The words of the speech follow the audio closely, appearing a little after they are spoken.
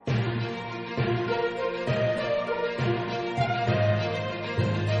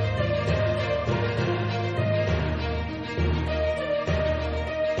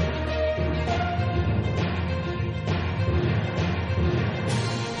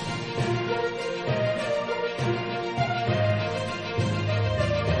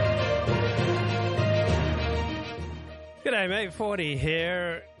Time 8:40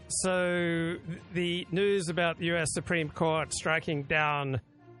 here. So the news about the U.S. Supreme Court striking down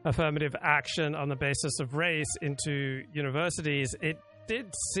affirmative action on the basis of race into universities, it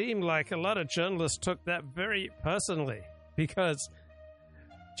did seem like a lot of journalists took that very personally, because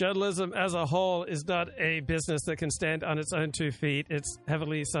journalism as a whole is not a business that can stand on its own 2 feet. It's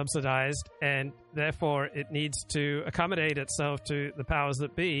heavily subsidized, and therefore it needs to accommodate itself to the powers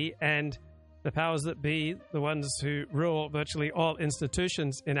that be, and the powers that be, the ones who rule virtually all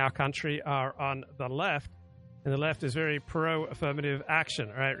institutions in our country, are on the left, and the left is very pro-affirmative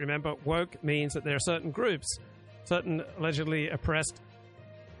action, right? Remember, woke means that there are certain groups, certain allegedly oppressed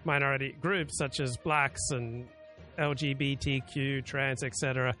minority groups, such as blacks and LGBTQ, trans,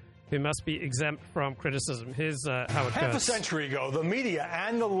 etc., who must be exempt from criticism. Here's how it goes. Half a century ago, the media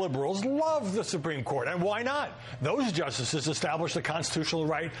and the liberals loved the Supreme Court. And why not? Those justices established the constitutional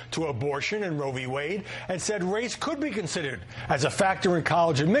right to abortion in Roe v. Wade and said race could be considered as a factor in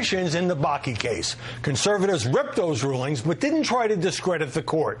college admissions in the Bakke case. Conservatives ripped those rulings but didn't try to discredit the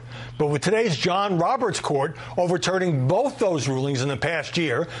court. But with today's John Roberts Court overturning both those rulings in the past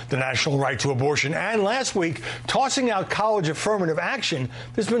year, the national right to abortion, and last week tossing out college affirmative action,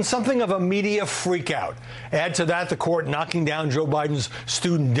 there's been something of a media freakout. Add to that the court knocking down Joe Biden's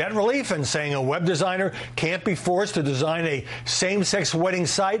student debt relief and saying a web designer can't be forced to design a same-sex wedding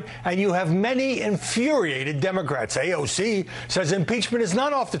site, and you have many infuriated Democrats. AOC says impeachment is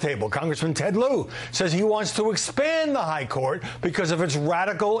not off the table. Congressman Ted Lieu says he wants to expand the high court because of its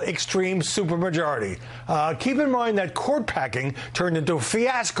radical, extreme supermajority. Keep in mind that court packing turned into a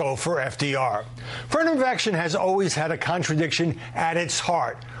fiasco for FDR. Affirmative action has always had a contradiction at its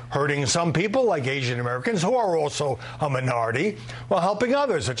heart, hurting some people like Asian Americans, who are also a minority, while helping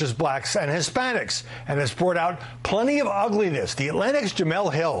others, such as blacks and Hispanics, and has brought out plenty of ugliness. The Atlantic's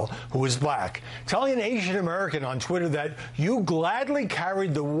Jamel Hill, who is black, telling an Asian American on Twitter that you gladly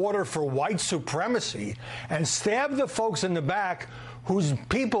carried the water for white supremacy and stabbed the folks in the back whose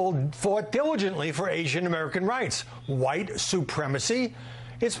people fought diligently for Asian American rights. White supremacy?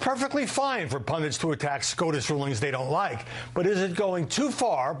 It's perfectly fine for pundits to attack SCOTUS rulings they don't like, but is it going too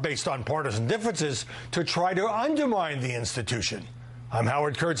far, based on partisan differences, to try to undermine the institution? I'm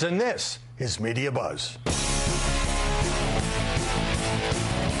Howard Kurtz, and this is Media Buzz.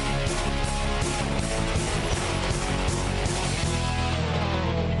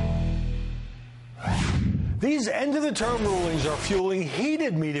 These end-of-the-term rulings are fueling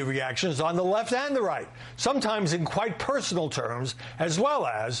heated media reactions on the left and the right, sometimes in quite personal terms, as well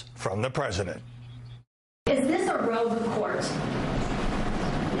as from the president. Is this a rogue court?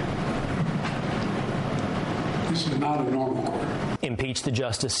 This is not a normal court. Impeach the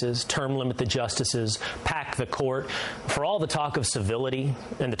justices, term limit the justices, pack the court. For all the talk of civility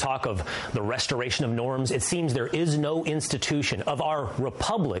and the talk of the restoration of norms, it seems there is no institution of our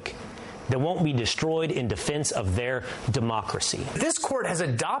republic that won't be destroyed in defense of their democracy. This court has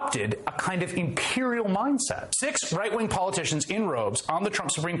adopted a kind of imperial mindset. 6 right-wing politicians in robes on the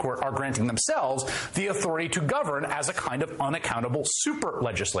Trump Supreme Court are granting themselves the authority to govern as a kind of unaccountable super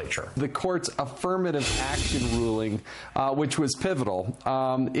legislature. The court's affirmative action ruling, which was pivotal,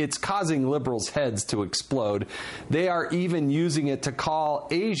 it's causing liberals' heads to explode. They are even using it to call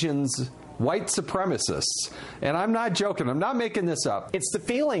Asians white supremacists. And I'm not joking. I'm not making this up. It's the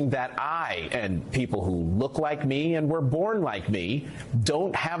feeling that I and people who look like me and were born like me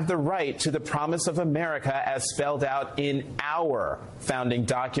don't have the right to the promise of America as spelled out in our founding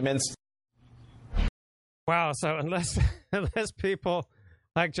documents. Wow. So unless people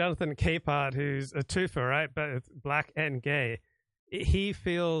like Jonathan Capehart, who's a twofer, right, but black and gay, he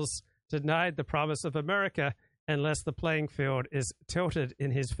feels denied the promise of America unless the playing field is tilted in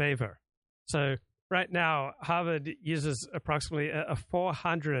his favor. So right now, Harvard uses approximately a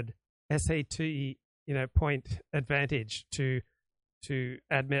 400 SAT point advantage to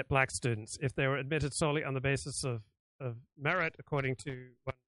admit black students. If they were admitted solely on the basis of merit, according to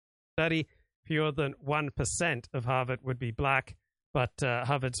one study, fewer than 1% of Harvard would be black. But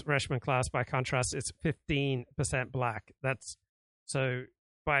Harvard's freshman class, by contrast, is 15% black. That's so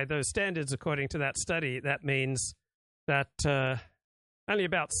by those standards, according to that study, that means that only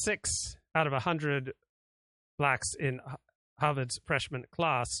about 6 out of 100 blacks in Harvard's freshman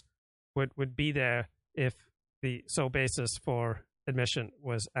class would be there if the sole basis for admission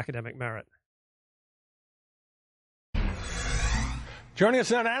was academic merit. Joining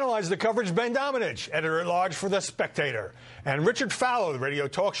us now to analyze the coverage, Ben Domenech, editor-at-large for The Spectator, and Richard Fowler, the radio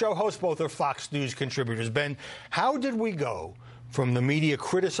talk show host, both are Fox News contributors. Ben, how did we go from the media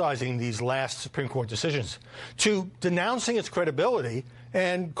criticizing these last Supreme Court decisions to denouncing its credibility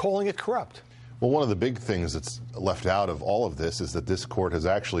and calling it corrupt? Well, one of the big things that's left out of all of this is that this court has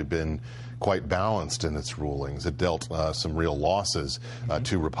actually been quite balanced in its rulings. It dealt some real losses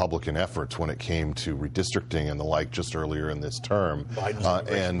to Republican efforts when it came to redistricting and the like just earlier in this term.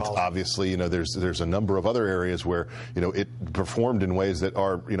 And obviously, there's a number of other areas where, it performed in ways that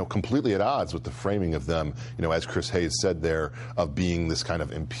are, completely at odds with the framing of them, as Chris Hayes said there, of being this kind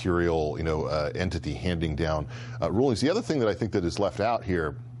of imperial, entity handing down rulings. The other thing that I think that is left out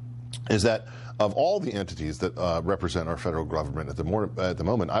here is that of all the entities that represent our federal government at the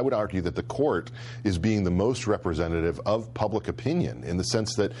moment, I would argue that the court is being the most representative of public opinion, in the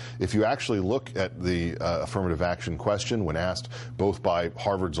sense that if you actually look at the affirmative action question, when asked both by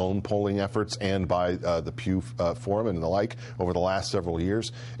Harvard's own polling efforts and by the Pew Forum and the like over the last several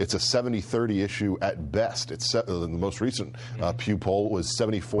years, it's a 70-30 issue at best. It's the most recent Pew poll was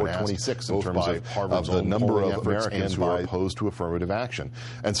 74-26 in terms of the number of Americans who are opposed to affirmative action.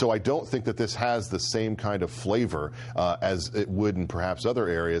 And so I don't think that this has the same kind of flavor as it would in perhaps other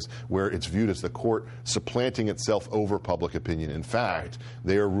areas where it's viewed as the court supplanting itself over public opinion. In fact,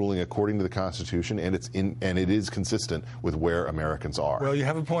 they are ruling according to the Constitution, and it is consistent with where Americans are. Well, you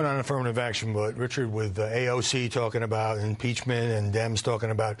have a point on affirmative action, but Richard, with AOC talking about impeachment and Dems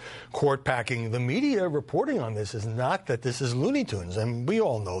talking about court packing, the media reporting on this is not that this is Looney Tunes, and we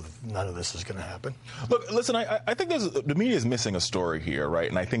all know that none of this is going to happen. Look, listen, I think the media is missing a story here, right?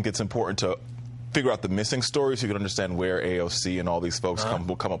 And I think it's important to figure out the missing story so you can understand where AOC and all these folks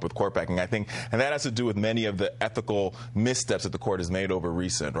will come up with court packing. I think, and that has to do with many of the ethical missteps that the court has made over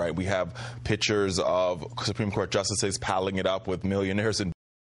recent, right? We have pictures of Supreme Court justices palling it up with millionaires and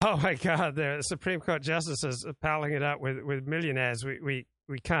oh my God, the Supreme Court justices are palling it up with millionaires. We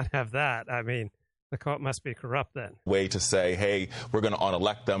can't have that. I mean, the court must be corrupt then. Way to say, hey, we're going to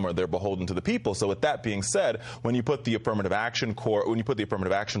unelect them or they're beholden to the people. So with that being said, when you put the affirmative action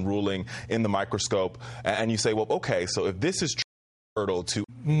ruling in the microscope and you say, well, okay, so if this is true to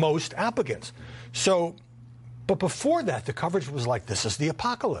most applicants. So, but before that, the coverage was like, this is the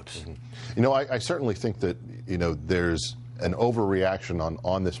apocalypse. I certainly think that, there's an overreaction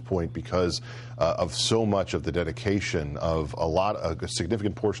on this point because of so much of the dedication of a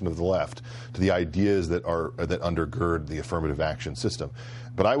significant portion of the left to the ideas that undergird the affirmative action system.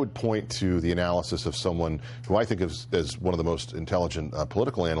 But I would point to the analysis of someone who I think is one of the most intelligent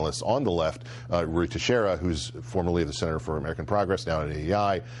political analysts on the left, Ruy Teixeira, who's formerly the Center for American Progress, now at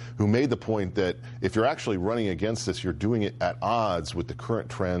AEI, who made the point that if you're actually running against this, you're doing it at odds with the current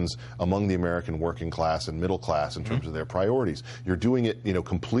trends among the American working class and middle class in terms of their priorities. You're doing it,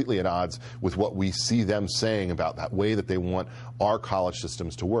 completely at odds with what we see them saying about that way that they want our college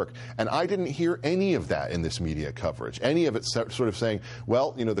systems to work. And I didn't hear any of that in this media coverage. Any of it sort of saying,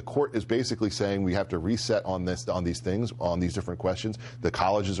 well, the court is basically saying we have to reset on these things, on these different questions. The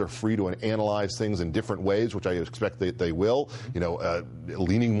colleges are free to analyze things in different ways, which I expect that they will,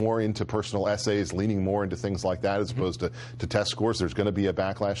 leaning more into personal essays, leaning more into things like that as opposed to test scores. There's going to be a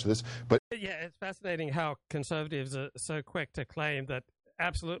backlash to this. But yeah, it's fascinating how conservatives are so quick to claim that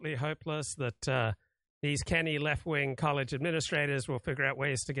absolutely hopeless, that these canny left-wing college administrators will figure out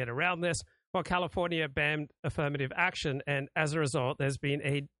ways to get around this. Well, California banned affirmative action, and as a result, there's been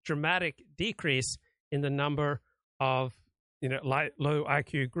a dramatic decrease in the number of low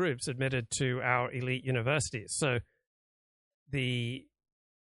IQ groups admitted to our elite universities. So the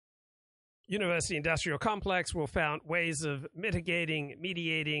university industrial complex will found ways of mitigating,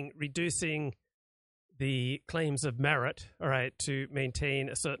 mediating, reducing the claims of merit, all right, to maintain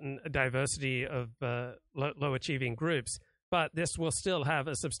a certain diversity of low achieving groups. But this will still have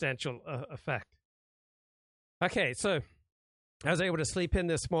a substantial effect. Okay, so I was able to sleep in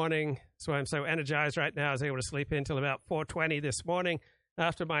this morning, so I'm so energized right now. I was able to sleep in till about 4:20 this morning.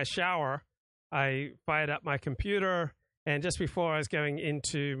 After my shower, I fired up my computer, and just before I was going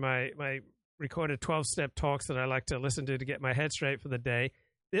into my recorded 12-step talks that I like to listen to get my head straight for the day,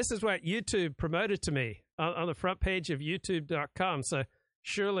 this is what YouTube promoted to me on the front page of YouTube.com. So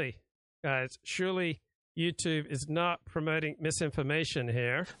surely, guys, YouTube is not promoting misinformation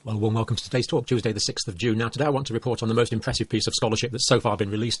here. Well, warm welcome to today's talk, Tuesday the 6th of June. Now, today I want to report on the most impressive piece of scholarship that's so far been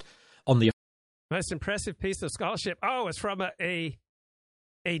released on the... Most impressive piece of scholarship? Oh, it's from a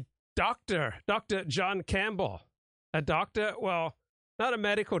doctor, Dr. John Campbell. A doctor? Well, not a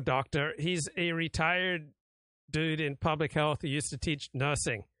medical doctor. He's a retired dude in public health who used to teach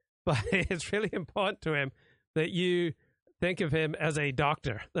nursing. But it's really important to him that you think of him as a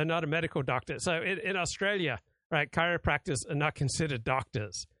doctor. They're not a medical doctor. So in Australia, right, chiropractors are not considered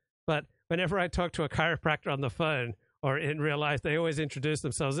doctors. But whenever I talk to a chiropractor on the phone or in real life, they always introduce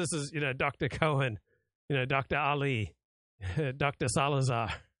themselves. This is, Dr. Cohen, Dr. Ali, Dr.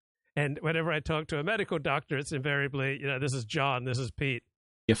 Salazar. And whenever I talk to a medical doctor, it's invariably, this is John, this is Pete.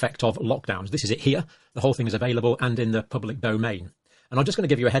 The effect of lockdowns. This is it here. The whole thing is available and in the public domain. And I'm just going to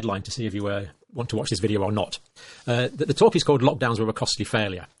give you a headline to see if you want to watch this video or not. The talk is called Lockdowns Were a Costly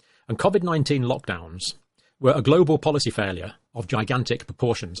Failure. And COVID-19 lockdowns were a global policy failure of gigantic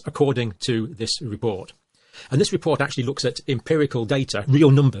proportions, according to this report. And this report actually looks at empirical data,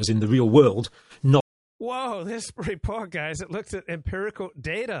 real numbers in the real world, not... Whoa, this report, guys, it looks at empirical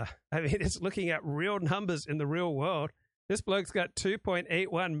data. I mean, it's looking at real numbers in the real world. This bloke's got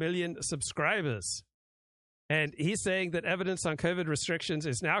 2.81 million subscribers. And he's saying that evidence on COVID restrictions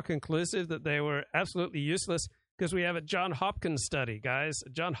is now conclusive, that they were absolutely useless, because we have a John Hopkins study, guys. A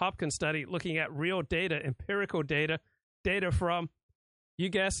John Hopkins study looking at real data, empirical data, data from, you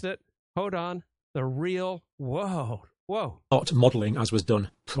guessed it, hold on, the real world. Whoa. Not modelling as was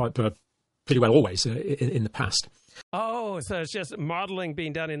done pretty well always in the past. Oh, so it's just modelling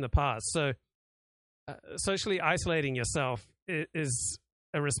being done in the past. So socially isolating yourself is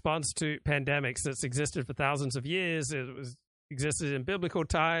a response to pandemics that's existed for thousands of years. It was existed in biblical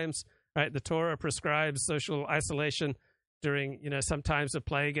times, right? The Torah prescribes social isolation during, some times of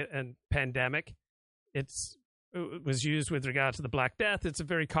plague and pandemic. It was used with regard to the Black Death. It's a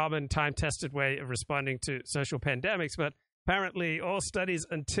very common, time-tested way of responding to social pandemics. But apparently all studies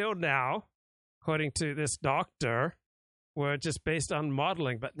until now, according to this doctor, were just based on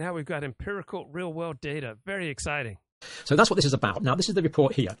modeling. But now we've got empirical, real-world data. Very exciting. So that's what this is about. Now, this is the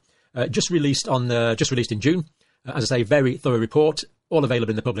report here, just released in June. As I say, very thorough report, all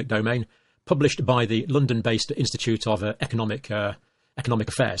available in the public domain, published by the London-based Institute of Economic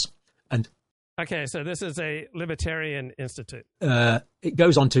Affairs. And okay, so this is a libertarian institute. It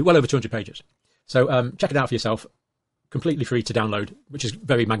goes on to well over 200 pages. So check it out for yourself. Completely free to download, which is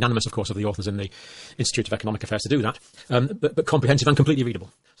very magnanimous, of course, of the authors in the Institute of Economic Affairs to do that, but comprehensive and completely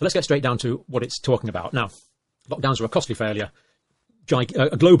readable. So let's get straight down to what it's talking about. Now, lockdowns were a costly failure,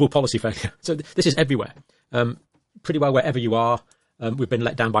 a global policy failure. So this is everywhere. Pretty well wherever you are, we've been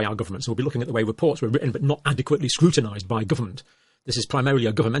let down by our government. So we'll be looking at the way reports were written but not adequately scrutinised by government. This is primarily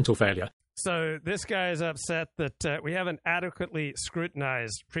a governmental failure. So this guy is upset that we haven't adequately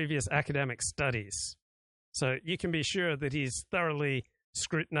scrutinised previous academic studies. So you can be sure that he's thoroughly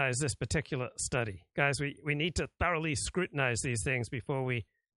scrutinized this particular study. Guys, we need to thoroughly scrutinize these things before we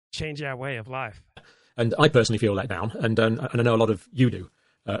change our way of life. And I personally feel let down, and I know a lot of you do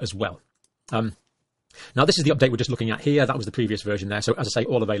as well. Now, this is the update we're just looking at here. That was the previous version there. So, as I say,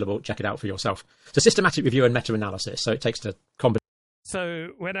 all available. Check it out for yourself. It's a systematic review and meta-analysis. So it takes the combination. So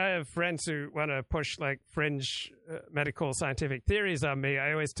when I have friends who want to push like fringe medical scientific theories on me,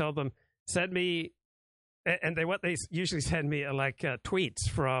 I always tell them, send me, and what they usually send me are like tweets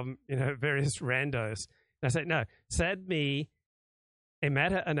from various randos. And I say, no, send me a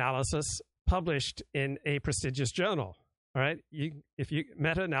meta-analysis published in a prestigious journal. All right. If you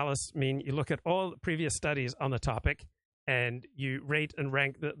meta-analysis mean you look at all previous studies on the topic and you rate and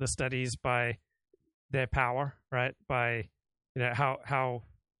rank the studies by their power, right? By how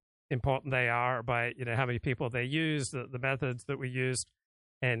important they are, by how many people they use, the methods that we used,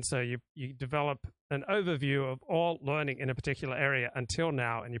 and so you develop an overview of all learning in a particular area until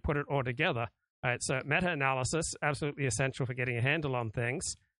now, and you put it all together. All right. So meta-analysis, absolutely essential for getting a handle on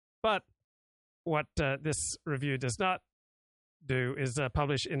things, but what this review does not do is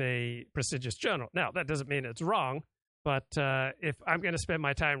publish in a prestigious journal. Now, that doesn't mean it's wrong, but if I'm going to spend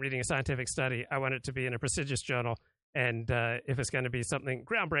my time reading a scientific study, I want it to be in a prestigious journal, and if it's going to be something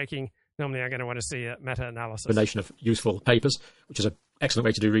groundbreaking, normally I'm going to want to see a meta-analysis. Combination of useful papers, which is an excellent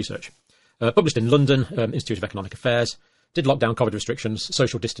way to do research. Published in London, Institute of Economic Affairs, did lock down COVID restrictions,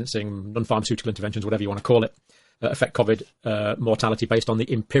 social distancing, non-pharmaceutical interventions, whatever you want to call it, affect COVID mortality based on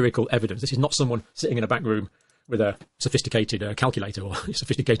the empirical evidence. This is not someone sitting in a back room with a sophisticated calculator or a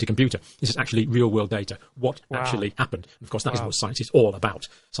sophisticated computer. This is actually real-world data, what actually happened. And of course, that is what science is all about.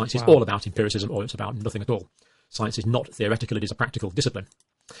 Science is all about empiricism, or it's about nothing at all. Science is not theoretical, it is a practical discipline.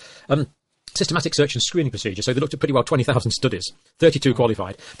 Systematic search and screening procedure. So they looked at pretty well 20,000 studies, 32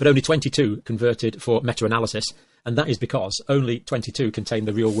 qualified, but only 22 converted for meta-analysis, and that is because only 22 contain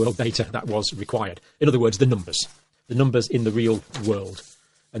the real-world data that was required. In other words, the numbers in the real world.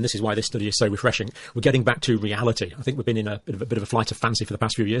 And this is why this study is so refreshing. We're getting back to reality. I think we've been in a bit of a flight of fancy for the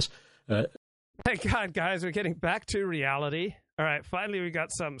past few years. Thank God, guys, we're getting back to reality. All right, finally we got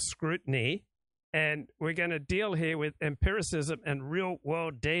some scrutiny, and we're going to deal here with empiricism and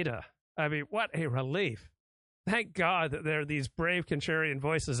real-world data. I mean, what a relief. Thank God that there are these brave contrarian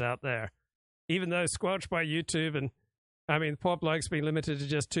voices out there, even though squelched by YouTube. And, I mean, poor bloke's been limited to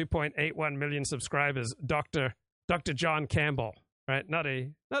just 2.81 million subscribers, Dr. John Campbell. right? Not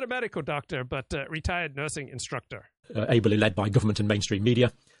a medical doctor, but a retired nursing instructor. Ably led by government and mainstream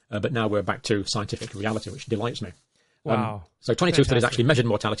media, but now we're back to scientific reality, which delights me. Wow. So 22 studies actually measured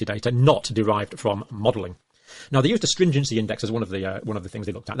mortality data, not derived from modelling. Now, they used a stringency index as one of the things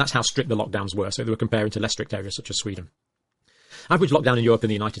they looked at. That's how strict the lockdowns were. So they were comparing to less strict areas such as Sweden. Average lockdown in Europe and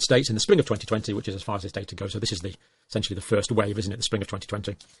the United States in the spring of 2020, which is as far as this data goes. So this is essentially the first wave, isn't it? The spring of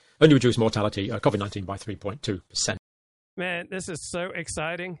 2020. Only reduced mortality, COVID-19 by 3.2%. Man, this is so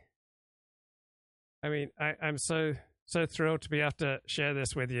exciting. I mean, I'm so thrilled to be able to share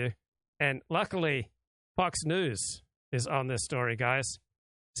this with you. And luckily, Fox News is on this story, guys.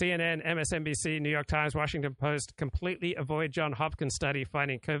 CNN, MSNBC, New York Times, Washington Post completely avoid Johns Hopkins study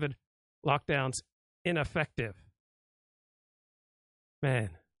finding COVID lockdowns ineffective.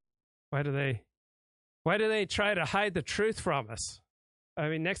 Man, why do they try to hide the truth from us? I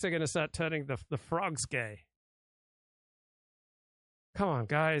mean, next they're going to start turning the frogs gay. Come on,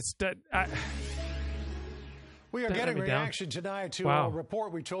 guys. We are getting reaction tonight to a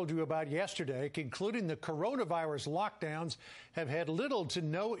report we told you about yesterday, concluding the coronavirus lockdowns have had little to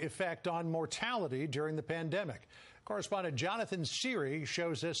no effect on mortality during the pandemic. Correspondent Jonathan Seary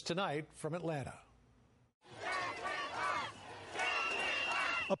shows us tonight from Atlanta.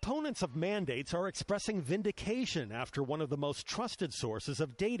 Opponents of mandates are expressing vindication after one of the most trusted sources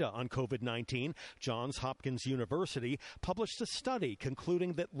of data on COVID-19, Johns Hopkins University, published a study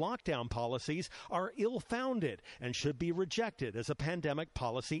concluding that lockdown policies are ill-founded and should be rejected as a pandemic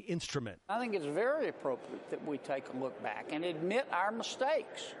policy instrument. I think it's very appropriate that we take a look back and admit our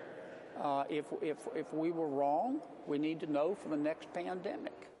mistakes. If we were wrong, we need to know for the next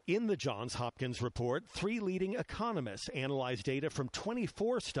pandemic. In the Johns Hopkins report, 3 leading economists analyzed data from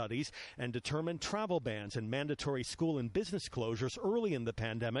 24 studies and determined travel bans and mandatory school and business closures early in the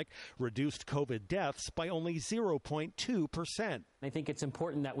pandemic reduced COVID deaths by only 0.2%. I think it's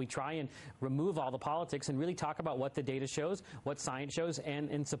important that we try and remove all the politics and really talk about what the data shows, what science shows,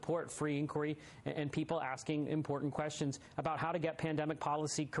 and support free inquiry and people asking important questions about how to get pandemic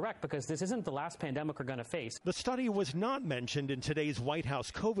policy correct, because this isn't the last pandemic we're going to face. The study was not mentioned in today's White House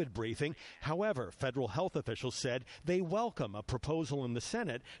COVID briefing. However, federal health officials said they welcome a proposal in the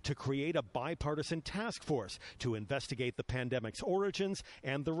Senate to create a bipartisan task force to investigate the pandemic's origins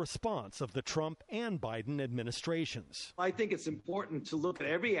and the response of the Trump and Biden administrations. I think it's important to look at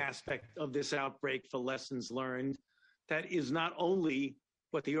every aspect of this outbreak for lessons learned. That is not only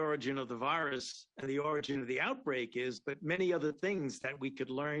what the origin of the virus and the origin of the outbreak is, but many other things that we could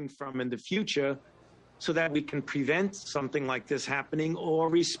learn from in the future so that we can prevent something like this happening or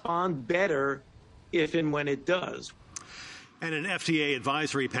respond better if and when it does. And an FDA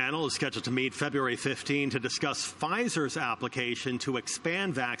advisory panel is scheduled to meet February 15 to discuss Pfizer's application to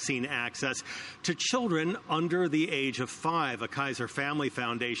expand vaccine access to children under the age of 5. A Kaiser Family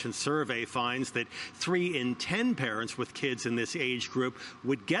Foundation survey finds that 3 in 10 parents with kids in this age group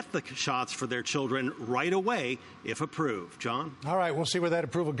would get the shots for their children right away if approved. John? All right, we'll see where that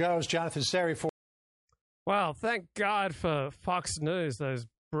approval goes. Jonathan Seary for. Well, thank God for Fox News, those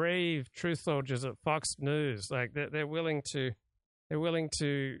brave truth soldiers at Fox News. Like they're willing to bring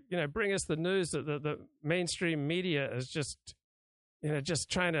us the news that the mainstream media is just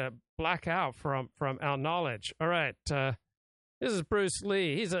trying to black out from our knowledge. All right, this is Bruce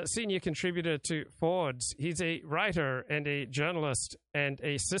Lee. He's a senior contributor to Forbes. He's a writer and a journalist and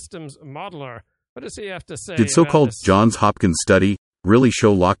a systems modeler. What does he have to say? Did so-called Johns Hopkins study really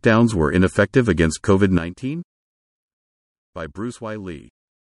show lockdowns were ineffective against COVID-19? By Bruce Y. Lee.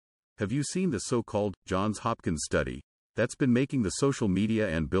 Have you seen the so-called Johns Hopkins study that's been making the social media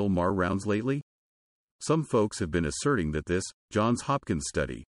and Bill Maher rounds lately? Some folks have been asserting that this Johns Hopkins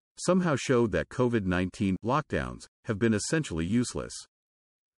study somehow showed that COVID-19 lockdowns have been essentially useless.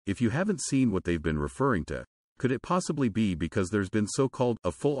 If you haven't seen what they've been referring to, could it possibly be because there's been so-called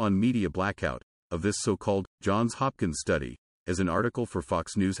a full-on media blackout of this so-called Johns Hopkins study, as an article for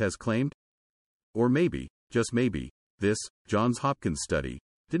Fox News has claimed? Or maybe, just maybe, this Johns Hopkins study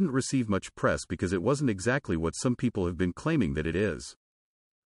didn't receive much press because it wasn't exactly what some people have been claiming that it is.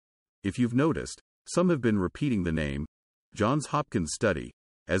 If you've noticed, some have been repeating the name Johns Hopkins study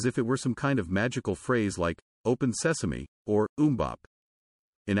as if it were some kind of magical phrase like open sesame or bop.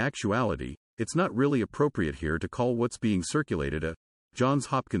 In actuality, it's not really appropriate here to call what's being circulated a Johns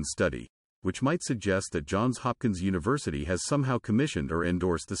Hopkins study, which might suggest that Johns Hopkins University has somehow commissioned or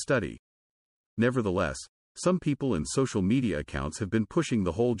endorsed the study. Nevertheless, some people in social media accounts have been pushing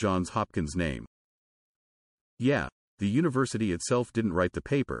the whole Johns Hopkins name. Yeah, the university itself didn't write the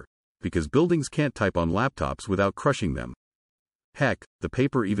paper, because buildings can't type on laptops without crushing them. Heck, the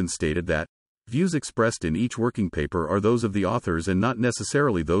paper even stated that views expressed in each working paper are those of the authors and not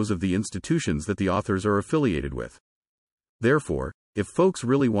necessarily those of the institutions that the authors are affiliated with. Therefore, if folks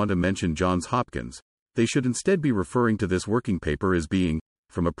really want to mention Johns Hopkins, they should instead be referring to this working paper as being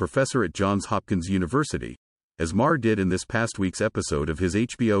from a professor at Johns Hopkins University, as Maher did in this past week's episode of his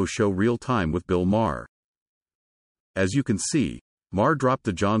HBO show Real Time with Bill Maher. As you can see, Maher dropped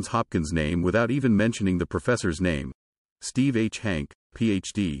the Johns Hopkins name without even mentioning the professor's name, Steve H. Hanke,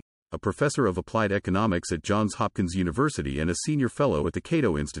 Ph.D., a professor of applied economics at Johns Hopkins University and a senior fellow at the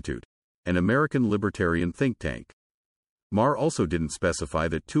Cato Institute, an American libertarian think tank. Maher also didn't specify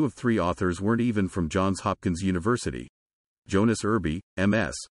that 2 of 3 authors weren't even from Johns Hopkins University. Jonas Irby,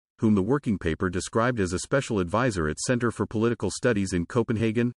 M.S., whom the working paper described as a special advisor at Center for Political Studies in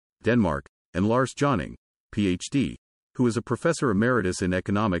Copenhagen, Denmark, and Lars Jonning, Ph.D., who is a professor emeritus in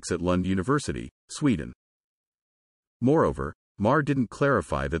economics at Lund University, Sweden. Moreover, Maher didn't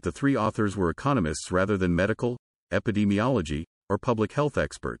clarify that the 3 authors were economists rather than medical, epidemiology, or public health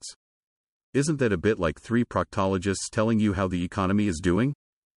experts. Isn't that a bit like 3 proctologists telling you how the economy is doing?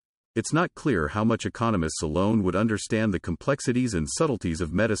 It's not clear how much economists alone would understand the complexities and subtleties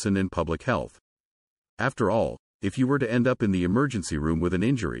of medicine and public health. After all, if you were to end up in the emergency room with an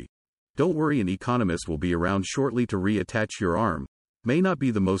injury, don't worry, an economist will be around shortly to reattach your arm. May not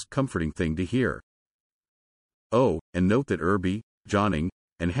be the most comforting thing to hear. Oh, and note that Irby, Jonning,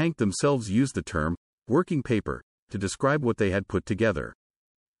 and Hanke themselves used the term working paper to describe what they had put together.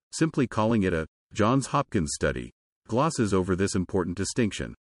 Simply calling it a Johns Hopkins study glosses over this important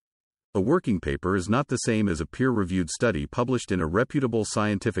distinction. A working paper is not the same as a peer-reviewed study published in a reputable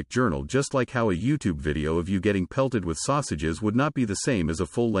scientific journal, just like how a YouTube video of you getting pelted with sausages would not be the same as a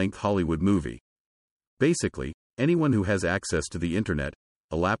full-length Hollywood movie. Basically, anyone who has access to the internet,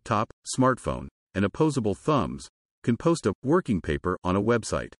 a laptop, smartphone, and opposable thumbs, can post a working paper on a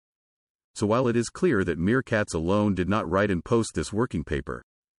website. So while it is clear that meerkats alone did not write and post this working paper,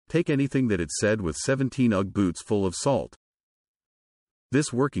 take anything that it said with 17 Ugg boots full of salt.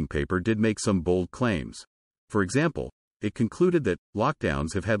 This working paper did make some bold claims. For example, it concluded that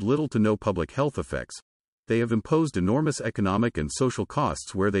lockdowns have had little to no public health effects. They have imposed enormous economic and social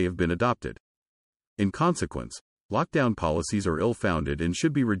costs where they have been adopted. In consequence, lockdown policies are ill-founded and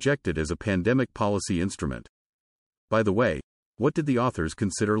should be rejected as a pandemic policy instrument. By the way, what did the authors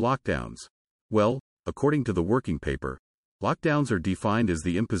consider lockdowns? Well, according to the working paper, lockdowns are defined as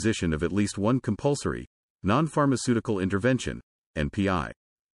the imposition of at least one compulsory, non-pharmaceutical intervention, NPI.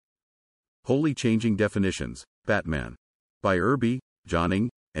 Wholly changing definitions, Batman. By Irby, Jonning,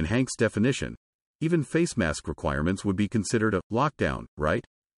 and Hanke's definition, even face mask requirements would be considered a lockdown, right?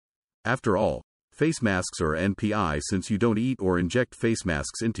 After all, face masks are NPI since you don't eat or inject face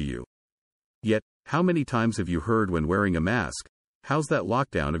masks into you. Yet, how many times have you heard when wearing a mask, "How's that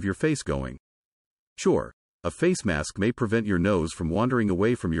lockdown of your face going?" Sure, a face mask may prevent your nose from wandering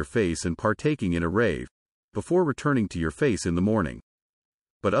away from your face and partaking in a rave, before returning to your face in the morning.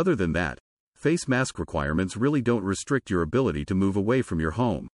 But other than that, face mask requirements really don't restrict your ability to move away from your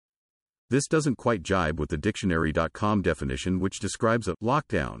home. This doesn't quite jibe with the dictionary.com definition, which describes a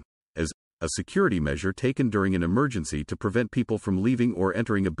lockdown as a security measure taken during an emergency to prevent people from leaving or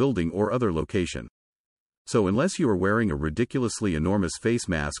entering a building or other location. So unless you are wearing a ridiculously enormous face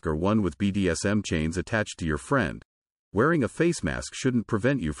mask or one with BDSM chains attached to your friend, wearing a face mask shouldn't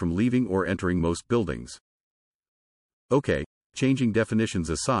prevent you from leaving or entering most buildings. Okay, changing definitions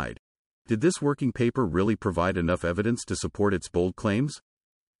aside, did this working paper really provide enough evidence to support its bold claims?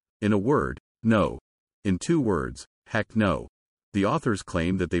 In a word, no. In 2 words, heck no. The authors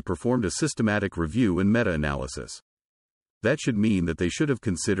claim that they performed a systematic review and meta-analysis. That should mean that they should have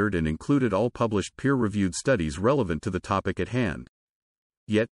considered and included all published peer-reviewed studies relevant to the topic at hand.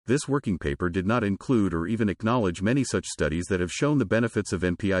 Yet, this working paper did not include or even acknowledge many such studies that have shown the benefits of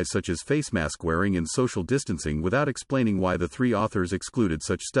NPI, such as face mask wearing and social distancing, without explaining why the 3 authors excluded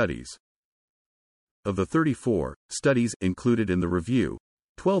such studies. Of the 34 studies included in the review,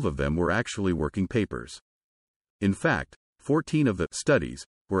 12 of them were actually working papers. In fact, 14 of the studies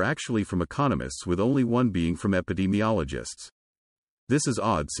were actually from economists, with only 1 being from epidemiologists. This is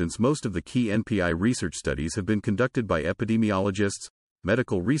odd since most of the key NPI research studies have been conducted by epidemiologists,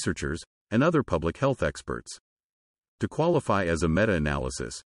 medical researchers, and other public health experts. To qualify as a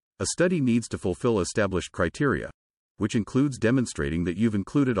meta-analysis, a study needs to fulfill established criteria, which includes demonstrating that you've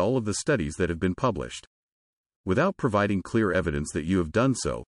included all of the studies that have been published. Without providing clear evidence that you have done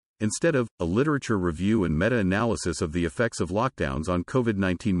so, instead of a literature review and meta-analysis of the effects of lockdowns on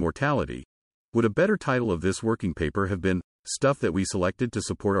COVID-19 mortality, would a better title of this working paper have been, "Stuff that we selected to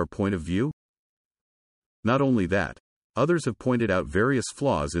support our point of view"? Not only that, others have pointed out various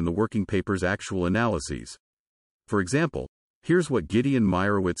flaws in the working paper's actual analyses. For example, here's what Gideon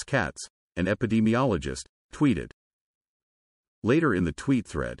Meyerowitz-Katz, an epidemiologist, tweeted. Later in the tweet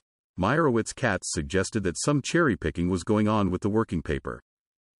thread, Meyerowitz-Katz suggested that some cherry-picking was going on with the working paper.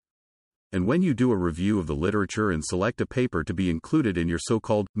 And when you do a review of the literature and select a paper to be included in your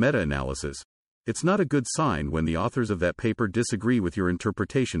so-called meta-analysis, it's not a good sign when the authors of that paper disagree with your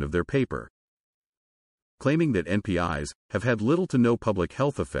interpretation of their paper. Claiming that NPIs have had little to no public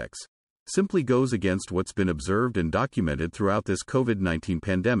health effects simply goes against what's been observed and documented throughout this COVID-19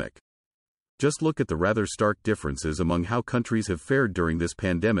 pandemic. Just look at the rather stark differences among how countries have fared during this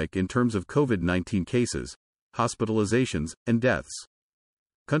pandemic in terms of COVID-19 cases, hospitalizations, and deaths.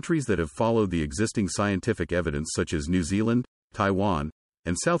 Countries that have followed the existing scientific evidence, such as New Zealand, Taiwan,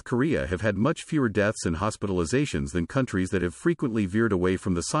 and South Korea, have had much fewer deaths and hospitalizations than countries that have frequently veered away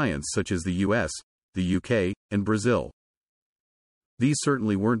from the science, such as the US, the UK, and Brazil. These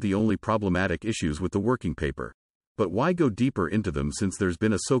certainly weren't the only problematic issues with the working paper. But why go deeper into them since there's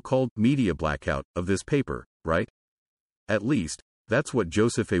been a so-called media blackout of this paper, right? At least, that's what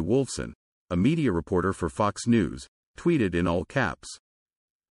Joseph A. Wolfson, a media reporter for Fox News, tweeted in all caps.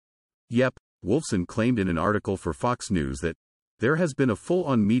 Yep, Wolfson claimed in an article for Fox News that there has been a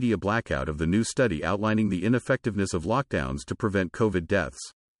full-on media blackout of the new study outlining the ineffectiveness of lockdowns to prevent COVID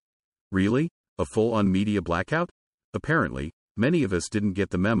deaths. Really? A full-on media blackout? Apparently, many of us didn't get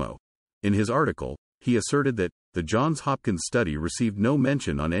the memo. In his article, he asserted that the Johns Hopkins study received no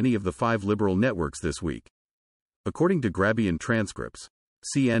mention on any of the 5 liberal networks this week. According to Grabian transcripts,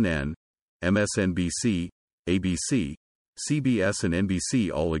 CNN, MSNBC, ABC, CBS and NBC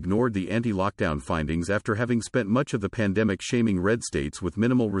all ignored the anti-lockdown findings after having spent much of the pandemic shaming red states with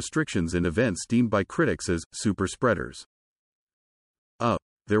minimal restrictions in events deemed by critics as super spreaders.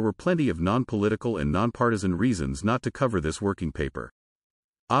 There were plenty of non-political and non-partisan reasons not to cover this working paper.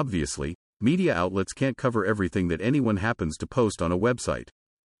 Obviously, media outlets can't cover everything that anyone happens to post on a website.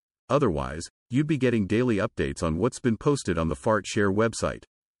 Otherwise, you'd be getting daily updates on what's been posted on the Fart Share website.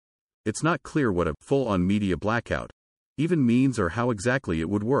 It's not clear what a full-on media blackout even means or how exactly it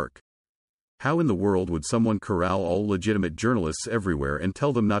would work. How in the world would someone corral all legitimate journalists everywhere and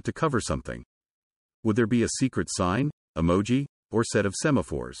tell them not to cover something? Would there be a secret sign, emoji, or set of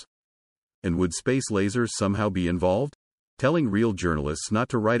semaphores? And would space lasers somehow be involved? Telling real journalists not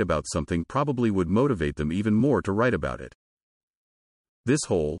to write about something probably would motivate them even more to write about it. This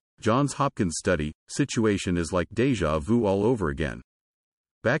whole Johns Hopkins study situation is like deja vu all over again.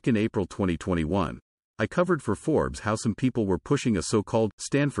 Back in April 2021, I covered for Forbes how some people were pushing a so-called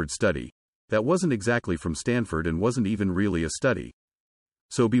Stanford study that wasn't exactly from Stanford and wasn't even really a study.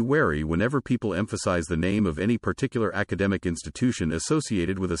 So be wary whenever people emphasize the name of any particular academic institution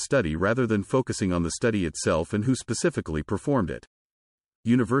associated with a study rather than focusing on the study itself and who specifically performed it.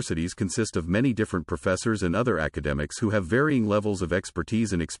 Universities consist of many different professors and other academics who have varying levels of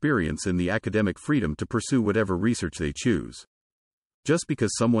expertise and experience in the academic freedom to pursue whatever research they choose. Just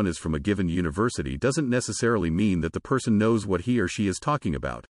because someone is from a given university doesn't necessarily mean that the person knows what he or she is talking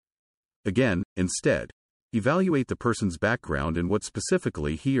about. Again, instead, evaluate the person's background and what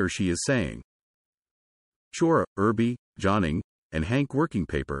specifically he or she is saying. Sure, Irby, Johning, and Hank working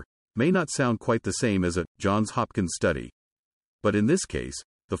paper may not sound quite the same as a Johns Hopkins study. But in this case,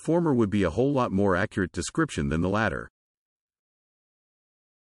 the former would be a whole lot more accurate description than the latter.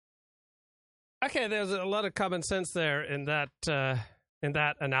 Okay, there's a lot of common sense there in that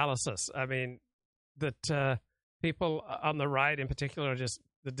analysis. I mean, that people on the right in particular are just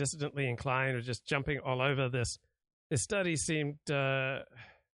the dissidently inclined or just jumping all over this. This study seemed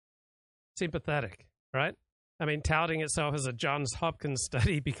pathetic, right? I mean, touting itself as a Johns Hopkins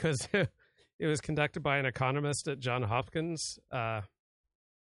study because it was conducted by an economist at Johns Hopkins,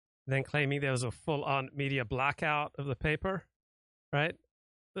 then claiming there was a full-on media blackout of the paper, right?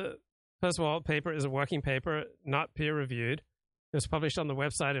 First of all, the paper is a working paper, not peer-reviewed. It was published on the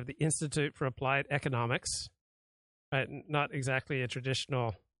website of the Institute for Applied Economics, right? Not exactly a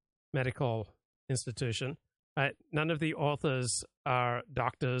traditional medical institution, right? None of the authors are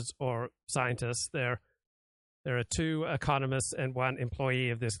doctors or scientists. There are 2 economists and 1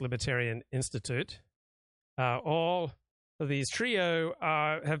 employee of this Libertarian Institute. All of these trio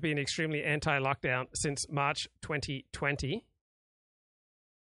have been extremely anti-lockdown since March 2020.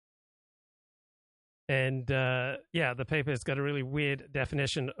 And the paper's got a really weird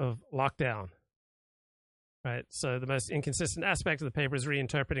definition of lockdown. Right, so the most inconsistent aspect of the paper is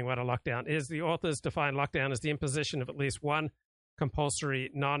reinterpreting what a lockdown is. The authors define lockdown as the imposition of at least one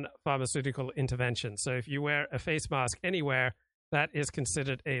compulsory non-pharmaceutical intervention. So if you wear a face mask anywhere, that is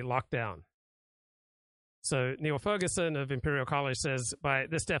considered a lockdown. So Neil Ferguson of Imperial College says, by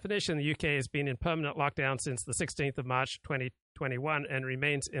this definition, the UK has been in permanent lockdown since the 16th of March 2021 and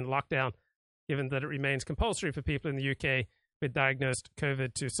remains in lockdown, given that it remains compulsory for people in the UK with diagnosed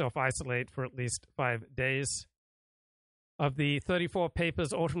COVID to self-isolate for at least 5 days. Of the 34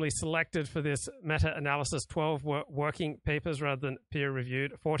 papers ultimately selected for this meta-analysis, 12 were working papers rather than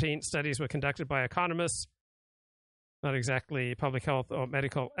peer-reviewed. 14 studies were conducted by economists, not exactly public health or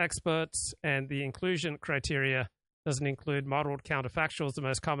medical experts, and the inclusion criteria doesn't include modeled counterfactuals, the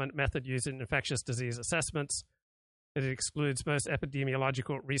most common method used in infectious disease assessments. It excludes most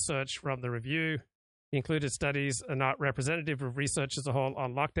epidemiological research from the review. The included studies are not representative of research as a whole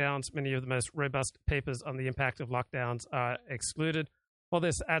on lockdowns. Many of the most robust papers on the impact of lockdowns are excluded. All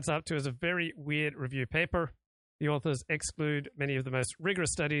this adds up to as a very weird review paper. The authors exclude many of the most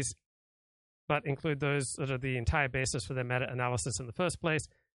rigorous studies, but include those that are the entire basis for their meta-analysis in the first place.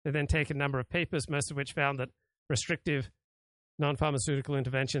 They then take a number of papers, most of which found that restrictive non-pharmaceutical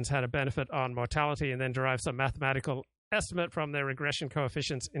interventions had a benefit on mortality, and then derive some mathematical estimate from their regression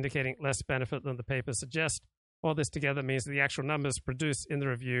coefficients indicating less benefit than the papers suggest. All this together means that the actual numbers produced in the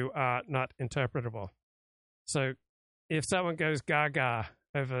review are not interpretable. So if someone goes gaga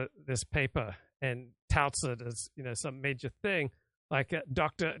over this paper and touts it as, some major thing, like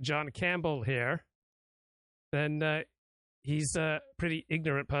Dr. John Campbell here, then he's a pretty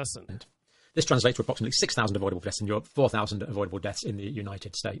ignorant person. This translates to approximately 6,000 avoidable deaths in Europe, 4,000 avoidable deaths in the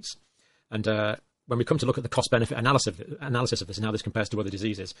United States. And when we come to look at the cost-benefit analysis of this and how this compares to other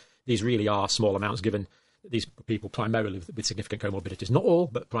diseases, these really are small amounts given these people primarily with significant comorbidities. Not all,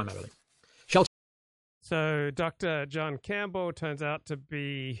 but primarily. So Dr. John Campbell turns out to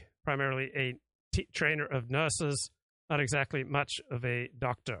be primarily a trainer of nurses, not exactly much of a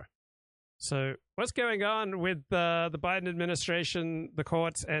doctor. So what's going on with the Biden administration, the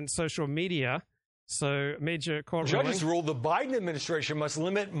courts, and social media? So major court judges ruled the Biden administration must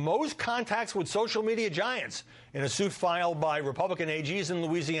limit most contacts with social media giants in a suit filed by Republican AGs in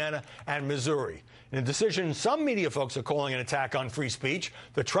Louisiana and Missouri. In a decision some media folks are calling an attack on free speech,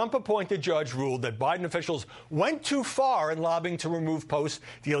 the Trump-appointed judge ruled that Biden officials went too far in lobbying to remove posts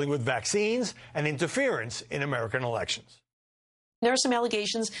dealing with vaccines and interference in American elections. There are some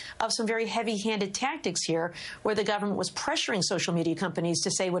allegations of some very heavy-handed tactics here where the government was pressuring social media companies to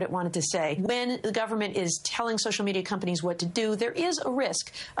say what it wanted to say. When the government is telling social media companies what to do, there is a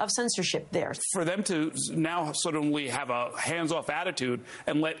risk of censorship there. For them to now suddenly have a hands-off attitude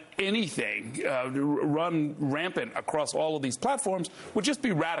and let anything run rampant across all of these platforms would just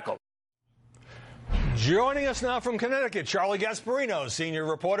be radical. Joining us now from Connecticut, Charlie Gasparino, senior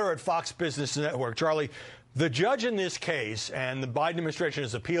reporter at Fox Business Network. Charlie, the judge in this case, and the Biden administration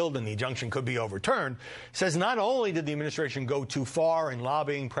has appealed and the injunction could be overturned, says not only did the administration go too far in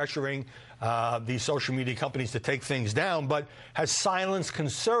lobbying, pressuring these social media companies to take things down, but has silenced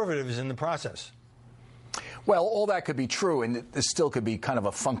conservatives in the process. Well, all that could be true, and this still could be kind of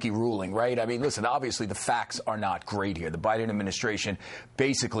a funky ruling, right? I mean, listen, obviously the facts are not great here. The Biden administration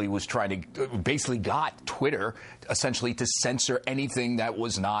basically was basically got Twitter essentially to censor anything that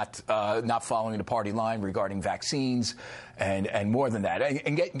was not following the party line regarding vaccines and more than that.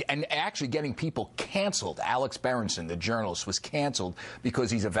 And actually getting people canceled. Alex Berenson, the journalist, was canceled because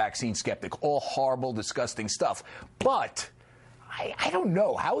he's a vaccine skeptic. All horrible, disgusting stuff. But I don't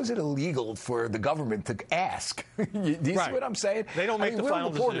know. How is it illegal for the government to ask? Do you see what I'm saying? They don't make the final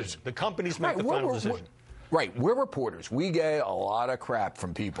decision. The companies make the final decision. Right. We're reporters. We get a lot of crap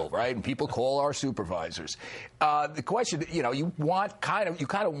from people, right? And people call our supervisors. The question, you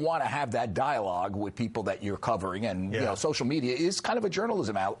kind of want to have that dialogue with people that you're covering. And, social media is kind of a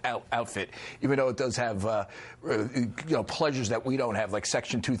journalism outfit, even though it does have, pleasures that we don't have, like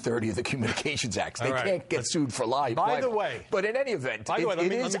Section 230 of the Communications Act. They can't get sued for libel. By the way. But in any event, let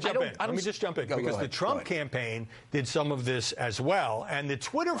me just jump in. Because the Trump campaign did some of this as well. And the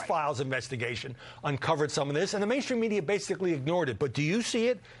Twitter Files investigation uncovered some of this, and the mainstream media basically ignored it. But do you see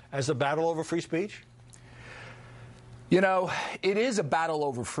it as a battle over free speech? It is a battle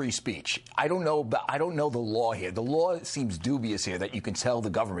over free speech. I don't know the law here. The law seems dubious here that you can tell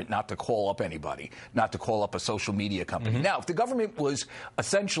the government not to call up anybody, not to call up a social media company. Now, if the government was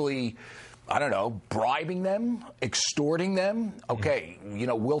essentially, I don't know, bribing them, extorting them, okay,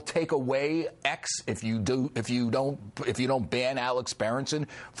 we'll take away X if you don't ban Alex Berenson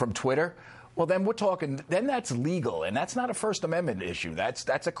from Twitter. Well, then then that's legal, and that's not a First Amendment issue. That's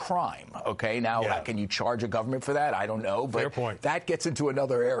a crime, okay? Now, can you charge a government for that? I don't know, but fair point. That gets into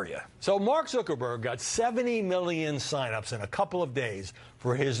another area. So Mark Zuckerberg got 70 million signups in a couple of days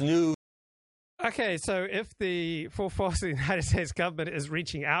for his new Okay, so if the full force of the United States government is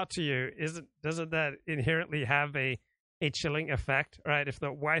reaching out to you, doesn't that inherently have a chilling effect, right? If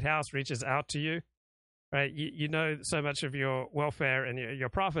the White House reaches out to you, right, you know so much of your welfare and your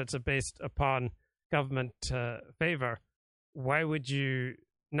profits are based upon government favor. Why would you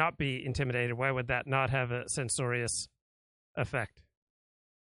not be intimidated? Why would that not have a censorious effect?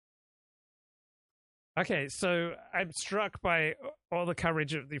 Okay, so I'm struck by all the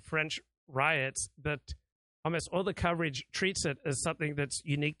coverage of the French riots, that almost all the coverage treats it as something that's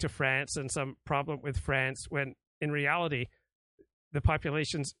unique to France and some problem with France, when in reality, the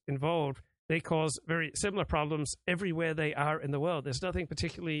populations involved, they cause very similar problems everywhere they are in the world. There's nothing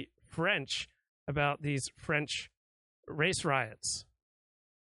particularly French about these French race riots.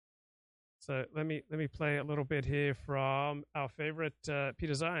 So let me play a little bit here from our favorite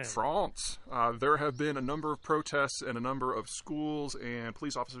Peter Zion. France. There have been a number of protests and a number of schools and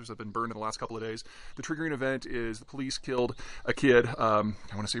police officers have been burned in the last couple of days. The triggering event is the police killed a kid, I want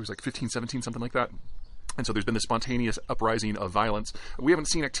to say he was like 15, 17, something like that. And so there's been this spontaneous uprising of violence. We haven't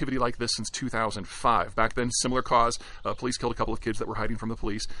seen activity like this since 2005. Back then, similar cause, police killed a couple of kids that were hiding from the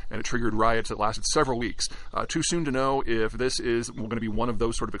police, and it triggered riots that lasted several weeks. Too soon to know if this is going to be one of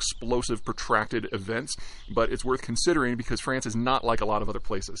those sort of explosive, protracted events, but it's worth considering because France is not like a lot of other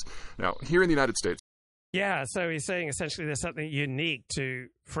places. Now, here in the United States, yeah, so he's saying essentially there's something unique to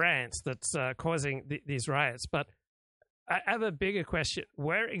France that's causing these riots. But I have a bigger question.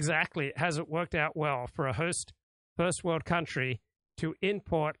 Where exactly has it worked out well for a host first world country to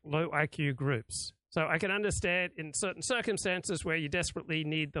import low IQ groups? So I can understand in certain circumstances where you desperately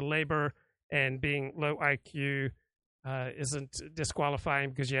need the labor and being low IQ isn't disqualifying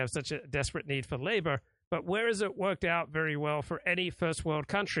because you have such a desperate need for labor. But where has it worked out very well for any first world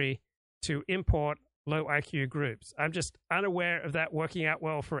country to import low IQ groups? I'm just unaware of that working out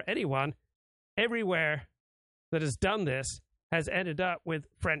well for anyone. Everywhere that has done this has ended up with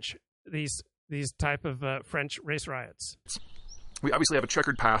these type of French race riots. We obviously have a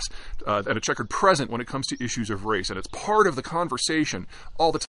checkered past and a checkered present when it comes to issues of race, and it's part of the conversation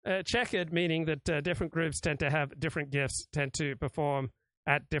all the time. Checkered meaning that different groups tend to have different gifts, tend to perform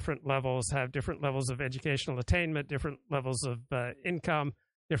at different levels, have different levels of educational attainment, different levels of income,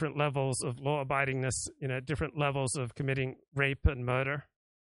 different levels of law-abidingness, different levels of committing rape and murder.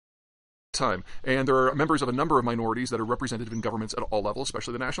 Time. And there are members of a number of minorities that are represented in governments at all levels,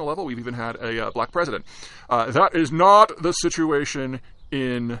 especially the national level. We've even had a black president. That is not the situation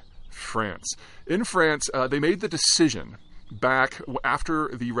in France. In France, they made the decision back after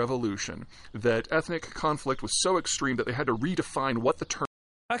the revolution that ethnic conflict was so extreme that they had to redefine what the term...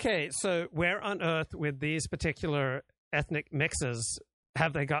 Okay, so where on earth with these particular ethnic mixes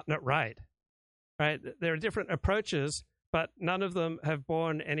have they gotten it right? Right? There are different approaches, but none of them have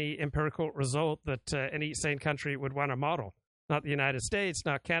borne any empirical result that any sane country would want to model. Not the United States,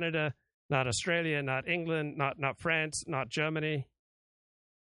 not Canada, not Australia, not England, not France, not Germany.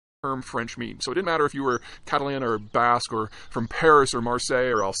 Term French mean. So it didn't matter if you were Catalan or Basque or from Paris or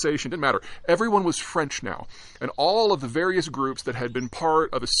Marseille or Alsatian, it didn't matter. Everyone was French now. And all of the various groups that had been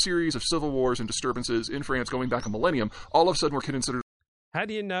part of a series of civil wars and disturbances in France going back a millennium, all of a sudden were considered... How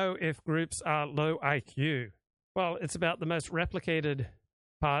do you know if groups are low IQ? Well, it's about the most replicated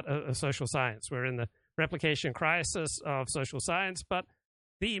part of social science. We're in the replication crisis of social science, but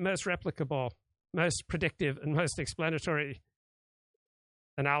the most replicable, most predictive, and most explanatory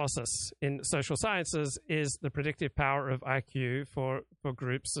analysis in social sciences is the predictive power of IQ for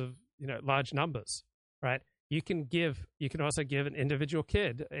groups of large numbers, right? You can also give an individual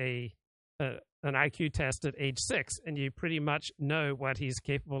kid an IQ test at age 6, and you pretty much know what he's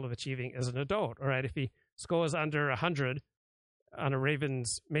capable of achieving as an adult, all right? If he scores under 100 on a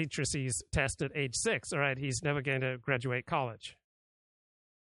Ravens matrices test at age 6, all right, he's never going to graduate college.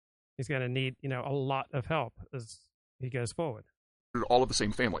 He's going to need, a lot of help as he goes forward. All of the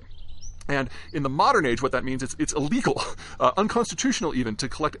same family. And in the modern age, what that means is it's illegal, unconstitutional even, to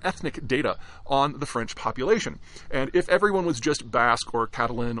collect ethnic data on the French population. And if everyone was just Basque or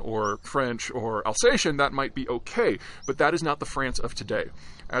Catalan or French or Alsatian, that might be okay. But that is not the France of today.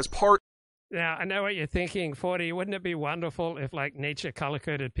 As part... Now, I know what you're thinking, 40. Wouldn't it be wonderful if, nature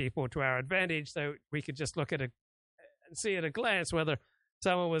color-coded people to our advantage so we could just look at and see at a glance whether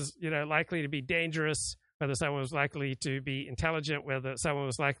someone was, likely to be dangerous, whether someone was likely to be intelligent, whether someone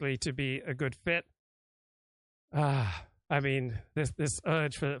was likely to be a good fit? This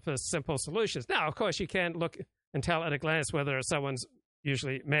urge for simple solutions. Now, of course, you can look and tell at a glance whether someone's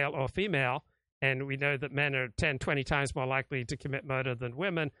usually male or female, and we know that men are 10, 20 times more likely to commit murder than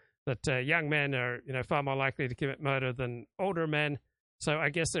women, that young men are far more likely to commit murder than older men. So I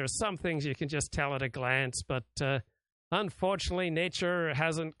guess there are some things you can just tell at a glance, but unfortunately, nature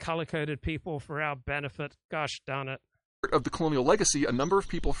hasn't color-coded people for our benefit. Gosh darn it. Of the colonial legacy, a number of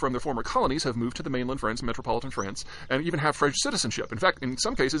people from their former colonies have moved to the mainland France, metropolitan France, and even have French citizenship. In fact, in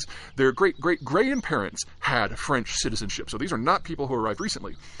some cases, their great-great-grandparents had French citizenship. So these are not people who arrived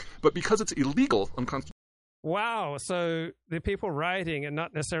recently. But because it's illegal, unconstitutional. Wow, so the people writing are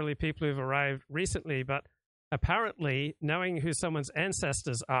not necessarily people who've arrived recently, but apparently knowing who someone's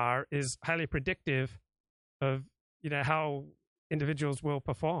ancestors are is highly predictive of, how individuals will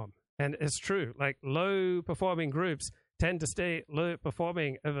perform. And it's true, like low-performing groups tend to stay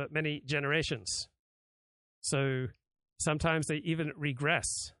low-performing over many generations. So sometimes they even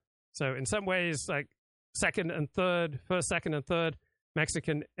regress. So in some ways, like first, second, and third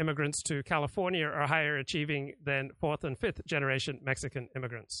Mexican immigrants to California are higher achieving than fourth and fifth generation Mexican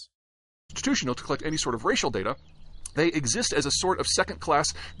immigrants. Constitutional to collect any sort of racial data. They exist as a sort of second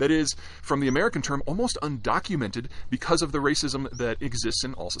class that is, from the American term, almost undocumented because of the racism that exists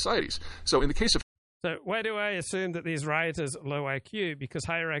in all societies. So in the case of... So why do I assume that these rioters are low IQ? Because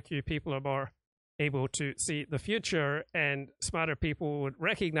higher IQ people are more able to see the future, and smarter people would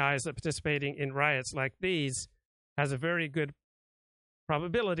recognize that participating in riots like these has a very good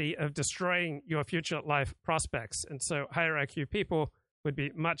probability of destroying your future life prospects. And so higher IQ people would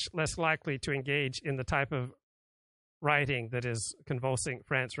be much less likely to engage in the type of rioting that is convulsing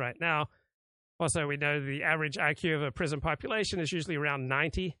France right now. Also, we know the average IQ of a prison population is usually around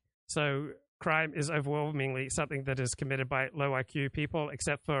 90, so crime is overwhelmingly something that is committed by low IQ people,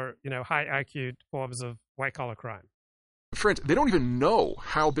 except for, high IQ forms of white-collar crime. France, they don't even know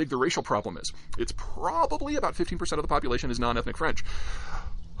how big the racial problem is. It's probably about 15% of the population is non-ethnic French,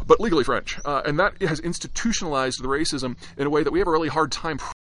 but legally French. And that has institutionalized the racism in a way that we have a really hard time.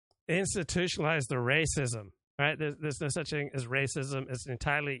 Institutionalized the racism, right? There's no such thing as racism. It's an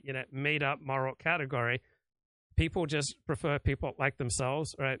entirely, made-up moral category. People just prefer people like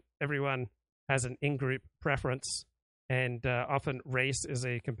themselves, right? Everyone has an in-group preference, and often race is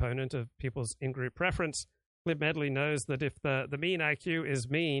a component of people's in-group preference. Cliff Medley knows that if the mean IQ is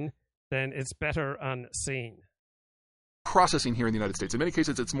mean, then it's better unseen. Processing here in the United States. In many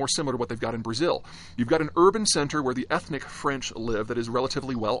cases, it's more similar to what they've got in Brazil. You've got an urban center where the ethnic French live that is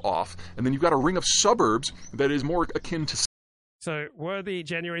relatively well off, and then you've got a ring of suburbs that is more akin to... So were the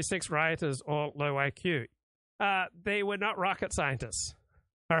January 6 rioters all low IQ? They were not rocket scientists.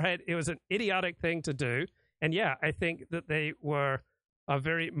 All right, it was an idiotic thing to do, and yeah, I think that they were a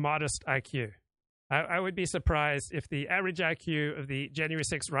very modest IQ. I would be surprised if the average IQ of the January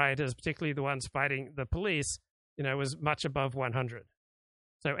 6 rioters, particularly the ones fighting the police, was much above 100.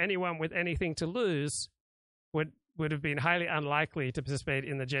 So anyone with anything to lose would have been highly unlikely to participate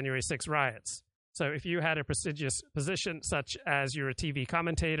in the January 6 riots. So if you had a prestigious position, such as you're a TV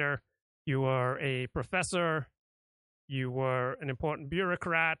commentator, you were a professor, you were an important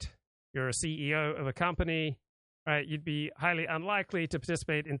bureaucrat, you're a CEO of a company, right, you'd be highly unlikely to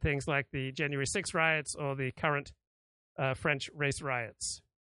participate in things like the January 6 riots or the current French race riots.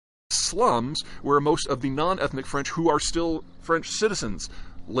 Slums where most of the non-ethnic French who are still French citizens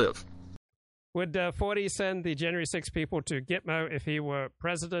live. Would Forty send the January 6 people to Gitmo if he were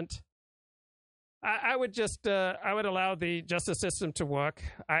president? I would allow the justice system to work.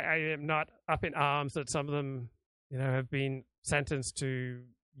 I am not up in arms that some of them, have been sentenced to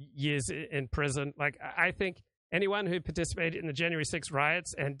years in prison. Like, I think anyone who participated in the January 6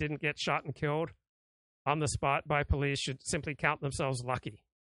 riots and didn't get shot and killed on the spot by police should simply count themselves lucky.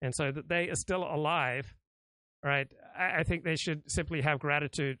 And so that they are still alive, right? I think they should simply have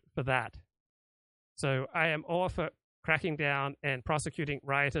gratitude for that. So I am all for cracking down and prosecuting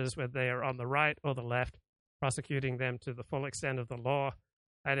rioters, whether they are on the right or the left, prosecuting them to the full extent of the law.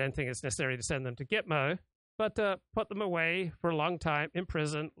 I don't think it's necessary to send them to Gitmo, but put them away for a long time in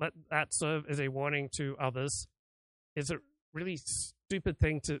prison. Let that serve as a warning to others. It's a really stupid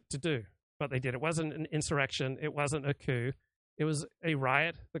thing to do, but they did. It wasn't an insurrection. It wasn't a coup. It was a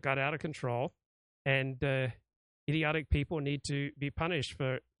riot that got out of control, and idiotic people need to be punished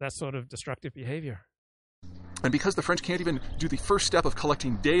for that sort of destructive behavior. And because the French can't even do the first step of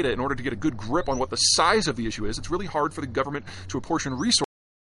collecting data in order to get a good grip on what the size of the issue is, it's really hard for the government to apportion resources.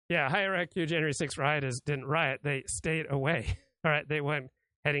 Yeah, higher IQ January 6 rioters didn't riot. They stayed away. All right, they weren't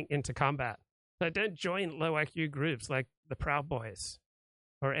heading into combat. So don't join low IQ groups like the Proud Boys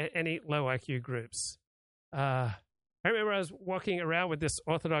or any low IQ groups. I remember I was walking around with this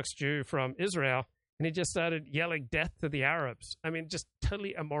Orthodox Jew from Israel, and he just started yelling death to the Arabs. I mean, just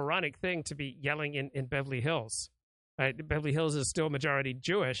totally a moronic thing to be yelling in Beverly Hills. Right? Beverly Hills is still majority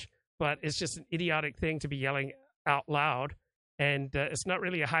Jewish, but it's just an idiotic thing to be yelling out loud. And it's not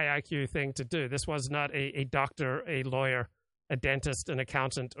really a high IQ thing to do. This was not a doctor, a lawyer, a dentist, an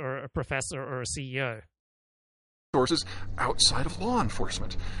accountant, or a professor, or a CEO. Sources outside of law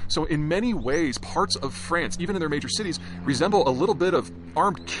enforcement. So in many ways, parts of France, even in their major cities, resemble a little bit of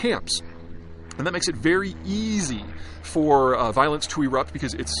armed camps. And that makes it very easy for violence to erupt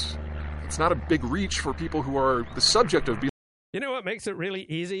because it's not a big reach for people who are the subject of. You know what makes it really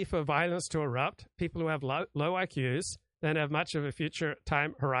easy for violence to erupt? People who have low IQs, don't have much of a future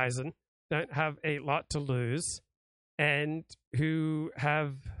time horizon, don't have a lot to lose, and who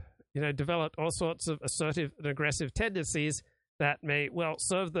have, developed all sorts of assertive and aggressive tendencies that may well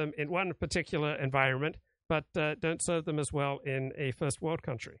serve them in one particular environment, but don't serve them as well in a first world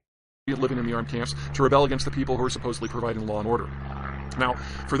country. Living in the armed camps to rebel against the people who are supposedly providing law and order. Now,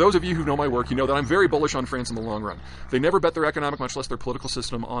 for those of you who know my work, you know that I'm very bullish on France in the long run. They never bet their economic, much less their political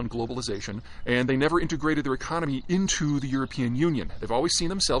system, on globalization, and they never integrated their economy into the European Union. They've always seen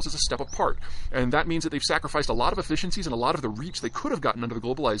themselves as a step apart, and that means that they've sacrificed a lot of efficiencies and a lot of the reach they could have gotten under the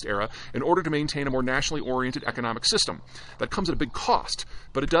globalized era in order to maintain a more nationally oriented economic system. That comes at a big cost,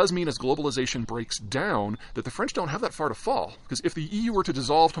 but it does mean as globalization breaks down that the French don't have that far to fall, because if the EU were to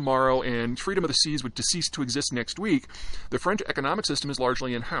dissolve tomorrow and freedom of the seas would cease to exist next week, the French economic system is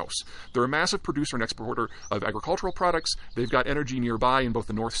largely in-house. They're a massive producer and exporter of agricultural products. They've got energy nearby in both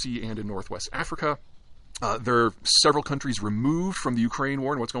the North Sea and in Northwest Africa. There are several countries removed from the Ukraine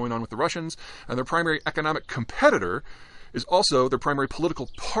war and what's going on with the Russians, and their primary economic competitor is also their primary political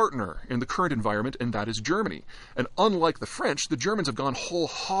partner in the current environment, and that is Germany. And unlike the French, the Germans have gone whole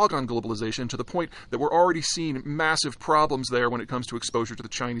hog on globalization to the point that we're already seeing massive problems there when it comes to exposure to the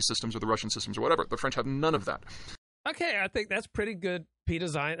Chinese systems or the Russian systems or whatever. The French have none of that. Okay, I think that's pretty good Peter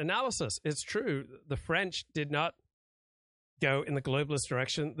Zion analysis. It's true. The French did not go in the globalist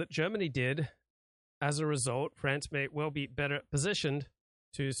direction that Germany did. As a result, France may well be better positioned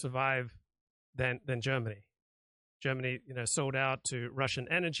to survive than Germany. Germany, sold out to Russian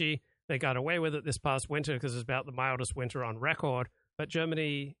energy. They got away with it this past winter because it's about the mildest winter on record. But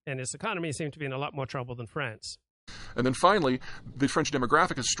Germany and its economy seem to be in a lot more trouble than France. And then finally, the French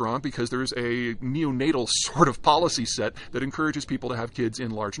demographic is strong because there's a neonatal sort of policy set that encourages people to have kids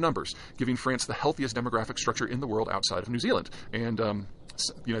in large numbers, giving France the healthiest demographic structure in the world outside of New Zealand. And the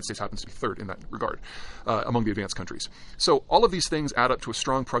United States happens to be third in that regard among the advanced countries. So all of these things add up to a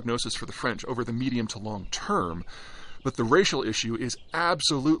strong prognosis for the French over the medium to long term. But the racial issue is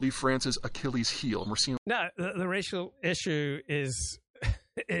absolutely France's Achilles heel. And we're seeing the racial issue is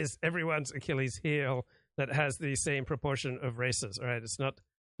everyone's Achilles heel that has the same proportion of races. All right, it's not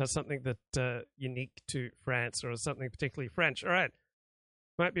something that unique to France or something particularly French. All right,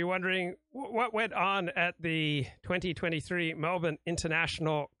 might be wondering what went on at the 2023 Melbourne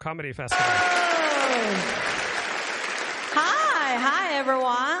International Comedy Festival. Hi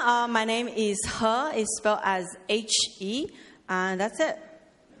everyone. My name is He. It's spelled as H-E, and that's it.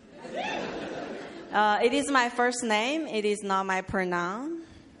 It is my first name. It is not my pronoun.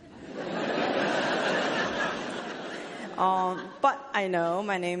 But I know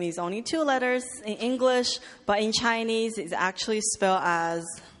my name is only 2 letters in English, but in Chinese it's actually spelled as...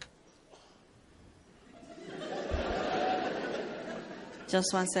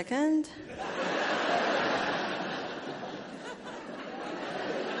 Just 1 second.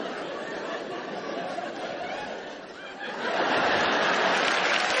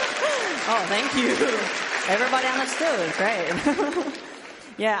 Oh, thank you. Everybody understood. Great.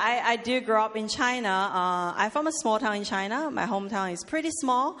 Yeah, I do grow up in China. I'm from a small town in China. My hometown is pretty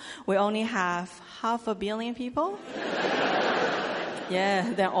small. We only have 500 million people.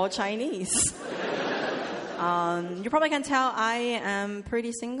 Yeah, they're all Chinese. You probably can tell I am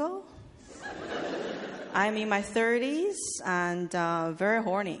pretty single. I'm in my 30s and very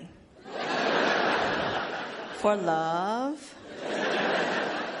horny. For love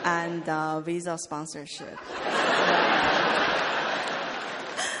and visa sponsorship.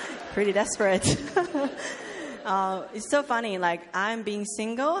 Pretty desperate. It's so funny. Like, I'm being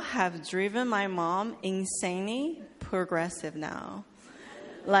single have driven my mom insanely progressive now.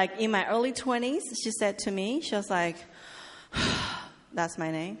 Like, in my early 20s, she said to me, she was like, that's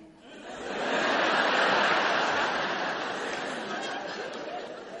my name.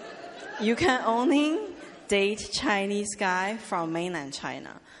 You can only date Chinese guy from mainland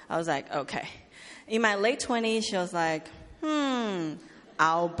China. I was like, okay. In my late 20s, she was like,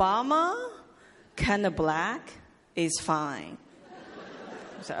 Obama, kind of black, is fine.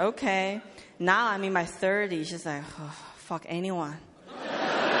 I was like, okay. Now I'm in my 30s. She's like,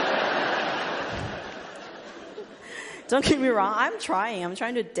 Don't get me wrong, I'm trying. I'm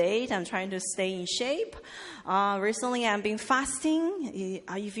trying to date. I'm trying to stay in shape. Recently, I've been fasting.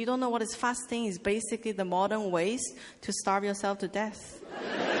 If you don't know what is fasting, it's basically the modern ways to starve yourself to death.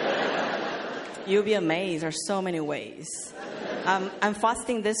 You'll be amazed. There's so many ways. I'm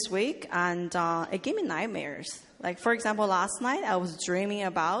fasting this week, and it gave me nightmares. Like, for example, last night, I was dreaming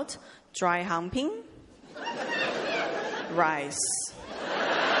about dry humping, rice.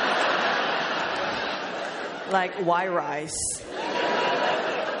 Like white rice,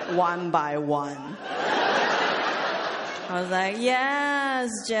 one by one. I was like, yes,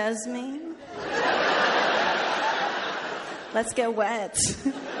 Jasmine. Let's get wet.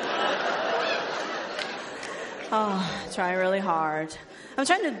 Trying really hard. I'm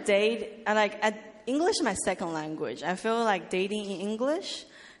trying to date, English is my second language. I feel like dating in English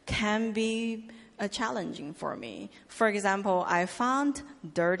can be challenging for me. For example, I found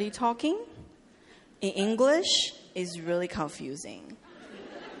dirty talking in English is really confusing.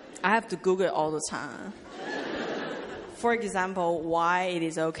 I have to Google it all the time. For example, why it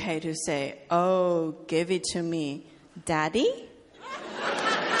is okay to say, oh, give it to me, daddy?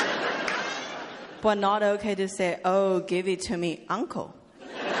 But not okay to say, oh, give it to me, uncle.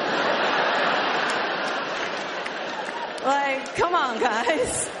 Like, come on,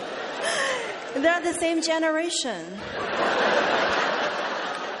 guys. They're the same generation.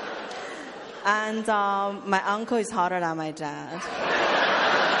 And my uncle is hotter than my dad.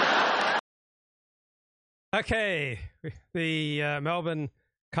 Okay, the Melbourne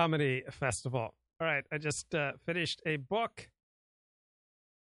Comedy Festival. All right, I just finished a book,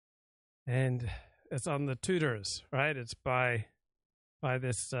 and it's on the Tudors, right? It's by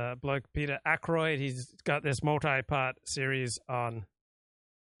this bloke, Peter Ackroyd. He's got this multi-part series on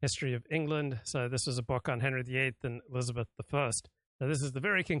history of England. So this was a book on Henry VIII and Elizabeth I. So this is the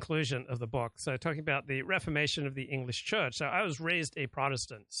very conclusion of the book. So talking about the Reformation of the English Church. So I was raised a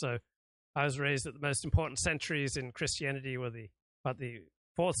Protestant. So I was raised that the most important centuries in Christianity were the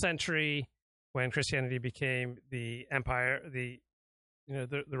 4th century, when Christianity became the empire, the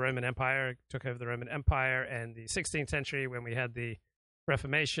Roman Empire, took over the Roman Empire, and the 16th century when we had the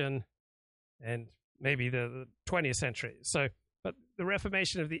Reformation, and maybe the 20th century. So, but the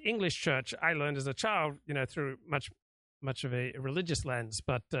Reformation of the English Church, I learned as a child, through much of a religious lens.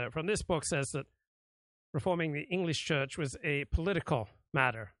 But from this book says that reforming the English Church was a political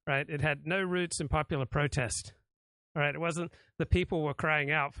matter, right? It had no roots in popular protest, right? It wasn't the people were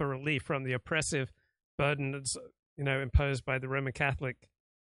crying out for relief from the oppressive burdens, imposed by the Roman Catholic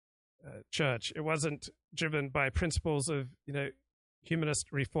Church. It wasn't driven by principles of,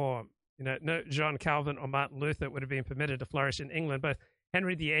 humanist reform. No John Calvin or Martin Luther would have been permitted to flourish in England. Both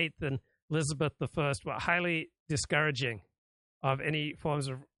Henry VIII and Elizabeth I were highly discouraging of any forms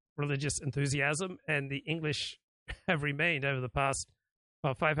of religious enthusiasm, and the English have remained over the past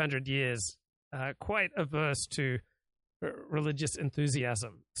 500 years quite averse to religious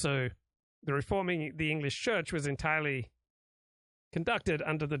enthusiasm. So the reforming the English Church was entirely conducted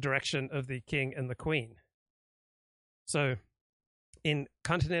under the direction of the King and the Queen. So in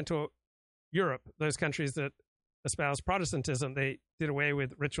continental Europe, those countries that espoused Protestantism, they did away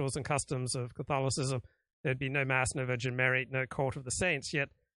with rituals and customs of Catholicism. There'd be no Mass, no Virgin Mary, no Court of the Saints. Yet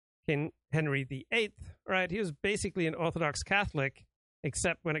King Henry VIII, right, he was basically an Orthodox Catholic,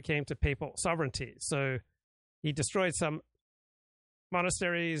 except when it came to papal sovereignty. So he destroyed some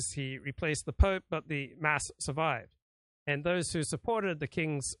monasteries, he replaced the Pope, but the Mass survived. And those who supported the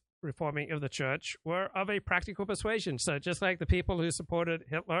king's reforming of the church were of a practical persuasion. So just like the people who supported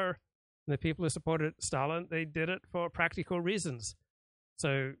Hitler and the people who supported Stalin, they did it for practical reasons.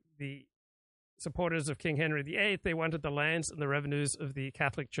 So the supporters of King Henry VIII, they wanted the lands and the revenues of the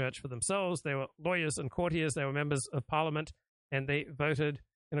Catholic Church for themselves. They were lawyers and courtiers, they were members of Parliament, and they voted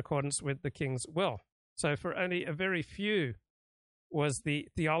in accordance with the king's will. So for only a very few was the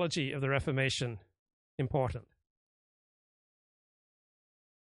theology of the Reformation important.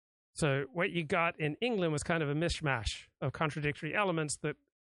 So what you got in England was kind of a mishmash of contradictory elements that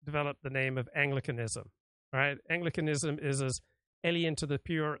developed the name of Anglicanism. Right? Anglicanism is as alien to the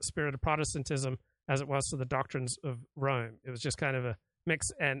pure spirit of Protestantism as it was to the doctrines of Rome. It was just kind of a mix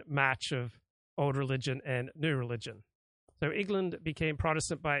and match of old religion and new religion. So England became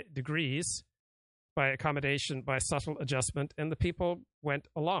Protestant by degrees, by accommodation, by subtle adjustment, and the people went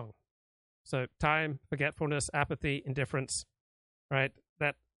along. So time, forgetfulness, apathy, indifference, right?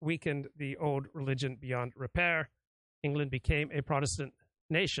 That weakened the old religion beyond repair. England became a Protestant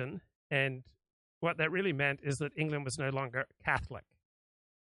nation, and what that really meant is that England was no longer Catholic.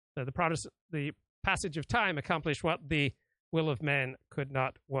 So the passage of time accomplished what the will of man could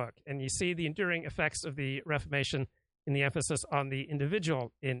not work. And you see the enduring effects of the Reformation in the emphasis on the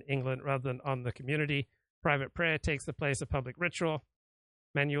individual in England rather than on the community. Private prayer takes the place of public ritual.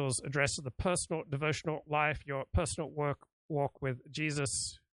 Manuals address the personal devotional life, your personal walk with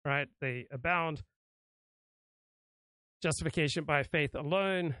Jesus, right? They abound. Justification by faith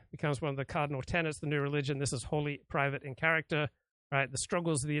alone becomes one of the cardinal tenets of the new religion. This is wholly private in character, right? The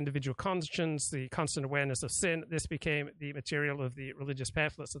struggles of the individual conscience, the constant awareness of sin. This became the material of the religious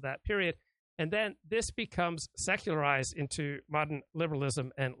pamphlets of that period. And then this becomes secularized into modern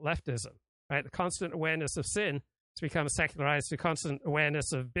liberalism and leftism, right? The constant awareness of sin has become secularized to constant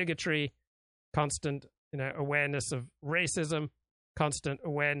awareness of bigotry, constant, awareness of racism, constant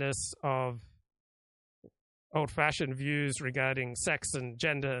awareness of old-fashioned views regarding sex and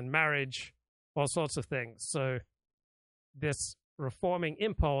gender and marriage, all sorts of things. So this reforming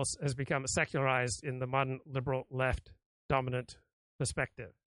impulse has become secularized in the modern liberal left dominant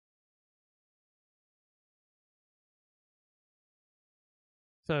perspective.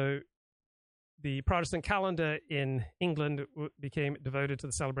 So the Protestant calendar in England became devoted to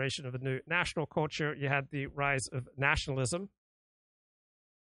the celebration of a new national culture. You had the rise of nationalism.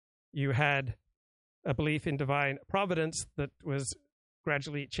 You had a belief in divine providence that was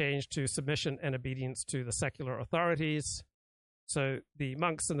gradually changed to submission and obedience to the secular authorities. So the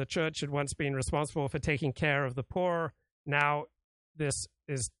monks in the church had once been responsible for taking care of the poor. Now this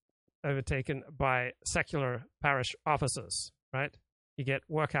is overtaken by secular parish officers, right? You get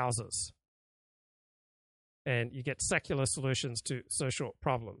workhouses, and you get secular solutions to social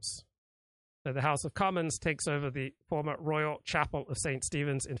problems. So the House of Commons takes over the former Royal Chapel of St.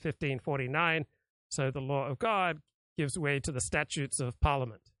 Stephen's in 1549. So the law of God gives way to the statutes of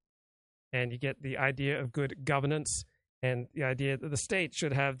Parliament. And you get the idea of good governance and the idea that the state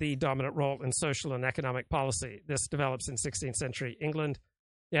should have the dominant role in social and economic policy. This develops in 16th century England.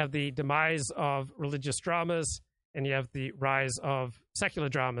 You have the demise of religious dramas, and you have the rise of secular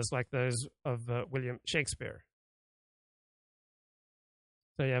dramas like those of William Shakespeare.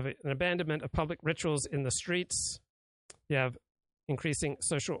 So you have an abandonment of public rituals in the streets. You have increasing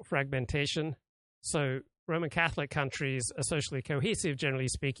social fragmentation. So Roman Catholic countries are socially cohesive, generally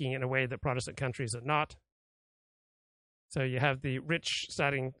speaking, in a way that Protestant countries are not. So you have the rich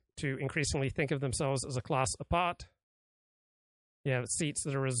starting to increasingly think of themselves as a class apart. You have seats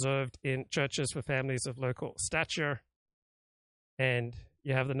that are reserved in churches for families of local stature. And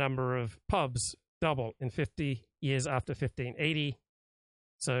you have the number of pubs double in 50 years after 1580.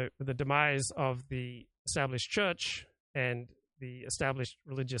 So with the demise of the established church and the established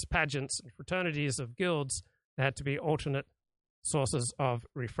religious pageants and fraternities of guilds, there had to be alternate sources of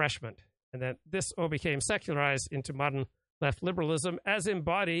refreshment. And then this all became secularized into modern left liberalism, as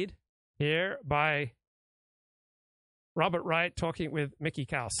embodied here by Robert Wright talking with Mickey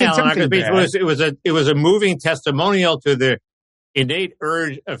Kaus. It was a moving testimonial to the innate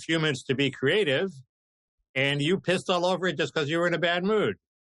urge of humans to be creative, and you pissed all over it just because you were in a bad mood.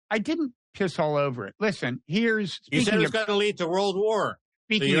 I didn't piss all over it. Listen, you said it was going to lead to World War.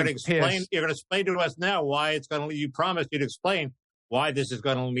 Speaking so you're of going to explain. piss, you're going to explain to us now why it's going to. You promised you'd explain why this is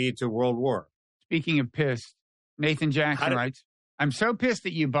going to lead to World War. Speaking of piss, Nathan Jackson writes, "I'm so pissed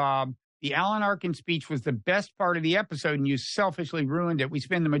at you, Bob. The Alan Arkin speech was the best part of the episode, and you selfishly ruined it. We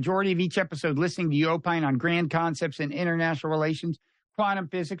spend the majority of each episode listening to you opine on grand concepts in international relations, quantum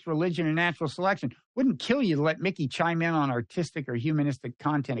physics, religion, and natural selection. Wouldn't kill you to let Mickey chime in on artistic or humanistic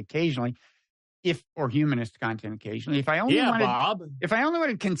content occasionally, if I only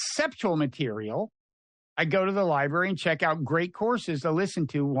wanted conceptual material, I go to the library and check out great courses to listen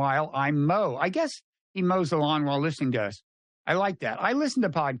to while I mow." I guess he mows the lawn while listening to us. I like that. I listen to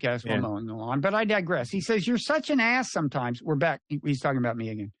podcasts while mowing the lawn, but I digress. He says, "You're such an ass sometimes." We're back. He's talking about me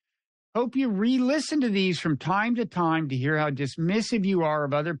again. "Hope you re-listen to these from time to time to hear how dismissive you are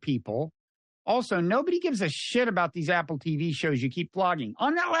of other people. Also, nobody gives a shit about these Apple TV shows you keep flogging."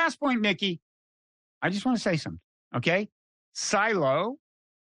 On that last point, Mickey, I just want to say something, okay? Silo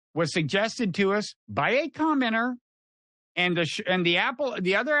was suggested to us by a commenter, and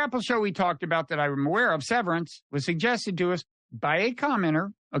the other Apple show we talked about that I'm aware of, Severance, was suggested to us by a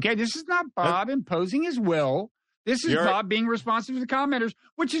commenter. Okay, this is not Bob imposing his will. This is Bob being responsive to the commenters,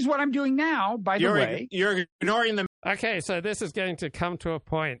 which is what I'm doing now, by the way. You're ignoring them. Okay, so this is going to come to a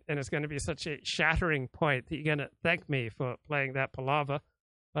point, and it's going to be such a shattering point that you're going to thank me for playing that palaver.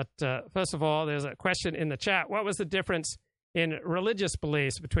 But first of all, there's a question in the chat. What was the difference in religious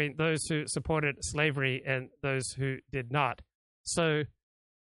beliefs between those who supported slavery and those who did not? So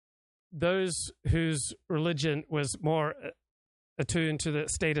those whose religion was more attuned to the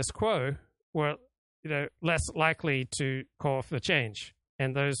status quo were, less likely to call for change.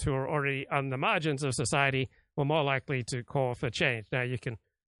 And those who are already on the margins of society were more likely to call for change. Now, you can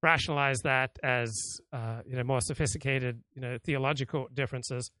rationalize that as more sophisticated theological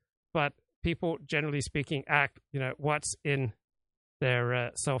differences, but people, generally speaking, act what's in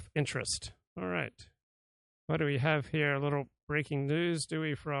their self-interest. All right. What do we have here? A little breaking news, do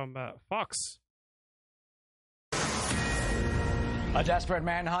we, from Fox? A desperate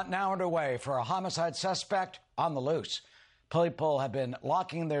manhunt now underway for a homicide suspect on the loose. People have been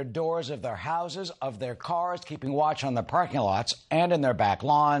locking their doors of their houses, of their cars, keeping watch on the parking lots and in their back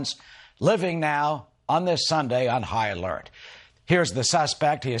lawns, living now on this Sunday on high alert. Here's the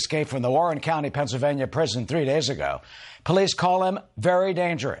suspect. He escaped from the Warren County, Pennsylvania prison 3 days ago. Police call him very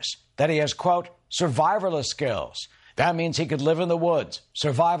dangerous, that he has, quote, survivalist skills. That means he could live in the woods,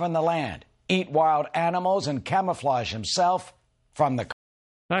 survive on the land, eat wild animals, and camouflage himself from the...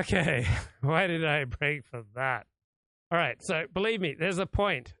 Okay, why did I break for that? All right, so believe me, there's a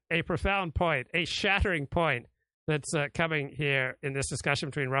point, a profound point, a shattering point that's coming here in this discussion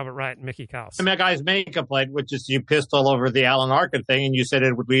between Robert Wright and Mickey Kaus. My guy's main complaint, which is you pissed all over the Alan Arkin thing, and you said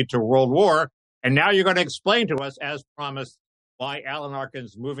it would lead to World War, and now you're going to explain to us, as promised, why Alan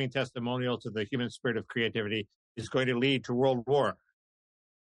Arkin's moving testimonial to the human spirit of creativity is going to lead to World War.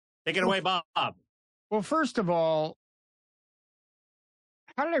 Take it away, Bob. Well, first of all,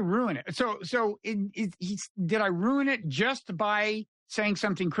 how did I ruin it? Did I ruin it just by saying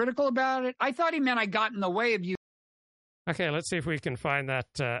something critical about it? I thought he meant I got in the way of you. Okay, let's see if we can find that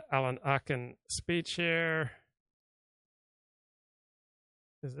Alan Arkin speech here.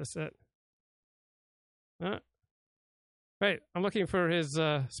 Is this it? Wait, I'm looking for his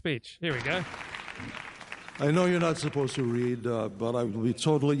speech. Here we go. I know you're not supposed to read, but I would be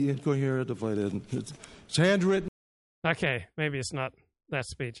totally incoherent if I didn't. It's handwritten. Okay, maybe it's not that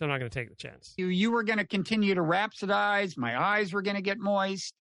speech. I'm not going to take the chance. You were going to continue to rhapsodize. My eyes were going to get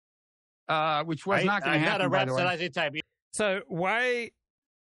moist, which was not going to happen, by the way. Type. So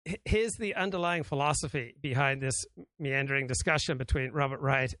here's the underlying philosophy behind this meandering discussion between Robert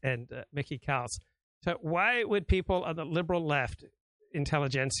Wright and Mickey Kaus. So why would people on the liberal left,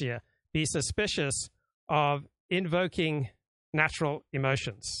 intelligentsia, be suspicious of invoking natural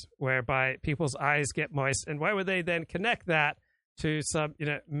emotions, whereby people's eyes get moist? And why would they then connect that to some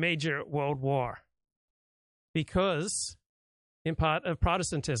major world war? Because in part of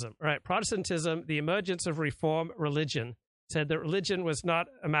Protestantism, right? Protestantism, the emergence of Reform religion, said that religion was not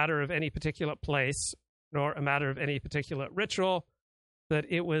a matter of any particular place, nor a matter of any particular ritual, that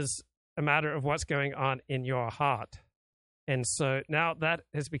it was a matter of what's going on in your heart. And so now that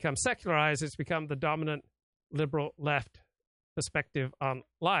has become secularized. It's become the dominant liberal left perspective on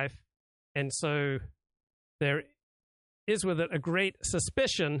life. And so there is with it a great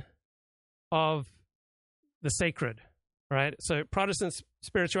suspicion of the sacred, right? So Protestant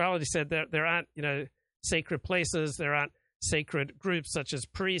spirituality said that there aren't, sacred places, there aren't sacred groups such as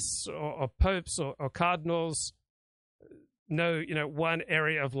priests or popes or cardinals. No, one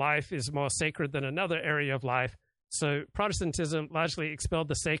area of life is more sacred than another area of life. So Protestantism largely expelled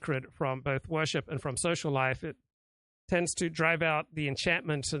the sacred from both worship and from social life. It tends to drive out the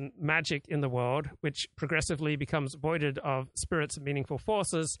enchantment and magic in the world, which progressively becomes voided of spirits and meaningful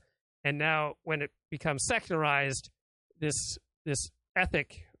forces. And now when it becomes secularized, this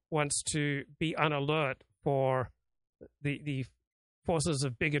ethic wants to be on alert for the forces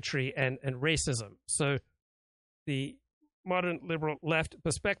of bigotry and racism. So the modern liberal left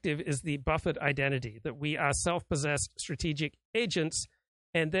perspective is the buffered identity, that we are self-possessed strategic agents,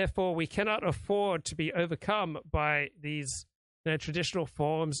 and therefore we cannot afford to be overcome by these traditional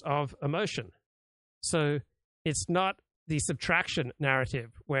forms of emotion. So it's not the subtraction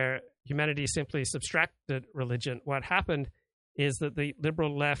narrative where humanity simply subtracted religion. What happened is that the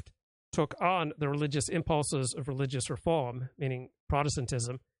liberal left took on the religious impulses of religious reform, meaning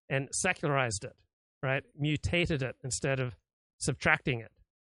Protestantism, and secularized it, right? Mutated it instead of subtracting it.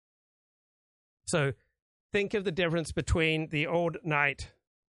 So think of the difference between the old knight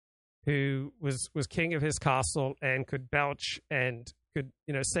who was king of his castle and could belch and could,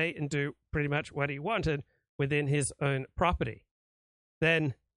 say and do pretty much what he wanted within his own property.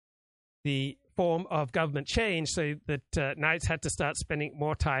 Then the form of government changed so that knights had to start spending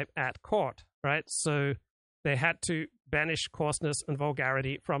more time at court, right? So they had to banish coarseness and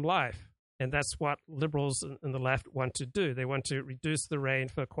vulgarity from life. And that's what liberals and the left want to do. They want to reduce the reign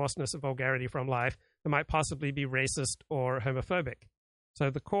for coarseness and vulgarity from life that might possibly be racist or homophobic. So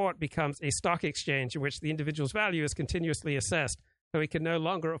the court becomes a stock exchange in which the individual's value is continuously assessed, so he can no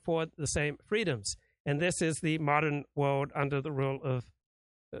longer afford the same freedoms. And this is the modern world under the rule of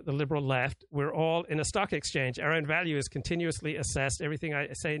the liberal left. We're all in a stock exchange. Our own value is continuously assessed. Everything I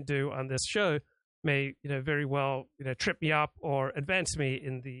say and do on this show may, very well, trip me up or advance me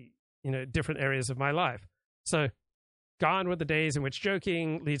in the, different areas of my life. So gone were the days in which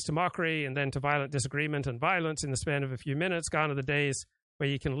joking leads to mockery and then to violent disagreement and violence in the span of a few minutes. Gone are the days where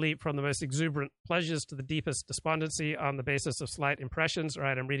you can leap from the most exuberant pleasures to the deepest despondency on the basis of slight impressions.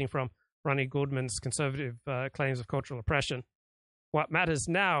 Right, I'm reading from Ronnie Goldman's Conservative Claims of Cultural Oppression. What matters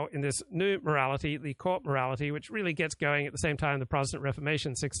now in this new morality, the court morality, which really gets going at the same time the Protestant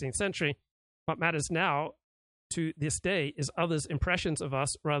Reformation, 16th century, what matters now to this day is others' impressions of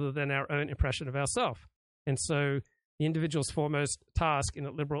us rather than our own impression of ourselves. And so the individual's foremost task in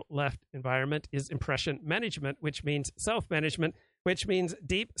a liberal left environment is impression management, which means self-management, which means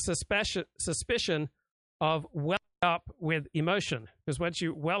deep suspicion of well up with emotion. Because once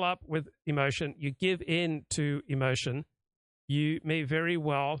you well up with emotion, you give in to emotion, you may very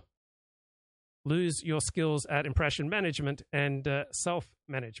well lose your skills at impression management and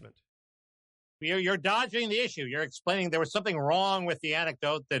self-management. You're dodging the issue. You're explaining there was something wrong with the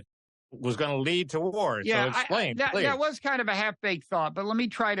anecdote that was going to lead to war. Yeah, so explain, please. That was kind of a half-baked thought, but let me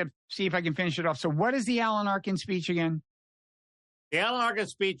try to see if I can finish it off. So what is the Alan Arkin speech again? The Alan Arkin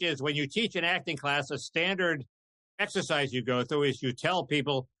speech is when you teach an acting class, a standard exercise you go through is you tell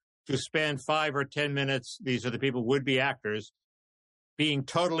people to spend 5 or 10 minutes, these are the people, would-be actors, being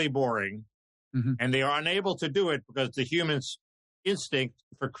totally boring, and they are unable to do it because the human's instinct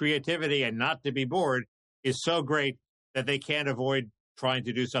for creativity and not to be bored is so great that they can't avoid trying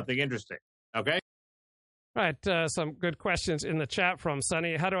to do something interesting. Okay? Right. Some good questions in the chat from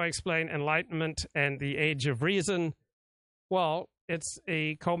Sonny. How do I explain Enlightenment and the Age of Reason? Well, it's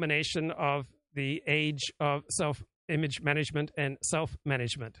a culmination of the age of self-image management and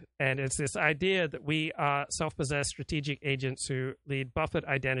self-management. And it's this idea that we are self-possessed strategic agents who lead buffered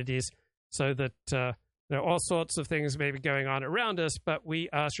identities so that there are all sorts of things may be going on around us, but we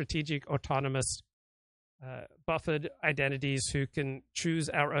are strategic, autonomous, buffered identities who can choose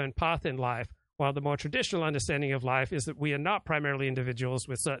our own path in life, while the more traditional understanding of life is that we are not primarily individuals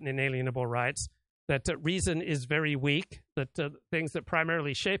with certain inalienable rights, that reason is very weak, that things that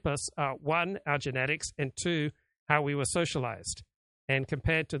primarily shape us are, one, our genetics, and two, how we were socialized. And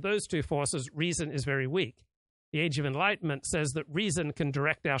compared to those two forces, reason is very weak. The Age of Enlightenment says that reason can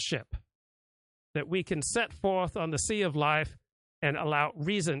direct our ship, that we can set forth on the sea of life and allow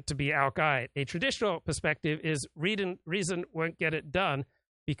reason to be our guide. A traditional perspective is reason won't get it done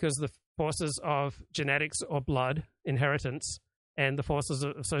because the forces of genetics or blood, inheritance, and the forces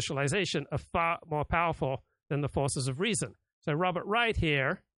of socialization are far more powerful than the forces of reason. So Robert Wright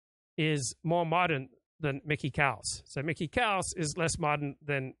here is more modern than Mickey Kaus. So Mickey Kaus is less modern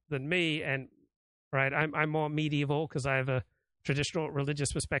than me, and right, I'm more medieval because I have a traditional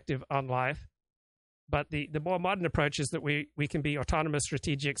religious perspective on life. But the more modern approach is that we can be autonomous,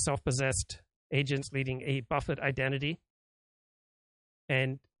 strategic, self-possessed agents leading a buffered identity.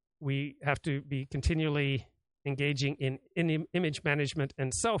 And we have to be continually engaging in image management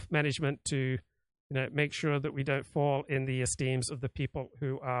and self-management to make sure that we don't fall in the esteems of the people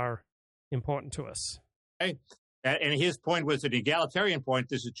who are important to us. Okay. And his point was an egalitarian point.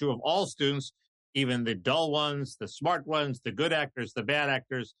 This is true of all students, even the dull ones, the smart ones, the good actors, the bad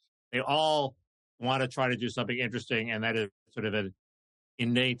actors. They all want to try to do something interesting, and that is sort of an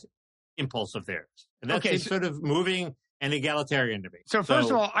innate impulse of theirs. And that's sort of moving and egalitarian to me. So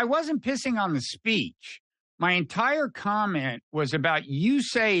first of all, I wasn't pissing on the speech. My entire comment was about you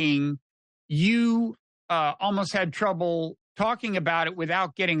saying you almost had trouble talking about it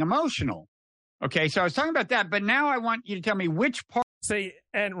without getting emotional. Okay, so I was talking about that, but now I want you to tell me which part. See,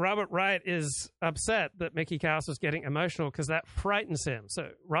 and Robert Wright is upset that Mickey Kaus is getting emotional because that frightens him. So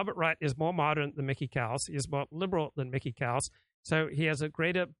Robert Wright is more modern than Mickey Kaus. He is more liberal than Mickey Kaus. So he has a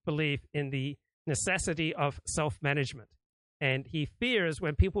greater belief in the necessity of self-management. And he fears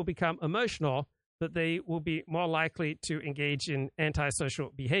when people become emotional that they will be more likely to engage in antisocial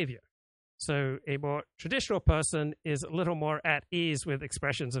behavior. So a more traditional person is a little more at ease with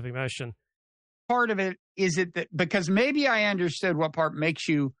expressions of emotion. Part of it is it that because maybe I understood what part makes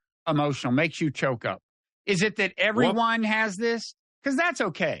you emotional, makes you choke up. Is it that everyone has this? Because that's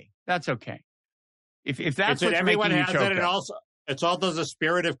okay. That's okay. If that's what everyone has it, and also it's also the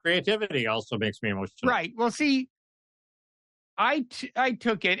spirit of creativity also makes me emotional. Right. Well, see, I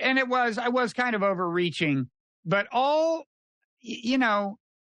took it, and I was kind of overreaching, but all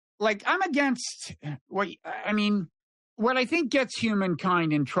like I'm against what I think gets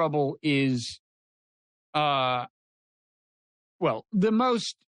humankind in trouble is. There's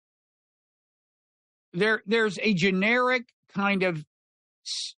a generic kind of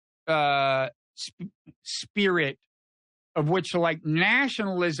spirit of which like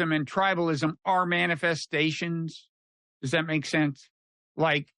nationalism and tribalism are manifestations. Does that make sense?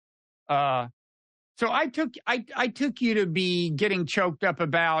 Like, so I took you to be getting choked up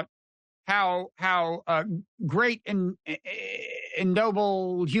about how great and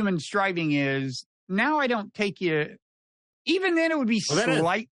noble human striving is. Now I don't take you. Even then, it would be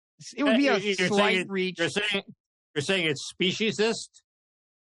slight. It would be a slight reach. You're saying it's speciesist.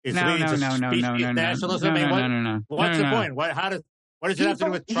 It's no. nationalism. No. What's the point? What does it have to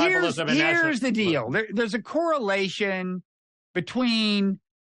do with tribalism and nationalism? Here's the deal. There's a correlation between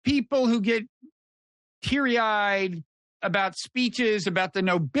people who get teary-eyed about speeches about the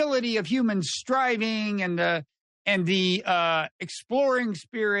nobility of human striving and the exploring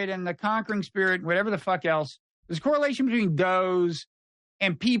spirit and the conquering spirit, whatever the fuck else. There's a correlation between those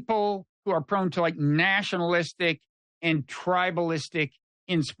and people who are prone to like nationalistic and tribalistic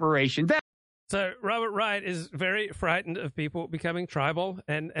inspiration. So Robert Wright is very frightened of people becoming tribal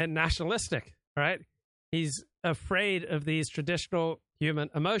and nationalistic, right? He's afraid of these traditional human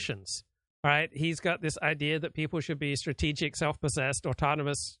emotions, right? He's got this idea that people should be strategic, self-possessed,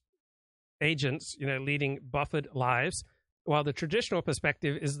 autonomous agents, leading buffered lives, while the traditional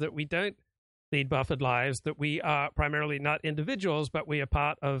perspective is that we don't lead buffered lives, that we are primarily not individuals, but we are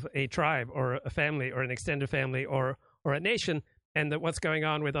part of a tribe or a family or an extended family or a nation, and that what's going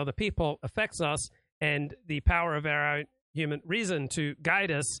on with other people affects us, and the power of our own human reason to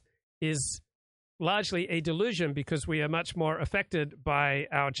guide us is largely a delusion because we are much more affected by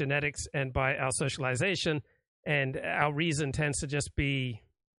our genetics and by our socialization, and our reason tends to just be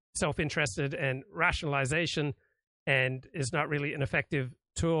self-interested and rationalization and is not really an effective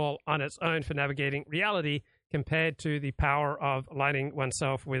tool on its own for navigating reality compared to the power of aligning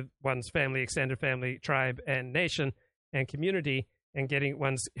oneself with one's family, extended family, tribe, and nation and community, and getting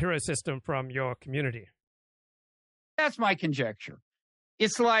one's hero system from your community. That's my conjecture.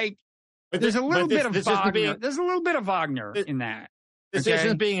 It's like there's a little bit of Wagner. There's a little bit of Wagner in that. This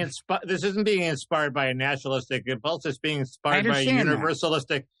isn't being inspired by a nationalistic impulse. It's being inspired by a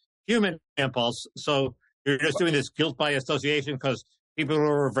universalistic human impulse. So you're just doing this guilt by association because people who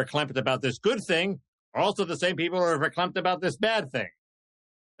are verklempt about this good thing are also the same people who are verklempt about this bad thing.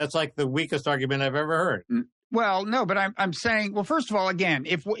 That's like the weakest argument I've ever heard. Well, no, but I'm saying, well, first of all, again,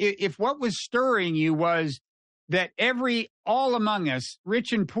 if what was stirring you was that all among us,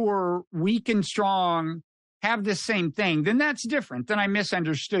 rich and poor, weak and strong, have the same thing, then that's different. Then I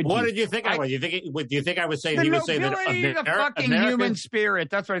misunderstood you. What did you think I was? Do you think I was saying he would say that the nobility of the fucking human spirit?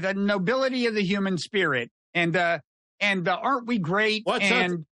 That's right. The nobility of the human spirit. And aren't we great?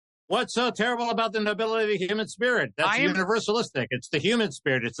 What's so terrible about the nobility of the human spirit? That's universalistic. It's the human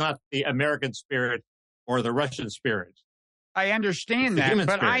spirit. It's not the American spirit or the Russian spirit. I understand that,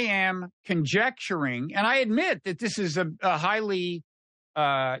 but spirit. I am conjecturing, and I admit that this is a highly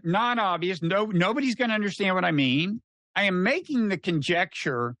non-obvious. Nobody's going to understand what I mean. I am making the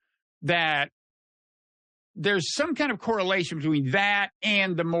conjecture that there's some kind of correlation between that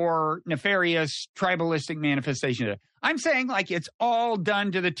and the more nefarious tribalistic manifestation. I'm saying like it's all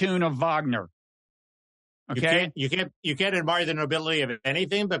done to the tune of Wagner. Okay, you can't admire the nobility of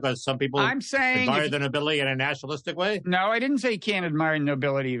anything because some people admire the nobility in a nationalistic way. No, I didn't say you can't admire the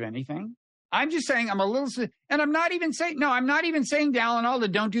nobility of anything. I'm just saying I'm a little, and I'm not even saying to Alan Alda,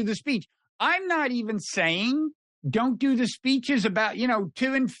 don't do the speech. I'm not even saying don't do the speeches about,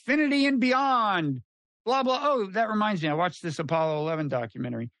 to infinity and beyond, blah, blah. Oh, that reminds me, I watched this Apollo 11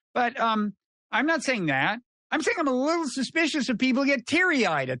 documentary. But I'm not saying that. I'm saying I'm a little suspicious of people who get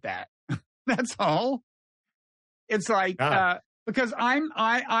teary-eyed at that. That's all. It's like, because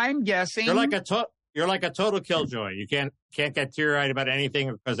I'm guessing. You're like a total killjoy. You can't get teary-eyed about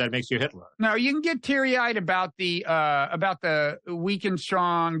anything because that makes you Hitler. No, you can get teary-eyed about the weak and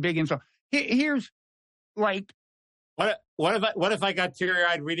strong, big and strong. Here's like, what if I got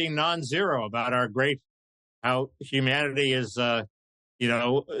teary-eyed reading Non-Zero about how humanity is,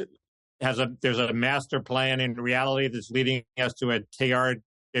 there's a master plan in reality that's leading us to a Teilhard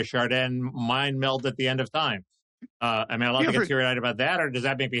de Chardin mind meld at the end of time. Am I allowed to get teary-eyed about that, or does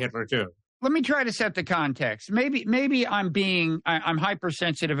that make me Hitler too? Let me try to set the context. Maybe I'm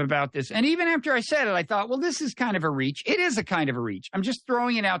hypersensitive about this. And even after I said it, I thought, well, this is kind of a reach. It is a kind of a reach. I'm just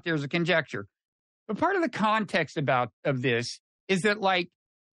throwing it out there as a conjecture. But part of the context of this is that, like,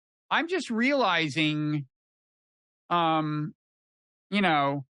 I'm just realizing, I'm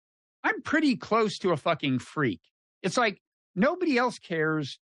pretty close to a fucking freak. It's like nobody else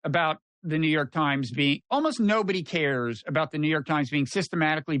cares about the New York Times almost nobody cares about the New York Times being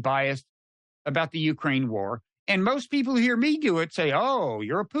systematically biased about the Ukraine war. And most people who hear me do it say, oh,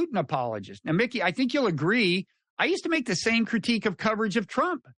 you're a Putin apologist. Now, Mickey, I think you'll agree I used to make the same critique of coverage of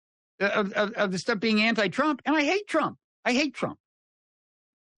Trump, of the stuff being anti-Trump, and I hate Trump. I hate Trump.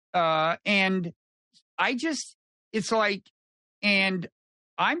 And I just, it's like, and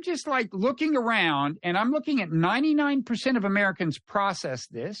I'm just like looking around, and I'm looking at 99% of Americans process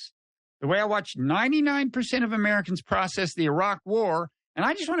this, the way I watch 99% of Americans process the Iraq War, and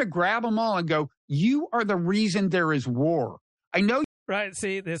I just want to grab them all and go, you are the reason there is war. I know. Right.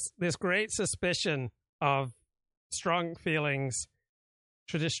 See, this great suspicion of strong feelings,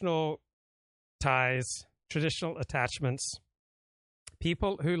 traditional ties, traditional attachments,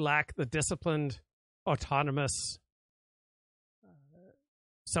 people who lack the disciplined, autonomous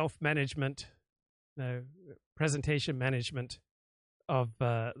self-management, presentation management of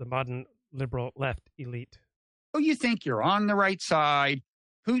the modern liberal left elite. Oh, you think you're on the right side.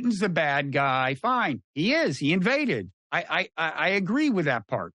 Putin's the bad guy. Fine. He is. He invaded. I agree with that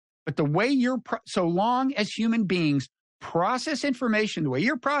part. But the way so long as human beings process information, the way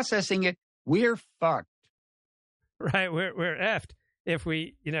you're processing it, we're fucked. Right. We're effed if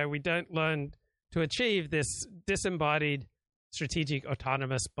we don't learn to achieve this disembodied, strategic,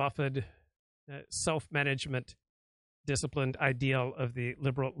 autonomous, buffered, self-management, disciplined ideal of the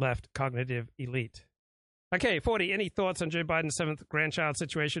liberal left cognitive elite. Okay, 40, any thoughts on Joe Biden's seventh grandchild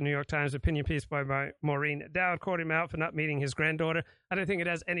situation? New York Times opinion piece by Maureen Dowd called him out for not meeting his granddaughter. I don't think it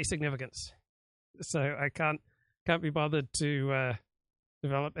has any significance. So I can't be bothered to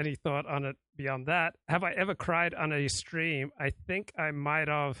develop any thought on it beyond that. Have I ever cried on a stream? I think I might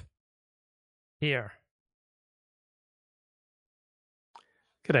have here.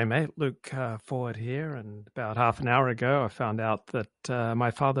 G'day, mate. Luke Ford here, and about half an hour ago I found out that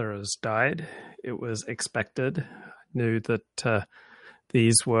my father has died. It was expected. I knew that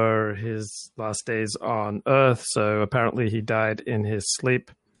these were his last days on Earth, so apparently he died in his sleep.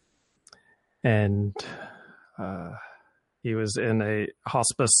 And he was in a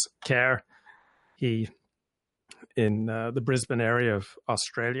hospice care. In the Brisbane area of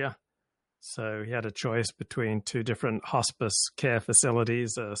Australia. So he had a choice between two different hospice care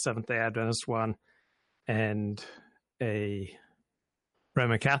facilities, a Seventh-day Adventist one and a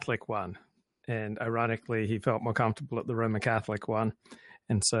Roman Catholic one. And ironically, he felt more comfortable at the Roman Catholic one.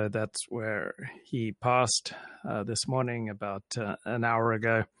 And so that's where he passed this morning, about an hour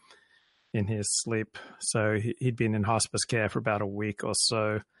ago, in his sleep. So he'd been in hospice care for about a week or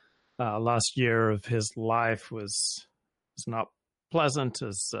so. Last year of his life was not pleasant,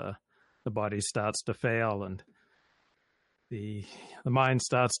 as the body starts to fail and the mind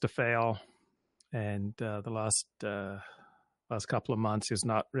starts to fail, and the last couple of months he's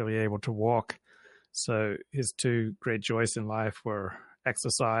not really able to walk. So his two great joys in life were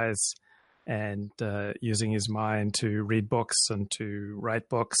exercise and using his mind to read books and to write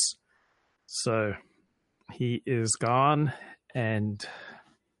books. So he is gone, and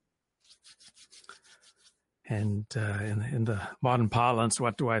in the modern parlance,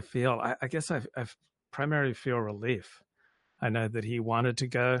 what do I feel? I guess I primarily feel relief. I know that he wanted to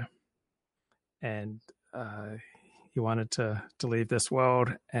go, and he wanted to leave this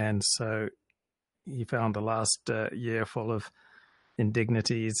world, and so he found the last year full of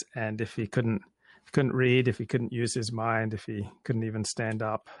indignities. And if he couldn't read, if he couldn't use his mind, if he couldn't even stand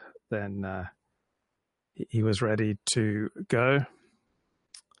up, then he was ready to go.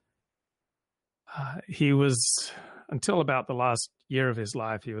 He was, until about the last year of his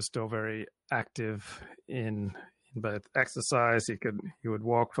life, he was still very active in both exercise. He would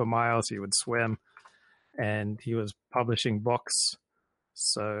walk for miles, he would swim, and he was publishing books.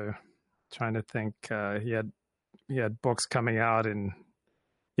 So trying to think, he had books coming out in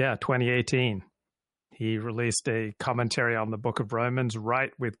 2018. He released a commentary on the Book of Romans,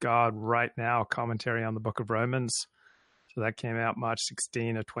 Right with God Right Now, commentary on the Book of Romans. So that came out March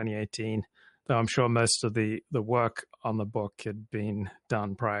 16 of 2018. Though I'm sure most of the work on the book had been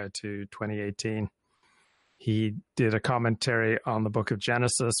done prior to 2018. He did a commentary on the book of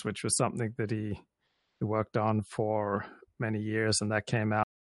Genesis, which was something that he worked on for many years, and that came out.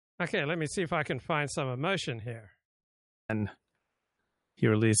 Okay, let me see if I can find some emotion here. And he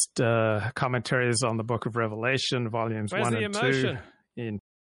released commentaries on the book of Revelation, volumes 1 and 2.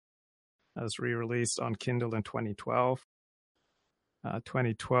 That was re-released on Kindle in 2012.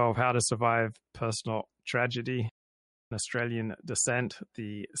 2012, How to Survive Personal Tragedy, Australian Descent,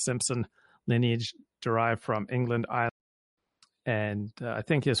 the Simpson lineage derived from England, Ireland. And I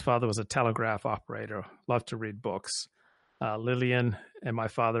think his father was a telegraph operator, loved to read books. Lillian and my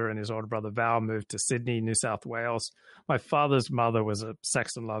father and his older brother Val moved to Sydney, New South Wales. My father's mother was a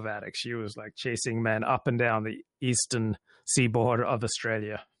sex and love addict. She was like chasing men up and down the eastern seaboard of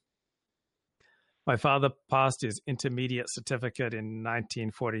Australia. My father passed his intermediate certificate in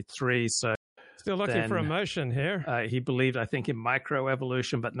 1943, so still looking for emotion here. He believed, I think, in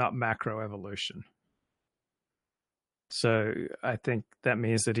microevolution, but not macroevolution. So I think that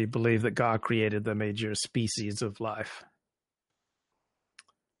means that he believed that God created the major species of life.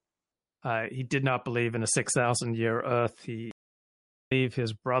 He did not believe in a 6,000-year Earth. He believed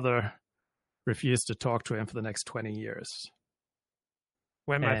his brother refused to talk to him for the next 20 years.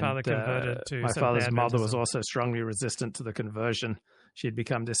 When my father converted to my father's mother was also strongly resistant to the conversion. She had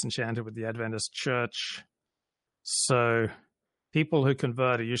become disenchanted with the Adventist church. So people who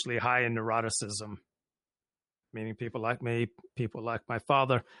convert are usually high in neuroticism, meaning people like me, people like my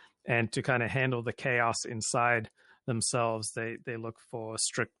father. And to kind of handle the chaos inside themselves, they look for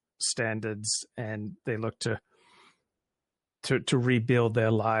strict standards, and they look to rebuild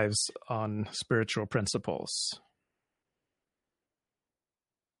their lives on spiritual principles.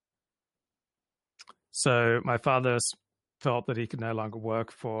 So my father felt that he could no longer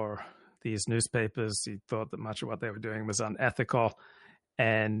work for these newspapers. He thought that much of what they were doing was unethical.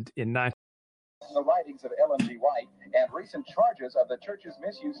 And in the writings of Ellen G. White and recent charges of the church's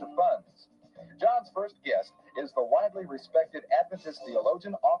misuse of funds. John's first guest is the widely respected Adventist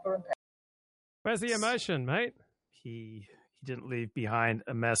theologian, author, and pastor. Where's the emotion, mate? He didn't leave behind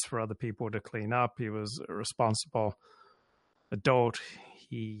a mess for other people to clean up. He was a responsible adult.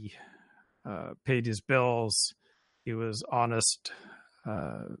 He paid his bills. He was honest.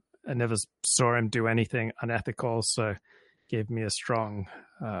 I never saw him do anything unethical, so gave me a strong,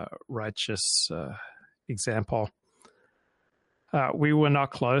 righteous example. We were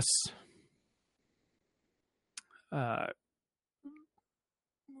not close.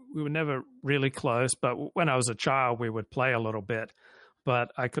 We were never really close, but when I was a child, we would play a little bit.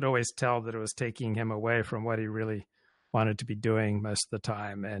 But I could always tell that it was taking him away from what he really wanted to be doing most of the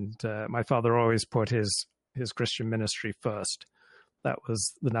time. And my father always put his Christian ministry first. That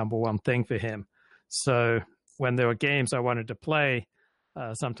was the number one thing for him. So when there were games I wanted to play,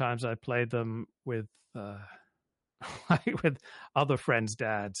 sometimes I played them with with other friends'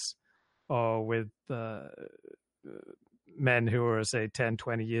 dads, or with men who were, say, 10,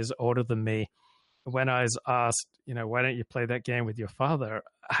 20 years older than me. When I was asked, why don't you play that game with your father?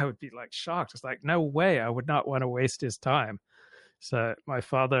 I would be like shocked. It's like, no way. I would not want to waste his time. So my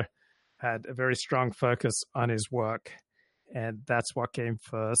father had a very strong focus on his work, and that's what came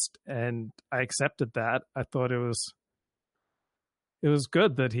first. And I accepted that. I thought it was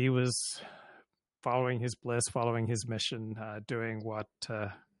good that he was following his bliss, following his mission, doing what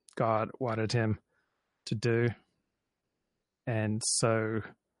God wanted him to do. And so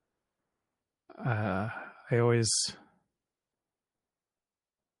I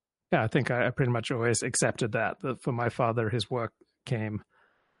think I pretty much always accepted that for my father, his work came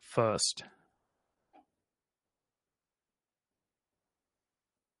first.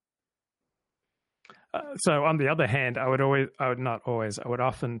 So on the other hand, I would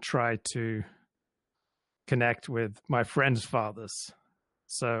often try to connect with my friends' fathers.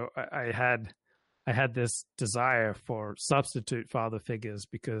 So I had this desire for substitute father figures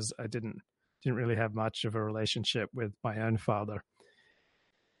because I didn't really have much of a relationship with my own father.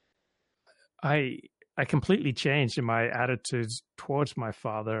 I completely changed in my attitudes towards my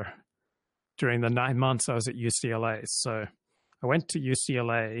father during the 9 months I was at UCLA. So I went to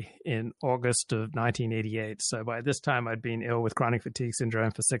UCLA in August of 1988. So by this time, I'd been ill with chronic fatigue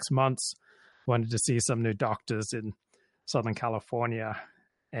syndrome for 6 months, wanted to see some new doctors in Southern California.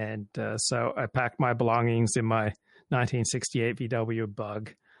 And so I packed my belongings in my 1968 VW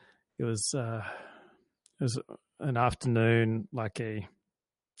Bug. It was an afternoon, like a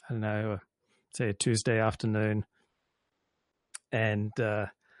Tuesday afternoon. And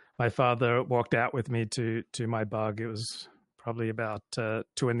my father walked out with me to my Bug. It was probably about 2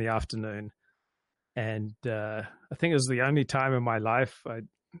 p.m. And I think it was the only time in my life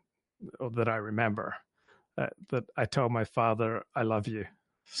that I remember that I told my father, I love you.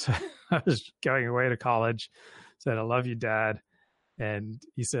 So I was going away to college, said, I love you, Dad. And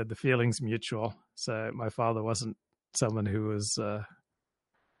he said, the feeling's mutual. So my father wasn't someone who was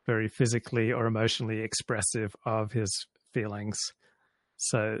very physically or emotionally expressive of his feelings.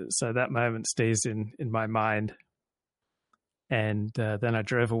 So that moment stays in my mind. And then I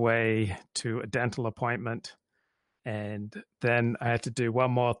drove away to a dental appointment. And then I had to do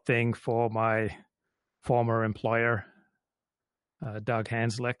one more thing for my former employer, Doug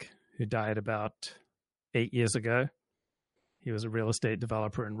Hanslick, who died about 8 years ago. He was a real estate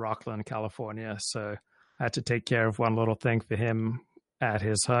developer in Rockland, California. So I had to take care of one little thing for him at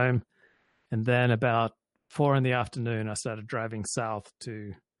his home. And then about 4 p.m, I started driving south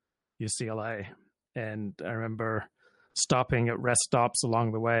to UCLA. And I remember stopping at rest stops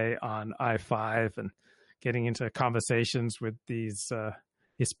along the way on I-5 and getting into conversations with these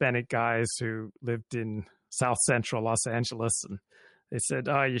Hispanic guys who lived in South Central Los Angeles. And they said,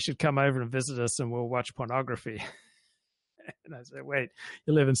 "Oh, you should come over and visit us and we'll watch pornography." And I said, "Wait,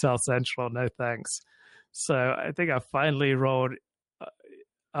 you live in South Central? No, thanks." So I think I finally rolled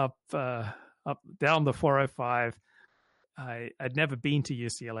up down the 405. I'd never been to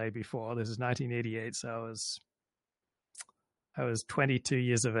UCLA before. This is 1988, so I was 22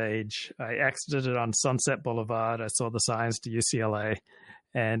 years of age. I exited it on Sunset Boulevard. I saw the signs to UCLA,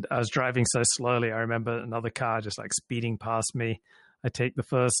 and I was driving so slowly. I remember another car just like speeding past me. I take the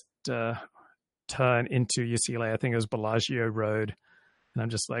first turn into UCLA. I think it was Bellagio Road, and I'm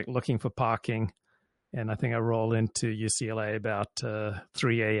just like looking for parking. And I think I roll into UCLA about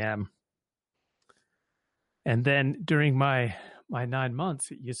 3 a.m. And then during my 9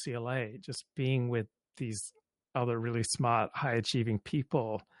 months at UCLA, just being with these other really smart, high-achieving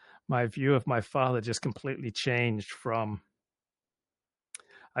people, my view of my father just completely changed from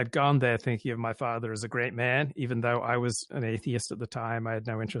I'd gone there thinking of my father as a great man, even though I was an atheist at the time. I had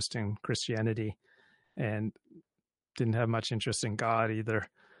no interest in Christianity and didn't have much interest in God either.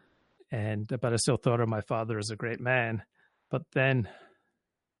 But I still thought of my father as a great man. But then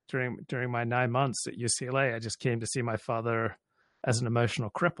during my 9 months at UCLA, I just came to see my father as an emotional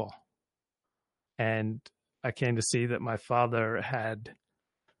cripple. And I came to see that my father had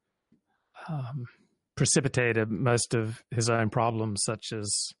precipitated most of his own problems, such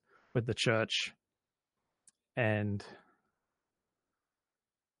as with the church. And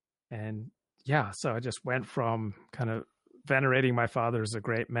yeah, so I just went from kind of venerating my father as a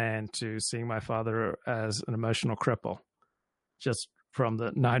great man to seeing my father as an emotional cripple, just from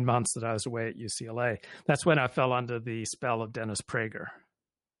the 9 months that I was away at UCLA. That's when I fell under the spell of Dennis Prager.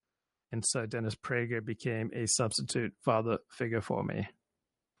 And so Dennis Prager became a substitute father figure for me.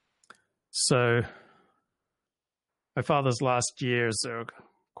 So my father's last years, there were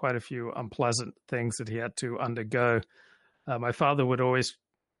quite a few unpleasant things that he had to undergo. My father would always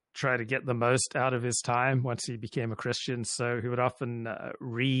try to get the most out of his time once he became a Christian. So he would often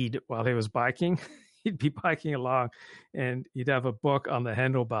read while he was biking. He'd be biking along and he'd have a book on the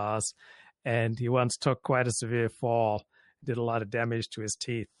handlebars. And he once took quite a severe fall, did a lot of damage to his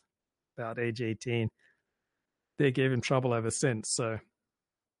teeth. About age 18. They gave him trouble ever since. So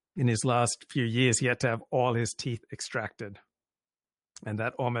in his last few years, he had to have all his teeth extracted. And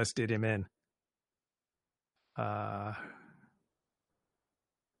that almost did him in.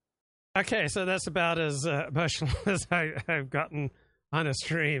 Okay, so that's about as emotional as I've gotten on a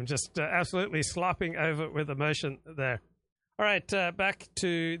stream. Just absolutely slopping over with emotion there. All right, back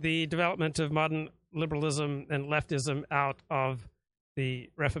to the development of modern liberalism and leftism out of the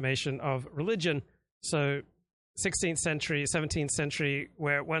reformation of religion. So 16th century, 17th century,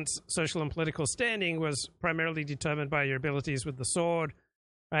 where once social and political standing was primarily determined by your abilities with the sword,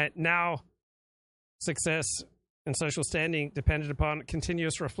 right? Now success and social standing depended upon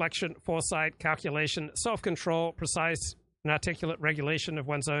continuous reflection, foresight, calculation, self-control, precise and articulate regulation of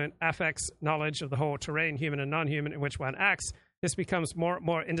one's own affects, knowledge of the whole terrain, human and non-human, in which one acts. This becomes more and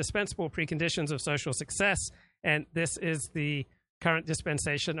more indispensable preconditions of social success, and this is the current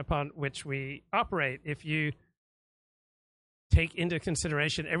dispensation upon which we operate. If you take into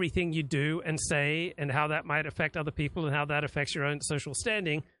consideration everything you do and say and how that might affect other people and how that affects your own social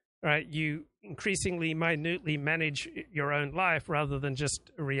standing, right, you increasingly minutely manage your own life rather than just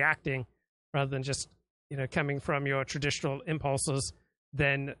reacting, rather than just, coming from your traditional impulses.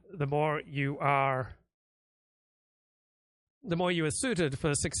 Then the more you are suited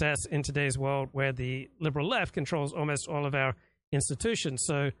for success in today's world, where the liberal left controls almost all of our institutions.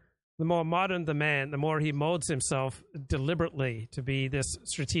 So the more modern the man, the more he molds himself deliberately to be this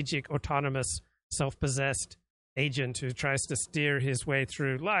strategic, autonomous, self-possessed agent who tries to steer his way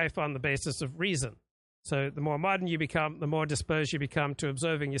through life on the basis of reason. So the more modern you become, the more disposed you become to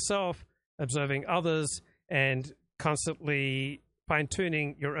observing yourself, observing others, and constantly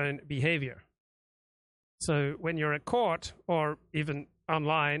fine-tuning your own behavior. So when you're at court, or even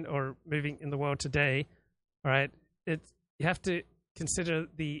online, or moving in the world today, all right, you have to consider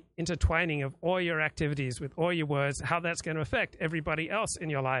the intertwining of all your activities with all your words, how that's going to affect everybody else in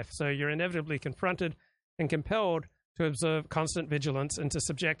your life. So you're inevitably confronted and compelled to observe constant vigilance and to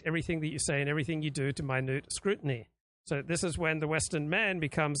subject everything that you say and everything you do to minute scrutiny. So this is when the Western man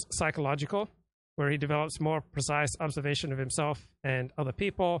becomes psychological, where he develops more precise observation of himself and other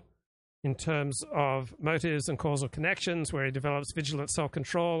people in terms of motives and causal connections, where he develops vigilant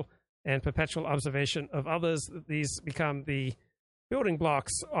self-control and perpetual observation of others. These become the building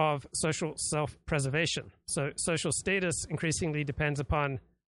blocks of social self-preservation. So social status increasingly depends upon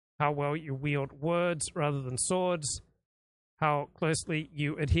how well you wield words rather than swords, how closely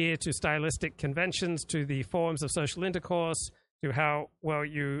you adhere to stylistic conventions, to the forms of social intercourse, to how well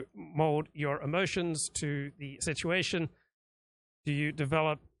you mold your emotions to the situation. Do you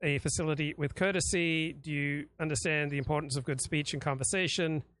develop a facility with courtesy? Do you understand the importance of good speech and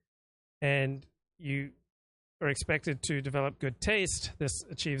conversation? And you are expected to develop good taste. This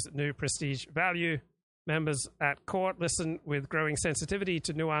achieves new prestige value. Members at court listen with growing sensitivity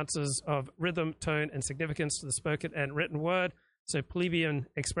to nuances of rhythm, tone, and significance to the spoken and written word. So plebeian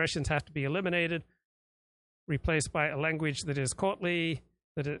expressions have to be eliminated, replaced by a language that is courtly,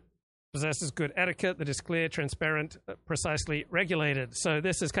 that it possesses good etiquette, that is clear, transparent, precisely regulated. So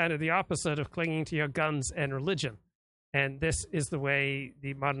this is kind of the opposite of clinging to your guns and religion. And this is the way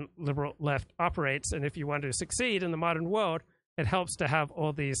the modern liberal left operates. And if you want to succeed in the modern world, it helps to have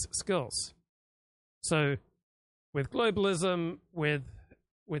all these skills. So with globalism, with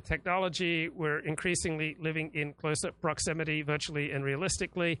technology, we're increasingly living in closer proximity, virtually and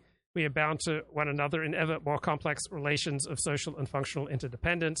realistically. We are bound to one another in ever more complex relations of social and functional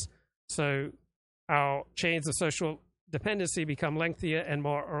interdependence. So our chains of social dependency become lengthier and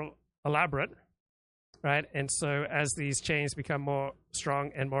more elaborate, right? And so as these chains become more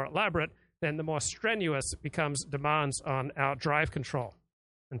strong and more elaborate, then the more strenuous becomes demands on our drive control.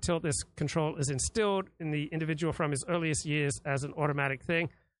 Until this control is instilled in the individual from his earliest years as an automatic thing,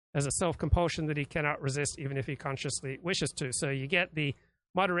 as a self-compulsion that he cannot resist even if he consciously wishes to. So you get the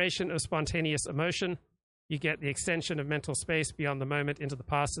moderation of spontaneous emotion, you get the extension of mental space beyond the moment into the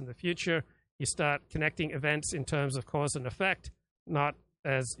past and the future. You start connecting events in terms of cause and effect, not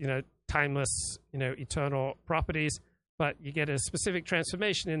as, timeless, eternal properties, but you get a specific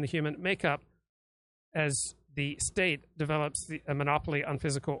transformation in the human makeup as the state develops a monopoly on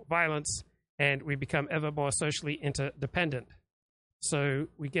physical violence, and we become ever more socially interdependent. So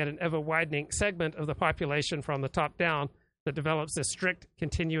we get an ever-widening segment of the population from the top down that develops the strict,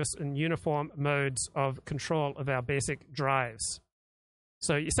 continuous, and uniform modes of control of our basic drives.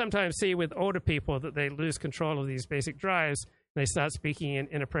 So you sometimes see with older people that they lose control of these basic drives, and they start speaking in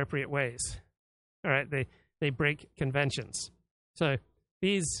inappropriate ways. All right, they break conventions. So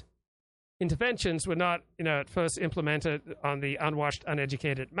these interventions were not, at first implemented on the unwashed,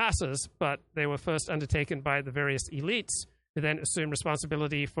 uneducated masses, but they were first undertaken by the various elites who then assumed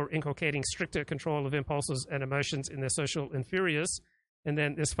responsibility for inculcating stricter control of impulses and emotions in their social inferiors. And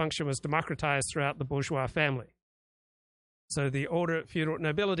then this function was democratized throughout the bourgeois family. So the older feudal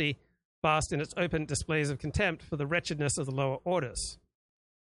nobility basked in its open displays of contempt for the wretchedness of the lower orders.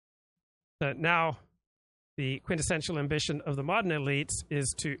 But now, the quintessential ambition of the modern elites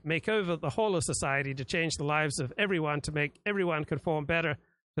is to make over the whole of society, to change the lives of everyone, to make everyone conform better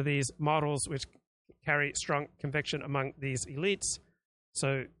to these models which carry strong conviction among these elites.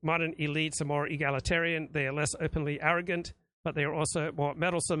 So modern elites are more egalitarian, they are less openly arrogant, but they are also more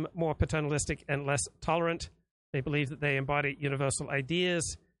meddlesome, more paternalistic, and less tolerant. They believe that they embody universal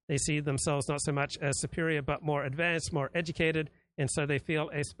ideas. They see themselves not so much as superior, but more advanced, more educated, and so they feel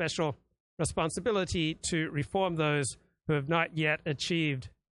a special responsibility to reform those who have not yet achieved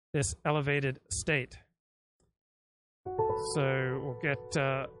this elevated state. So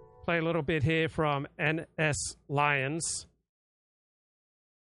we'll play a little bit here from N.S. Lyons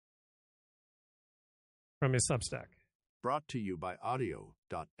from his Substack. Brought to you by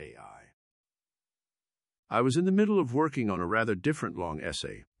audio.ai. I was in the middle of working on a rather different long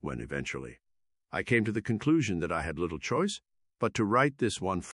essay when eventually I came to the conclusion that I had little choice but to write this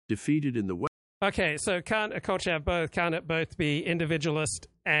one defeated in the way. Okay, so can't a culture have both? Can't it both be individualist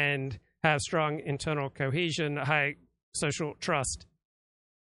and have strong internal cohesion, high social trust?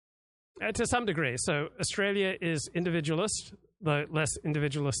 To some degree. So Australia is individualist, though less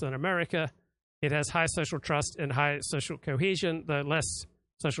individualist than America. It has high social trust and high social cohesion, though less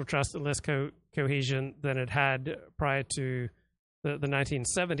social trust and less cohesion than it had prior to the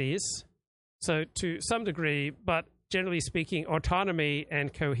 1970s. So to some degree, but generally speaking, autonomy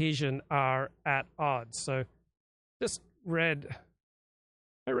and cohesion are at odds. So I read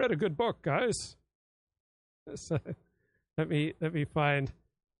a good book, guys. So let me find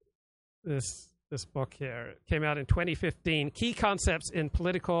this book here. It came out in 2015, Key Concepts in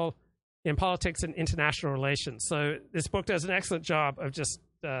Politics and International Relations. So this book does an excellent job of just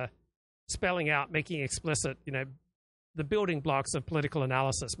spelling out, making explicit, the building blocks of political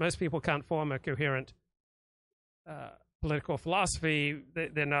analysis. Most people can't form a coherent political philosophy.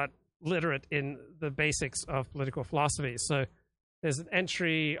 They're not literate in the basics of political philosophy. So there's an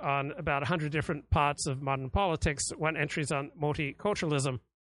entry on about 100 different parts of modern politics. One entry is on multiculturalism,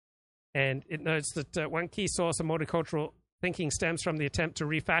 and it notes that one key source of multicultural thinking stems from the attempt to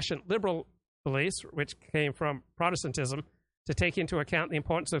refashion liberal beliefs, which came from Protestantism, to take into account the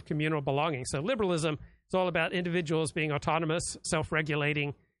importance of communal belonging. So liberalism is all about individuals being autonomous,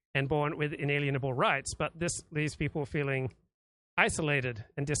 self-regulating, and born with inalienable rights. But this leaves people feeling isolated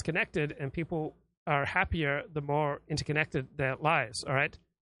and disconnected, and people are happier the more interconnected their lives, all right?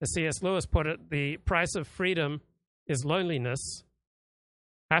 As C.S. Lewis put it, the price of freedom is loneliness.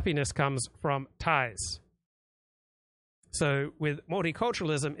 Happiness comes from ties. So with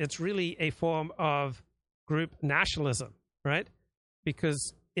multiculturalism, it's really a form of group nationalism, right?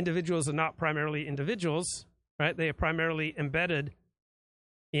 Because individuals are not primarily individuals, right? They are primarily embedded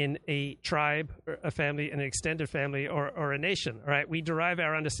in a tribe, or a family, an extended family, or a nation, all right? We derive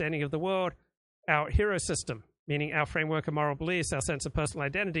our understanding of the world, our hero system, meaning our framework of moral beliefs, our sense of personal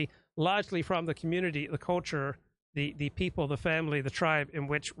identity, largely from the community, the culture, the people, the family, the tribe in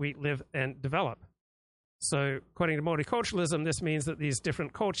which we live and develop. So according to multiculturalism, this means that these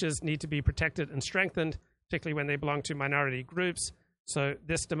different cultures need to be protected and strengthened, particularly when they belong to minority groups. So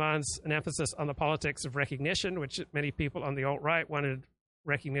this demands an emphasis on the politics of recognition, which many people on the alt-right wanted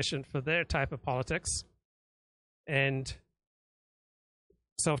recognition for their type of politics, and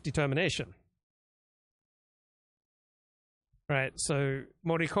self-determination. Right, so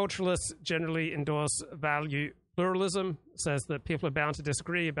multiculturalists generally endorse value pluralism, says that people are bound to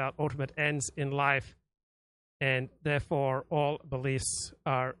disagree about ultimate ends in life, and therefore all beliefs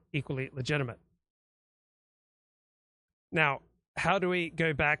are equally legitimate. Now, how do we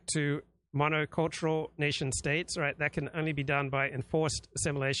go back to monocultural nation states? Right, that can only be done by enforced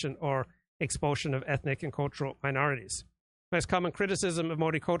assimilation or expulsion of ethnic and cultural minorities. Most common criticism of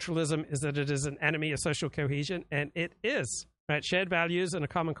multiculturalism is that it is an enemy of social cohesion, and it is. Right, shared values and a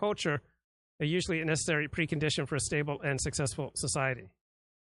common culture are usually a necessary precondition for a stable and successful society.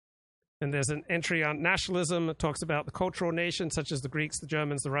 And there's an entry on nationalism that talks about the cultural nations, such as the Greeks, the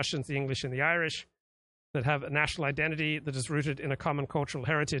Germans, the Russians, the English, and the Irish, that have a national identity that is rooted in a common cultural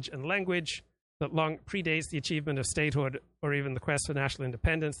heritage and language that long predates the achievement of statehood or even the quest for national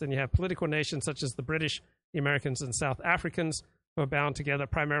independence. Then you have political nations such as the British, the Americans, and South Africans, who are bound together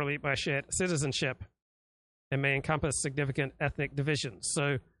primarily by shared citizenship and may encompass significant ethnic divisions.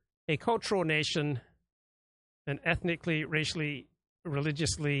 So a cultural nation, an ethnically, racially,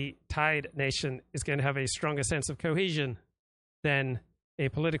 religiously tied nation is going to have a stronger sense of cohesion than a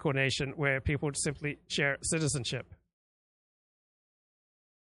political nation where people simply share citizenship.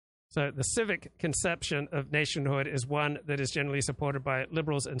 So the civic conception of nationhood is one that is generally supported by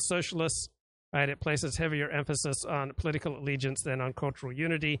liberals and socialists. Right? It places heavier emphasis on political allegiance than on cultural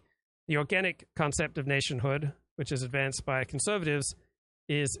unity. The organic concept of nationhood, which is advanced by conservatives,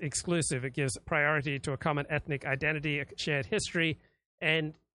 is exclusive. It gives priority to a common ethnic identity, a shared history,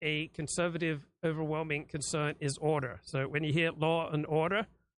 and a conservative overwhelming concern is order. So when you hear law and order,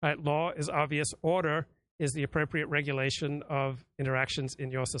 right, law is obvious, order is the appropriate regulation of interactions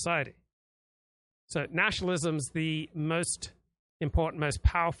in your society. So nationalism's the most important, most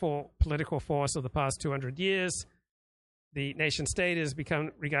powerful political force of the past 200 years. The nation state has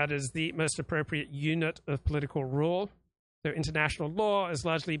become regarded as the most appropriate unit of political rule. So international law is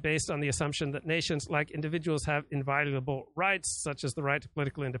largely based on the assumption that nations, like individuals, have inviolable rights, such as the right to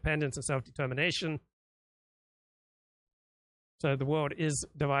political independence and self-determination. So the world is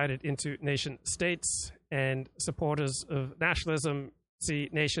divided into nation states, and supporters of nationalism see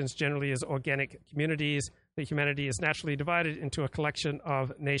nations generally as organic communities. That humanity is naturally divided into a collection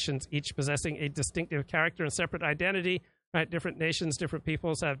of nations, each possessing a distinctive character and separate identity. Right? Different nations, different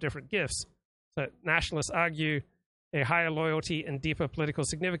peoples have different gifts. So nationalists argue a higher loyalty and deeper political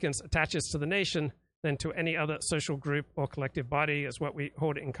significance attaches to the nation than to any other social group or collective body, is what we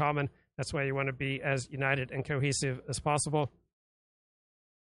hold in common. That's why you want to be as united and cohesive as possible.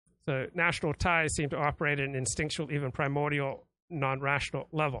 So national ties seem to operate at an instinctual, even primordial, non-rational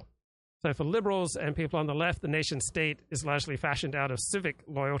level. So for liberals and people on the left, the nation state is largely fashioned out of civic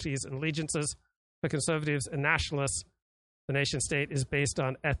loyalties and allegiances. For conservatives and nationalists, the nation state is based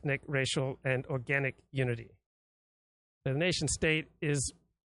on ethnic, racial, and organic unity. The nation state is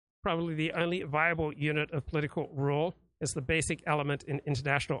probably the only viable unit of political rule. It's the basic element in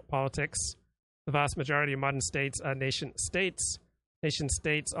international politics. The vast majority of modern states are nation states. Nation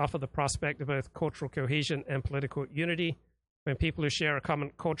states offer the prospect of both cultural cohesion and political unity. When people who share a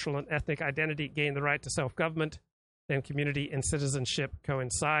common cultural and ethnic identity gain the right to self-government, then community and citizenship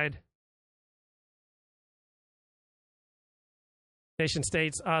coincide. Nation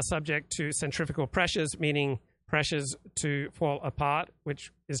states are subject to centrifugal pressures, meaning pressures to fall apart,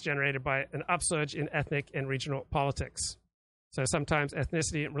 which is generated by an upsurge in ethnic and regional politics. So sometimes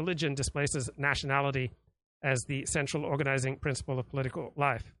ethnicity and religion displaces nationality as the central organizing principle of political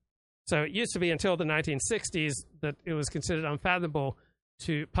life. So it used to be until the 1960s that it was considered unfathomable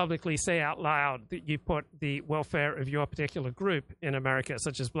to publicly say out loud that you put the welfare of your particular group in America,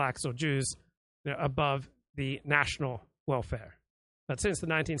 such as blacks or Jews, above the national welfare. But since the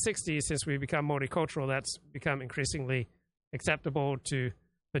 1960s, since we've become multicultural, that's become increasingly acceptable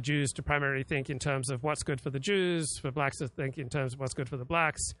for Jews to primarily think in terms of what's good for the Jews, for blacks to think in terms of what's good for the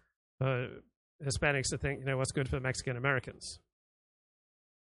blacks, for Hispanics to think, what's good for Mexican Americans.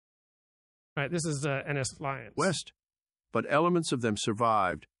 All right, this is NS Lyons. West, but elements of them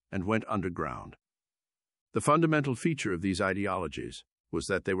survived and went underground. The fundamental feature of these ideologies was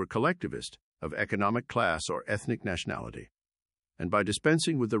that they were collectivist, of economic class or ethnic nationality, and by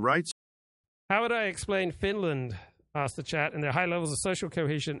dispensing with the rights. How would I explain Finland, asked the chat, and their high levels of social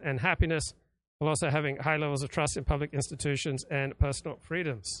cohesion and happiness, while also having high levels of trust in public institutions and personal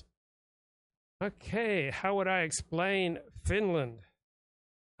freedoms? Okay, how would I explain Finland?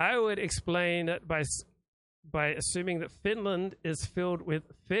 I would explain it by assuming that Finland is filled with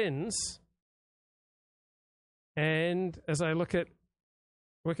Finns. And as I look at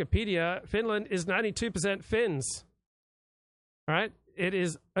Wikipedia, Finland is 92% Finns. All right? It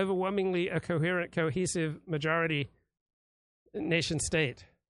is overwhelmingly a coherent, cohesive majority nation state.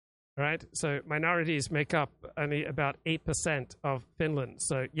 All right? So minorities make up only about 8% of Finland.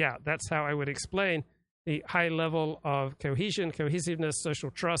 So yeah, that's how I would explain the high level of cohesion, cohesiveness, social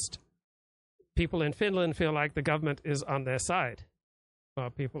trust. People in Finland feel like the government is on their side.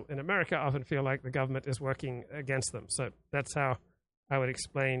 While people in America often feel like the government is working against them. So that's how I would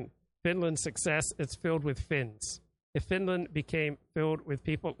explain Finland's success. It's filled with Finns. If Finland became filled with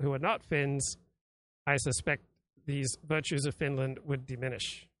people who are not Finns, I suspect these virtues of Finland would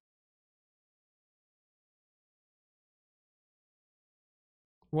diminish.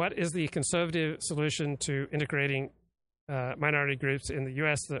 What is the conservative solution to integrating minority groups in the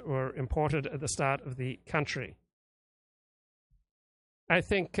U.S. that were imported at the start of the country? I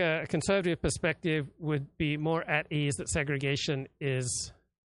think a conservative perspective would be more at ease that segregation is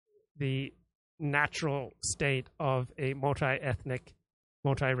the natural state of a multi-ethnic,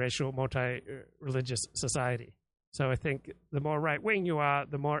 multiracial, multi-religious society. So I think the more right-wing you are,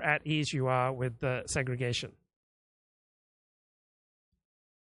 the more at ease you are with the segregation.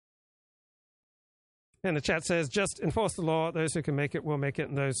 And the chat says, just enforce the law. Those who can make it will make it,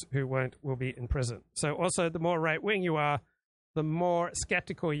 and those who won't will be in prison. So also, the more right-wing you are, the more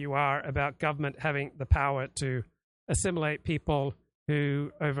skeptical you are about government having the power to assimilate people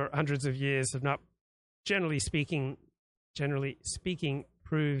who, over hundreds of years, have not, generally speaking,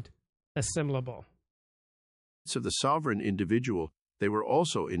 proved assimilable. Of the sovereign individual, they were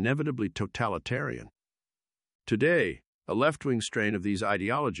also inevitably totalitarian. Today, a left-wing strain of these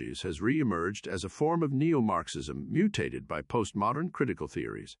ideologies has re-emerged as a form of neo-Marxism mutated by postmodern critical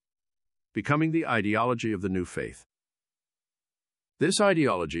theories, becoming the ideology of the new faith. This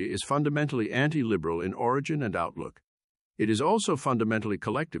ideology is fundamentally anti-liberal in origin and outlook. It is also fundamentally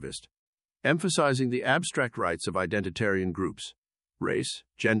collectivist, emphasizing the abstract rights of identitarian groups, race,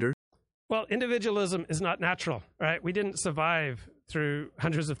 gender. Well, individualism is not natural, right? We didn't survive through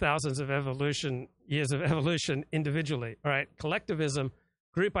hundreds of thousands of years of evolution individually, all right? Collectivism,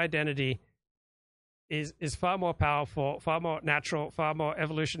 group identity is far more powerful, far more natural, far more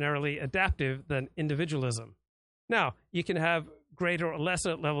evolutionarily adaptive than individualism. Now, you can have greater or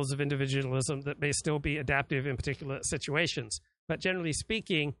lesser levels of individualism that may still be adaptive in particular situations. But generally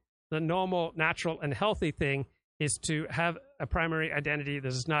speaking, the normal, natural, and healthy thing is to have a primary identity that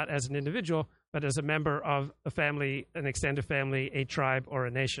is not as an individual, but as a member of a family, an extended family, a tribe, or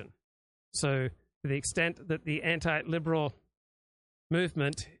a nation. So to the extent that the anti-liberal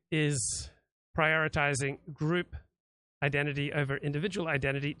movement is prioritizing group identity over individual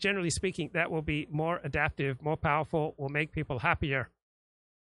identity, generally speaking, that will be more adaptive, more powerful, will make people happier.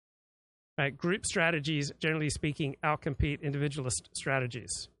 Right? Group strategies, generally speaking, outcompete individualist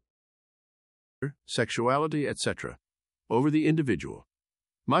strategies. Sexuality, etc., over the individual,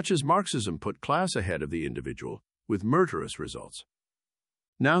 much as Marxism put class ahead of the individual, with murderous results.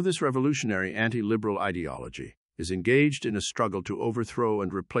 Now this revolutionary anti-liberal ideology is engaged in a struggle to overthrow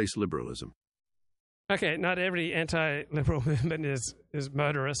and replace liberalism. Okay, not every anti-liberal movement is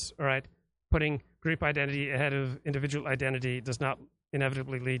murderous, all right? Putting group identity ahead of individual identity does not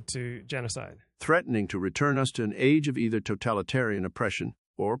inevitably lead to genocide. Threatening to return us to an age of either totalitarian oppression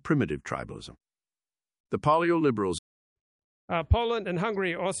or primitive tribalism. The paleoliberals. Poland and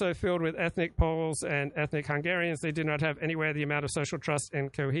Hungary are also filled with ethnic Poles and ethnic Hungarians. They do not have anywhere the amount of social trust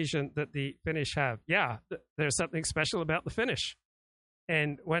and cohesion that the Finnish have. Yeah, there's something special about the Finnish.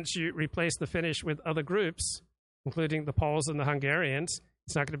 And once you replace the Finnish with other groups, including the Poles and the Hungarians,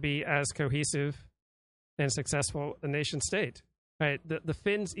 it's not going to be as cohesive and successful a nation state. Right? The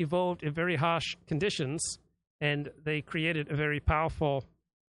Finns evolved in very harsh conditions, and they created a very powerful,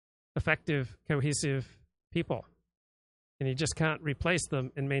 effective, cohesive people. And you just can't replace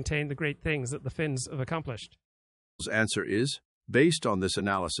them and maintain the great things that the Finns have accomplished. The answer is, based on this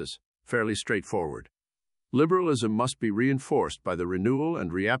analysis, fairly straightforward. Liberalism must be reinforced by the renewal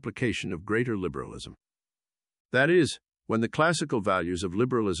and reapplication of greater liberalism. That is, when the classical values of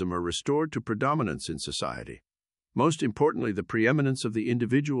liberalism are restored to predominance in society, most importantly the preeminence of the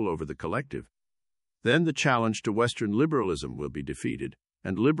individual over the collective, then the challenge to Western liberalism will be defeated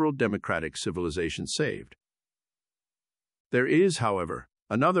and liberal democratic civilization saved. There is, however,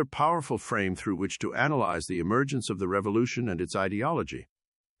 another powerful frame through which to analyze the emergence of the revolution and its ideology,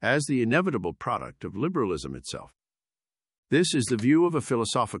 as the inevitable product of liberalism itself. This is the view of a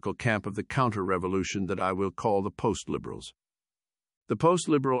philosophical camp of the counter-revolution that I will call the post-liberals. The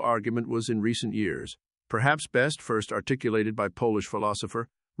post-liberal argument was in recent years, perhaps best first articulated by Polish philosopher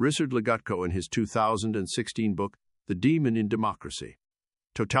Ryszard Legutko in his 2016 book, The Demon in Democracy: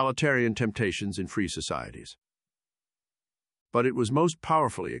 Totalitarian Temptations in Free Societies. But it was most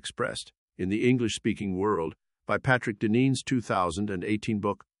powerfully expressed, in the English-speaking world, by Patrick Deneen's 2018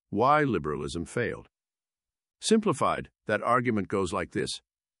 book, Why Liberalism Failed. Simplified, that argument goes like this.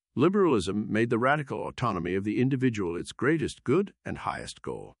 Liberalism made the radical autonomy of the individual its greatest good and highest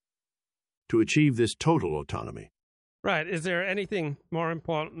goal. To achieve this total autonomy. Right. Is there anything more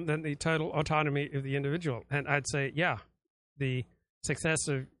important than the total autonomy of the individual? And I'd say, yeah, the success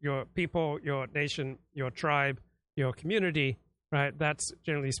of your people, your nation, your tribe, your community, right? That's,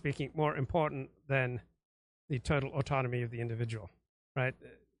 generally speaking, more important than the total autonomy of the individual, right?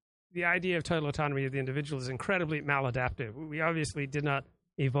 The idea of total autonomy of the individual is incredibly maladaptive. We obviously did not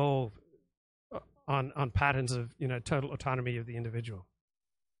evolve on patterns of, total autonomy of the individual.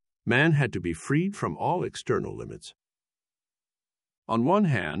 Man had to be freed from all external limits. On one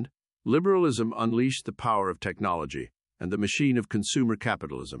hand, liberalism unleashed the power of technology and the machine of consumer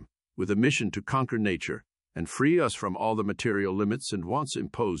capitalism with a mission to conquer nature and free us from all the material limits and wants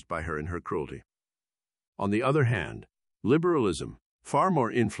imposed by her in her cruelty. On the other hand, liberalism, far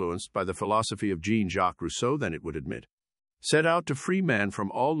more influenced by the philosophy of Jean-Jacques Rousseau than it would admit, set out to free man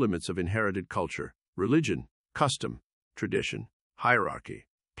from all limits of inherited culture, religion, custom, tradition, hierarchy,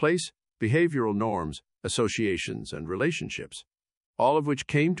 place, behavioral norms, associations, and relationships, all of which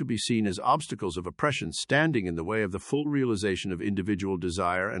came to be seen as obstacles of oppression standing in the way of the full realization of individual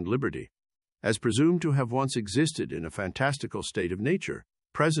desire and liberty, as presumed to have once existed in a fantastical state of nature,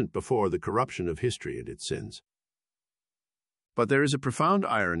 present before the corruption of history and its sins. But there is a profound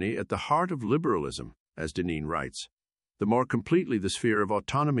irony at the heart of liberalism, as Deneen writes. The more completely the sphere of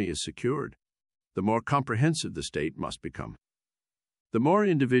autonomy is secured, the more comprehensive the state must become. The more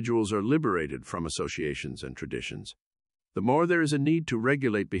individuals are liberated from associations and traditions, the more there is a need to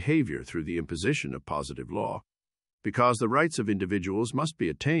regulate behavior through the imposition of positive law, because the rights of individuals must be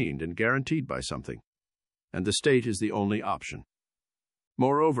attained and guaranteed by something, and the state is the only option.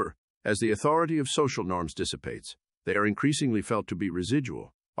 Moreover, as the authority of social norms dissipates, they are increasingly felt to be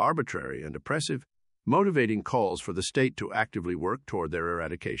residual, arbitrary, and oppressive, motivating calls for the state to actively work toward their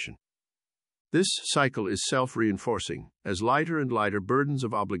eradication. This cycle is self-reinforcing, as lighter and lighter burdens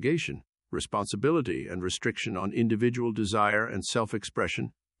of obligation, responsibility, and restriction on individual desire and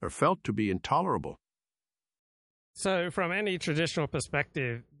self-expression are felt to be intolerable. So from any traditional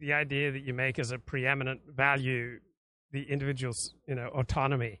perspective, the idea that you make as a preeminent value the individual's,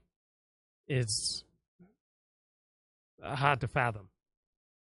 autonomy is hard to fathom.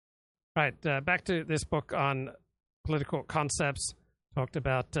 Right, back to this book on political concepts. Talked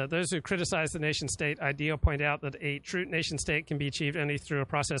about those who criticize the nation-state ideal point out that a true nation-state can be achieved only through a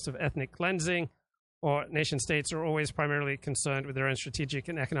process of ethnic cleansing, or nation-states are always primarily concerned with their own strategic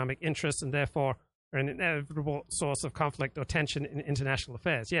and economic interests and therefore are an inevitable source of conflict or tension in international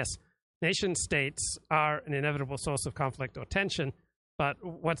affairs. Yes, nation-states are an inevitable source of conflict or tension, but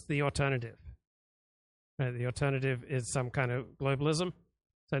what's the alternative? The alternative is some kind of globalism.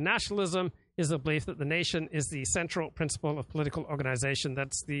 So nationalism is the belief that the nation is the central principle of political organization.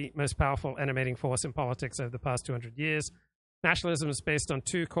 That's the most powerful animating force in politics over the past 200 years. Nationalism is based on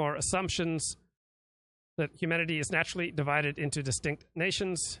two core assumptions: that humanity is naturally divided into distinct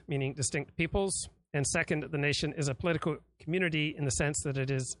nations, meaning distinct peoples, and second, the nation is a political community in the sense that it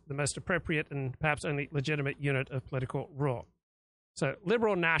is the most appropriate and perhaps only legitimate unit of political rule. So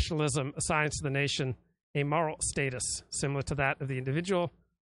liberal nationalism assigns to the nation a moral status similar to that of the individual.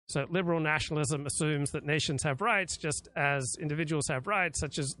 So liberal nationalism assumes that nations have rights just as individuals have rights,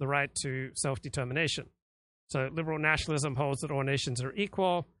 such as the right to self-determination. So liberal nationalism holds that all nations are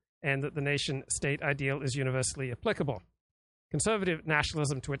equal and that the nation-state ideal is universally applicable. Conservative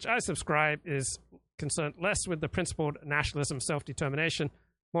nationalism, to which I subscribe, is concerned less with the principled nationalism of self-determination,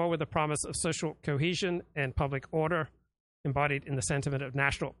 more with the promise of social cohesion and public order embodied in the sentiment of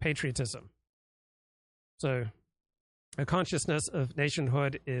national patriotism. So a consciousness of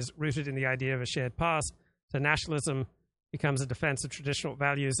nationhood is rooted in the idea of a shared past. So nationalism becomes a defense of traditional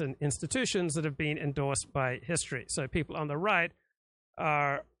values and institutions that have been endorsed by history. So people on the right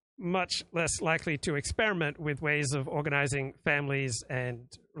are much less likely to experiment with ways of organizing families and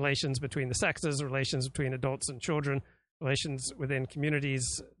relations between the sexes, relations between adults and children, relations within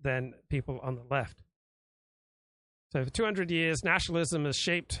communities than people on the left. So for 200 years, nationalism has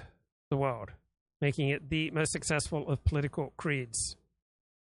shaped the world, making it the most successful of political creeds.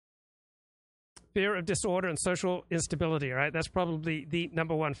 Fear of disorder and social instability, right? That's probably the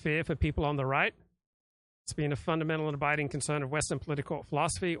number one fear for people on the right. It's been a fundamental and abiding concern of Western political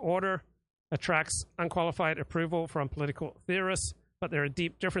philosophy. Order attracts unqualified approval from political theorists, but there are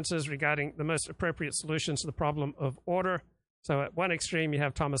deep differences regarding the most appropriate solutions to the problem of order. So at one extreme, you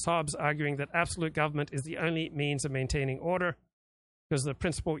have Thomas Hobbes arguing that absolute government is the only means of maintaining order, because the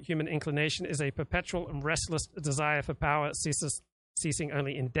principal human inclination is a perpetual and restless desire for power, ceasing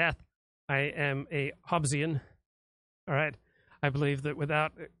only in death. I am a Hobbesian, all right? I believe that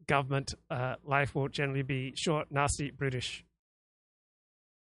without government, life will generally be short, nasty, brutish.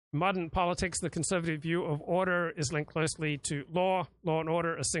 In modern politics, the conservative view of order is linked closely to law. Law and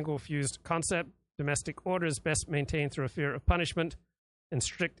order, a single fused concept. Domestic order is best maintained through a fear of punishment and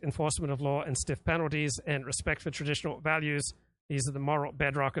strict enforcement of law and stiff penalties and respect for traditional values. These are the moral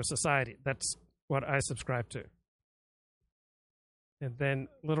bedrock of society. That's what I subscribe to. And then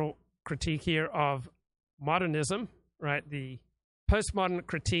a little critique here of modernism, right? The postmodern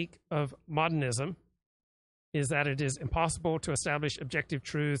critique of modernism is that it is impossible to establish objective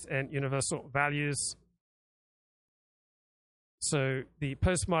truth and universal values. So the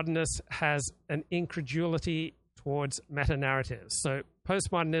postmodernist has an incredulity towards meta-narratives. So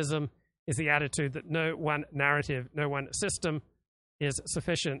postmodernism is the attitude that no one narrative, no one system is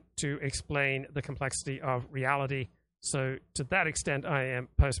sufficient to explain the complexity of reality. So to that extent, I am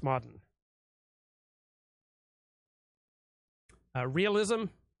postmodern. Realism,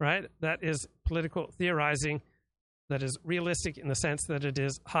 right? That is political theorizing that is realistic in the sense that it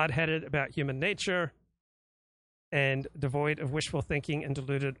is hard-headed about human nature and devoid of wishful thinking and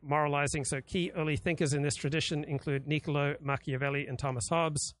deluded moralizing. So key early thinkers in this tradition include Niccolo Machiavelli and Thomas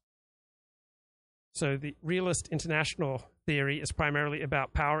Hobbes. So the realist international theory is primarily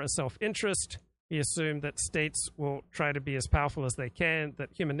about power and self-interest. We assume that states will try to be as powerful as they can,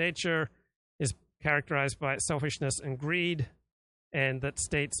 that human nature is characterized by selfishness and greed, and that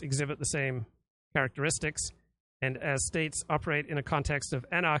states exhibit the same characteristics. And as states operate in a context of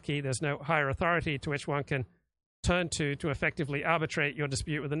anarchy, there's no higher authority to which one can turn to effectively arbitrate your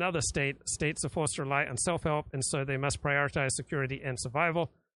dispute with another state. States are forced to rely on self-help, and so they must prioritize security and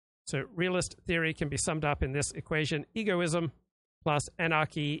survival. So realist theory can be summed up in this equation: egoism plus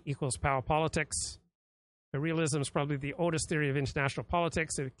anarchy equals power politics. So realism is probably the oldest theory of international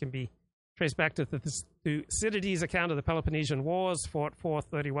politics. It can be traced back to Thucydides' account of the Peloponnesian Wars, fought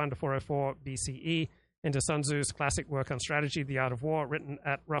 431 to 404 BCE, and to Sun Tzu's classic work on strategy, The Art of War, written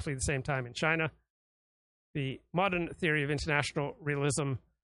at roughly the same time in China. The modern theory of international realism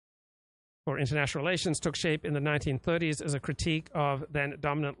for international relations took shape in the 1930s as a critique of then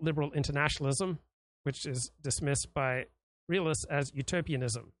dominant liberal internationalism, which is dismissed by realists as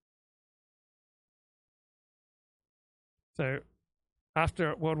utopianism. So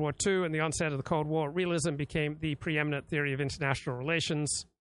after World War II and the onset of the Cold War, realism became the preeminent theory of international relations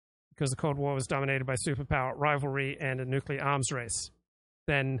because the Cold War was dominated by superpower rivalry and a nuclear arms race.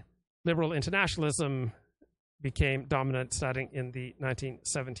 Then liberal internationalism became dominant starting in the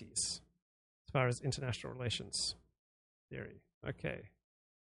 1970s as far as international relations theory. Okay.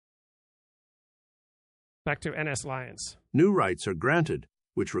 Back to N.S. Lyons. New rights are granted,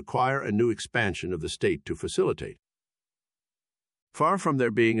 which require a new expansion of the state to facilitate. Far from there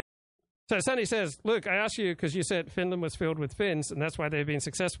being... So Sonny says, look, I asked you because you said Finland was filled with Finns, and that's why they've been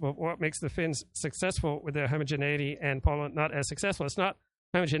successful. What makes the Finns successful with their homogeneity and Poland not as successful? It's not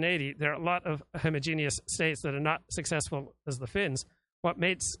homogeneity. There are a lot of homogeneous states that are not successful as the Finns. What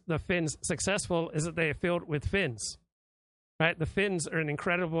makes the Finns successful is that they are filled with Finns, right? The Finns are an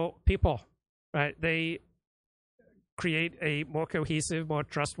incredible people, right? They create a more cohesive, more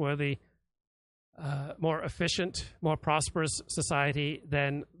trustworthy, more efficient, more prosperous society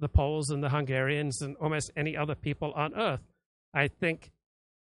than the Poles and the Hungarians and almost any other people on Earth. I think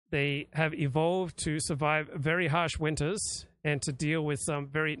they have evolved to survive very harsh winters and to deal with some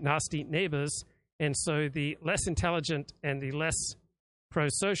very nasty neighbors. And so the less intelligent and the less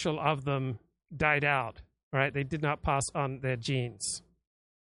pro-social of them died out, right? They did not pass on their genes.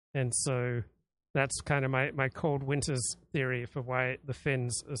 And so that's kind of my cold winters theory for why the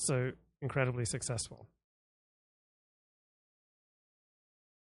Finns are so incredibly successful.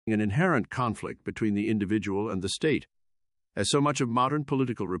 An inherent conflict between the individual and the state, as so much of modern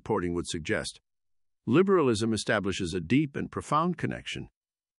political reporting would suggest. Liberalism establishes a deep and profound connection.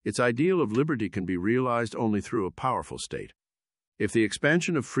 Its ideal of liberty can be realized only through a powerful state. If the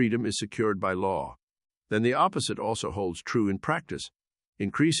expansion of freedom is secured by law, then the opposite also holds true in practice.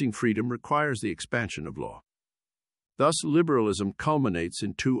 Increasing freedom requires the expansion of law. Thus, liberalism culminates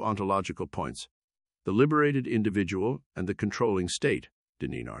in two ontological points: the liberated individual and the controlling state,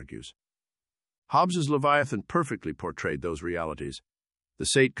 Deneen argues. Hobbes's Leviathan perfectly portrayed those realities. The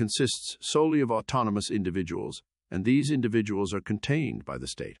state consists solely of autonomous individuals, and these individuals are contained by the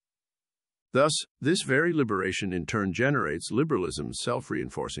state. Thus, this very liberation in turn generates liberalism's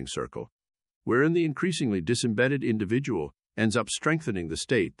self-reinforcing circle, wherein the increasingly disembedded individual ends up strengthening the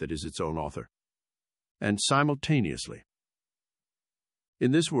state that is its own author. And simultaneously,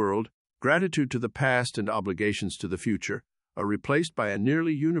 in this world, gratitude to the past and obligations to the future are replaced by a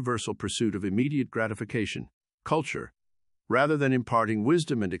nearly universal pursuit of immediate gratification, culture, rather than imparting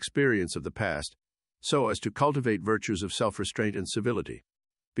wisdom and experience of the past, so as to cultivate virtues of self-restraint and civility,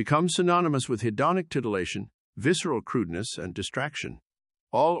 becomes synonymous with hedonic titillation, visceral crudeness, and distraction,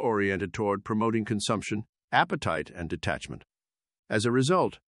 all oriented toward promoting consumption, appetite, and detachment. As a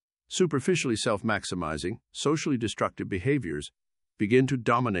result, superficially self-maximizing, socially destructive behaviors begin to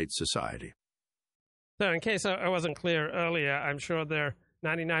dominate society. So in case I wasn't clear earlier, I'm sure there are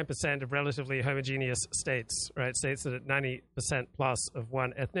 99% of relatively homogeneous states, right? States that are 90% plus of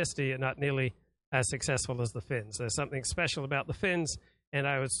one ethnicity are not nearly as successful as the Finns. There's something special about the Finns, and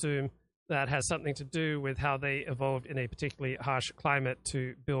I would assume that has something to do with how they evolved in a particularly harsh climate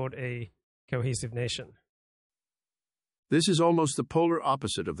to build a cohesive nation. This is almost the polar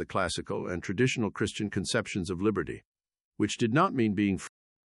opposite of the classical and traditional Christian conceptions of liberty, which did not mean being free.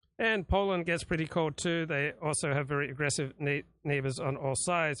 And Poland gets pretty cold too. They also have very aggressive neighbors on all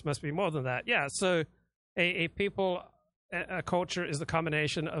sides. Must be more than that. Yeah, so a people, a culture is the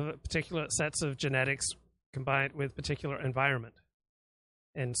combination of particular sets of genetics combined with particular environment.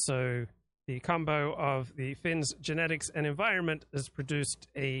 And so the combo of the Finns' genetics and environment has produced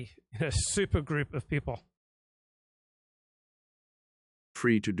a super group of people.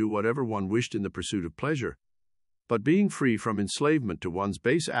 Free to do whatever one wished in the pursuit of pleasure, but being free from enslavement to one's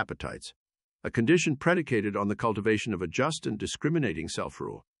base appetites, a condition predicated on the cultivation of a just and discriminating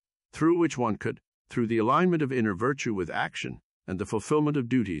self-rule, through which one could, through the alignment of inner virtue with action and the fulfillment of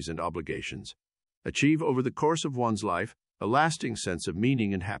duties and obligations, achieve over the course of one's life a lasting sense of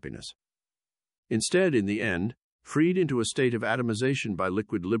meaning and happiness. Instead, in the end, freed into a state of atomization by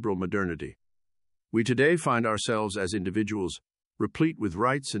liquid liberal modernity, we today find ourselves as individuals, replete with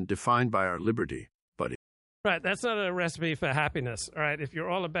rights and defined by our liberty, but right, that's not a recipe for happiness, all right? If you're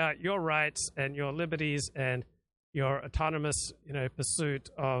all about your rights and your liberties and your autonomous, pursuit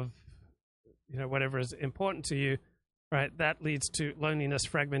of, whatever is important to you, right, that leads to loneliness,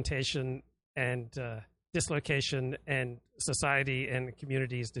 fragmentation, and dislocation, and society and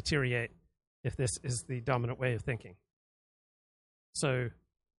communities deteriorate if this is the dominant way of thinking. So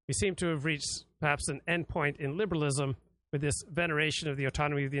we seem to have reached perhaps an endpoint in liberalism with this veneration of the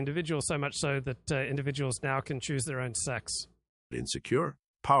autonomy of the individual, so much so that individuals now can choose their own sex. Insecure,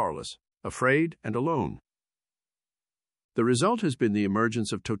 powerless, afraid, and alone. The result has been the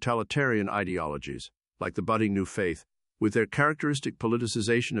emergence of totalitarian ideologies, like the budding New Faith, with their characteristic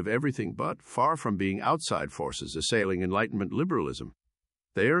politicization of everything but, far from being outside forces assailing Enlightenment liberalism.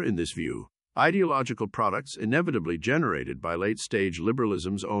 They are, in this view, ideological products inevitably generated by late-stage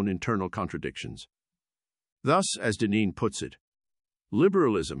liberalism's own internal contradictions. Thus, as Deneen puts it,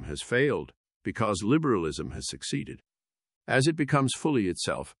 liberalism has failed because liberalism has succeeded. As it becomes fully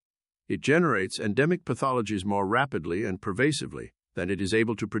itself, it generates endemic pathologies more rapidly and pervasively than it is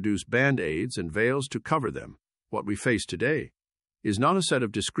able to produce band-aids and veils to cover them. What we face today is not a set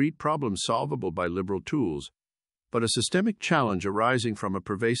of discrete problems solvable by liberal tools, but a systemic challenge arising from a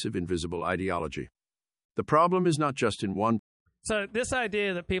pervasive invisible ideology. The problem is not just in one. So this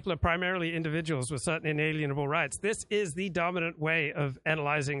idea that people are primarily individuals with certain inalienable rights, this is the dominant way of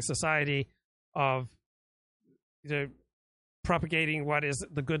analyzing society, of propagating what is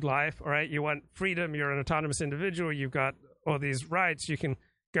the good life, all right? You want freedom, you're an autonomous individual, you've got all these rights, you can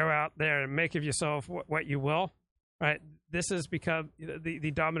go out there and make of yourself what you will, right? This has become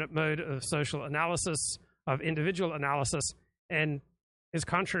the dominant mode of social analysis, of individual analysis, and is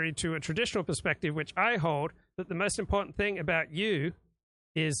contrary to a traditional perspective, which I hold, that the most important thing about you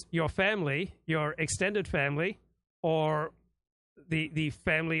is your family, your extended family, or the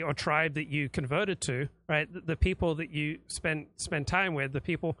family or tribe that you converted to, right? The people that you spend time with, the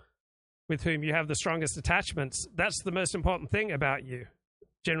people with whom you have the strongest attachments. That's the most important thing about you,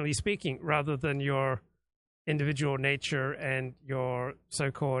 generally speaking, rather than your individual nature and your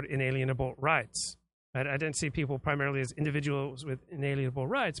so-called inalienable rights. Right? I don't see people primarily as individuals with inalienable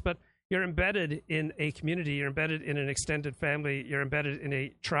rights, but you're embedded in a community, you're embedded in an extended family, you're embedded in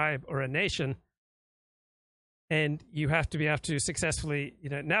a tribe or a nation, and you have to be able to successfully,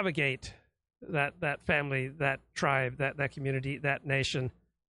 navigate that family, that tribe, that community, that nation,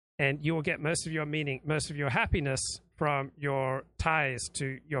 and you will get most of your meaning, most of your happiness from your ties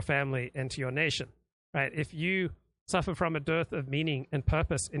to your family and to your nation. Right? If you suffer from a dearth of meaning and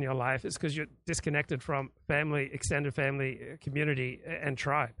purpose in your life, it's because you're disconnected from family, extended family, community, and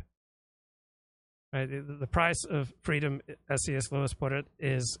tribe. Right? The price of freedom, as C.S. Lewis put it,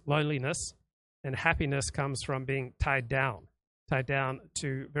 is loneliness, and happiness comes from being tied down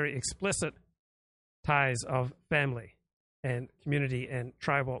to very explicit ties of family and community and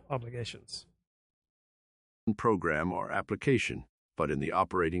tribal obligations. Program or application, but in the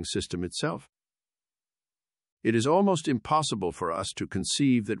operating system itself. It is almost impossible for us to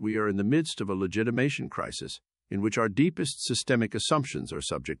conceive that we are in the midst of a legitimation crisis in which our deepest systemic assumptions are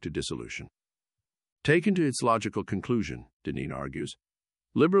subject to dissolution. Taken to its logical conclusion, Deneen argues,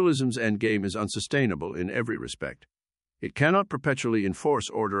 liberalism's endgame is unsustainable in every respect. It cannot perpetually enforce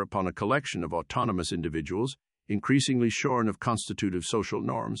order upon a collection of autonomous individuals, increasingly shorn of constitutive social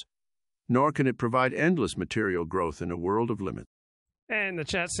norms, nor can it provide endless material growth in a world of limits. And the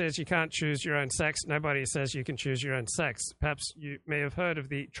chat says you can't choose your own sex. Nobody says you can choose your own sex. Perhaps you may have heard of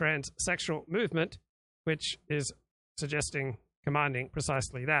the transsexual movement, which is commanding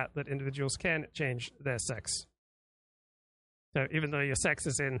precisely that individuals can change their sex. So even though your sex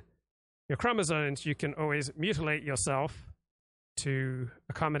is in your chromosomes, you can always mutilate yourself to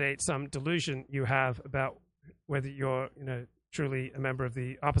accommodate some delusion you have about whether you're, truly a member of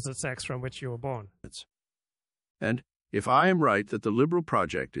the opposite sex from which you were born. And if I am right that the liberal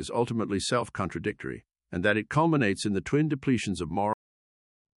project is ultimately self-contradictory, and that it culminates in the twin depletions of moral...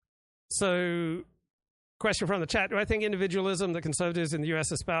 So, question from the chat, do I think individualism that conservatives in the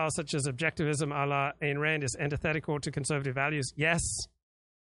U.S. espouse, such as objectivism a la Ayn Rand, is antithetical to conservative values? Yes.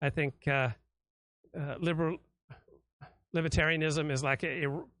 I think libertarianism is like a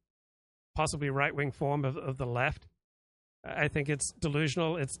possibly right-wing form of the left. I think it's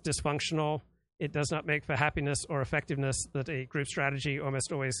delusional, it's dysfunctional. It does not make for happiness or effectiveness that a group strategy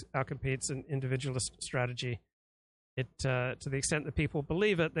almost always outcompetes an individualist strategy. To the extent that people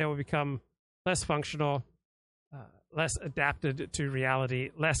believe it, they will become less functional, less adapted to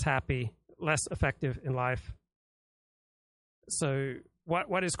reality, less happy, less effective in life. So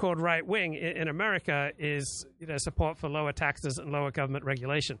what is called right-wing in America is support for lower taxes and lower government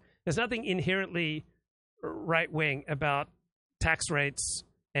regulation. There's nothing inherently right-wing about tax rates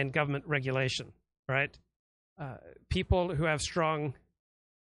and government regulation, right? People who have strong,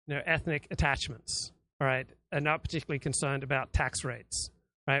 ethnic attachments, all right, are not particularly concerned about tax rates,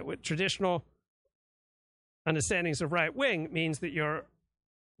 right? What traditional understandings of right wing means that you're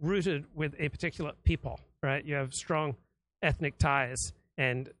rooted with a particular people, right? You have strong ethnic ties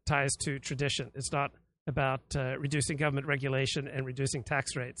and ties to tradition. It's not about reducing government regulation and reducing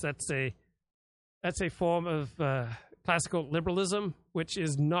tax rates. That's a form of classical liberalism, which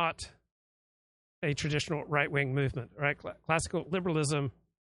is not a traditional right-wing movement, right? Classical liberalism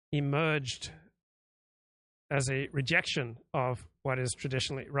emerged as a rejection of what is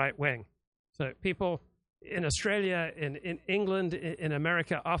traditionally right-wing. So people in Australia, in England, in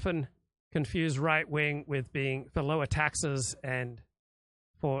America often confuse right-wing with being for lower taxes and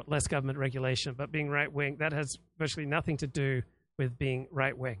for less government regulation. But being right-wing, that has virtually nothing to do with being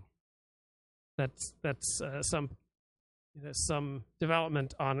right-wing. That's some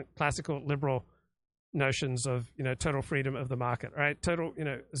development on classical liberal notions of total freedom of the market, right? Total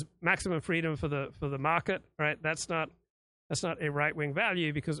maximum freedom for the market, right? That's not a right-wing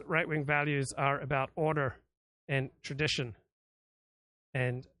value, because right-wing values are about order and tradition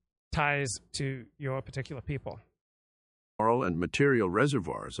and ties to your particular people. Moral and material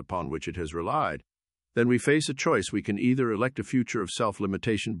reservoirs upon which it has relied then we face a choice. We can either elect a future of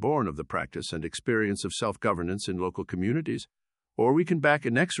self-limitation born of the practice and experience of self-governance in local communities, or we can back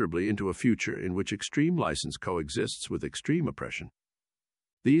inexorably into a future in which extreme license coexists with extreme oppression.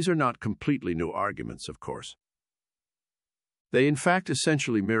 These are not completely new arguments, of course. They in fact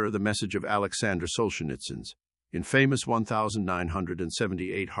essentially mirror the message of Alexander Solzhenitsyn's infamous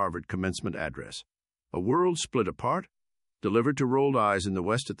 1978 Harvard commencement address, A World Split Apart, delivered to rolled eyes in the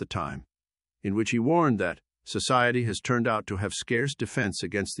West at the time, in which he warned that society has turned out to have scarce defense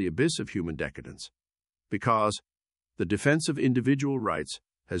against the abyss of human decadence, because the defense of individual rights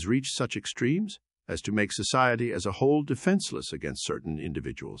has reached such extremes as to make society as a whole defenseless against certain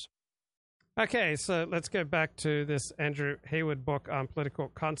individuals. Okay, so let's go back to this Andrew Hayward book on political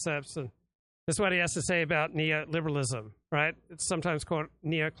concepts, and this is what he has to say about neoliberalism, right? It's sometimes called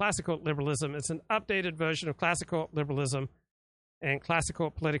neoclassical liberalism. It's an updated version of classical liberalism and classical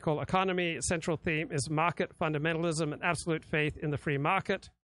political economy. Its central theme is market fundamentalism and absolute faith in the free market.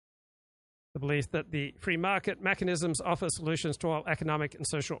 The belief that the free market mechanisms offer solutions to all economic and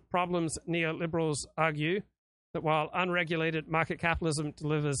social problems. Neoliberals argue that while unregulated market capitalism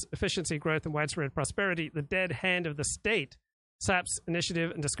delivers efficiency, growth, and widespread prosperity, the dead hand of the state saps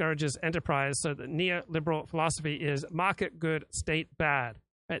initiative and discourages enterprise, so the neoliberal philosophy is market good, state bad.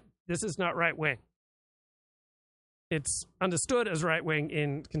 Right? This is not right-wing. It's understood as right-wing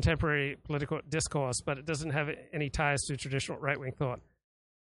in contemporary political discourse, but it doesn't have any ties to traditional right-wing thought.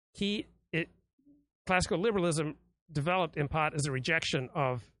 Classical liberalism developed in part as a rejection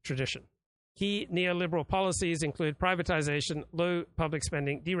of tradition. Key neoliberal policies include privatization, low public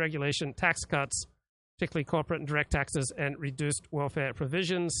spending, deregulation, tax cuts, particularly corporate and direct taxes, and reduced welfare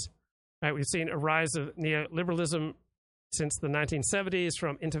provisions. Right, we've seen a rise of neoliberalism since the 1970s,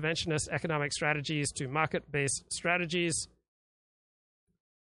 from interventionist economic strategies to market-based strategies.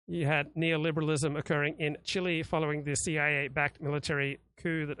 You had neoliberalism occurring in Chile following the CIA-backed military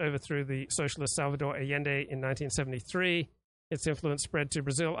coup that overthrew the socialist Salvador Allende in 1973. Its influence spread to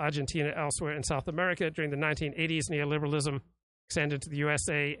Brazil, Argentina, elsewhere in South America. During the 1980s, neoliberalism extended to the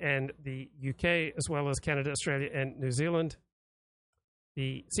USA and the UK, as well as Canada, Australia, and New Zealand.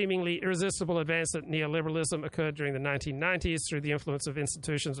 The seemingly irresistible advance of neoliberalism occurred during the 1990s through the influence of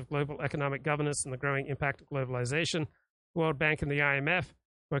institutions of global economic governance and the growing impact of globalization. The World Bank and the IMF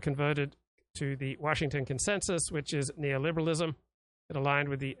were converted to the Washington Consensus, which is neoliberalism. It aligned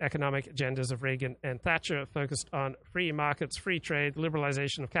with the economic agendas of Reagan and Thatcher, focused on free markets, free trade,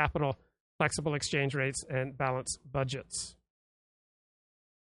 liberalization of capital, flexible exchange rates, and balanced budgets.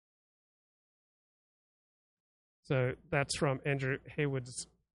 So that's from Andrew Hayward's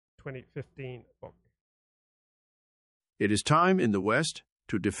 2015 book. It is time in the West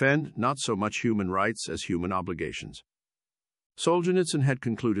to defend not so much human rights as human obligations. Solzhenitsyn had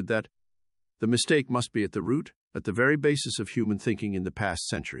concluded that the mistake must be at the root, at the very basis of human thinking in the past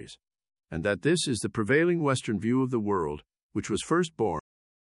centuries, and that this is the prevailing Western view of the world, which was first born.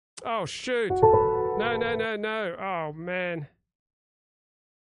 Oh, shoot. No. Oh, man.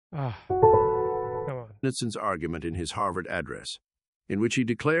 Oh, come on. Solzhenitsyn's argument in his Harvard address, in which he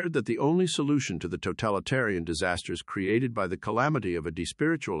declared that the only solution to the totalitarian disasters created by the calamity of a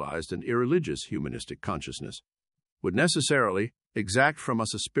despiritualized and irreligious humanistic consciousness would necessarily exact from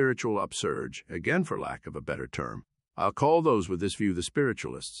us a spiritual upsurge, again for lack of a better term. I'll call those with this view the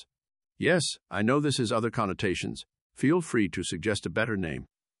spiritualists. Yes, I know this has other connotations. Feel free to suggest a better name.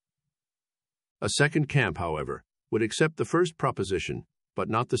 A second camp, however, would accept the first proposition, but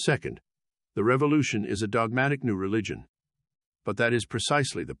not the second. The revolution is a dogmatic new religion. But that is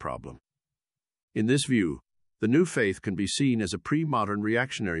precisely the problem. In this view, the new faith can be seen as a pre-modern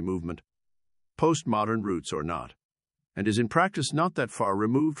reactionary movement, postmodern roots or not, and is in practice not that far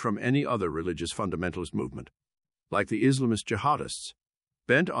removed from any other religious fundamentalist movement, like the Islamist jihadists,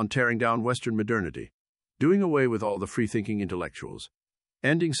 bent on tearing down Western modernity, doing away with all the free-thinking intellectuals,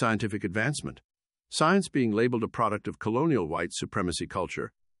 ending scientific advancement, science being labeled a product of colonial white supremacy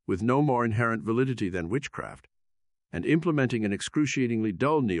culture with no more inherent validity than witchcraft, and implementing an excruciatingly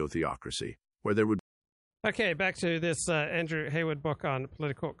dull neo-theocracy, where there would... Okay, back to this Andrew Hayward book on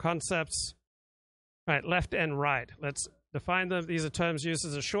political concepts. Right, left and right. Let's define them. These are terms used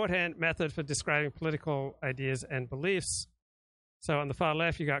as a shorthand method for describing political ideas and beliefs. So on the far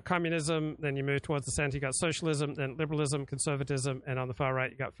left, you got communism, then you move towards the center, you got socialism, then liberalism, conservatism, and on the far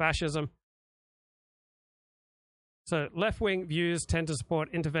right, you got fascism. So left-wing views tend to support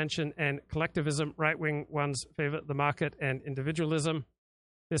intervention and collectivism. Right-wing ones favor the market and individualism.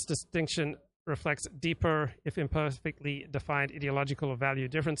 This distinction reflects deeper, if imperfectly defined, ideological or value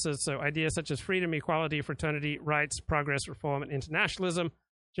differences. So ideas such as freedom, equality, fraternity, rights, progress, reform, and internationalism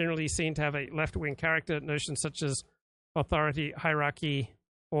generally seen to have a left-wing character. Notions such as authority, hierarchy,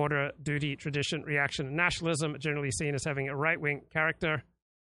 order, duty, tradition, reaction, and nationalism are generally seen as having a right-wing character.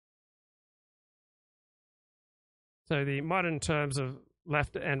 So the modern terms of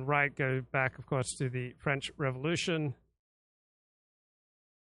left and right go back, of course, to the French Revolution.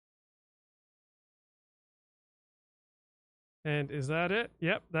 And is that it?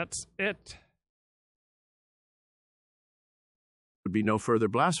 Yep, that's it. Would be no further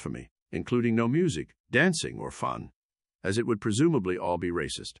blasphemy, including no music, dancing, or fun, as it would presumably all be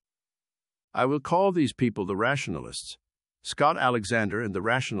racist. I will call these people the rationalists. Scott Alexander and the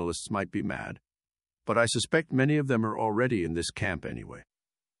rationalists might be mad, but I suspect many of them are already in this camp anyway.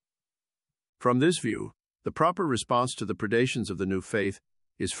 From this view, the proper response to the predations of the new faith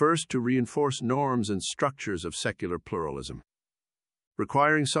is first to reinforce norms and structures of secular pluralism.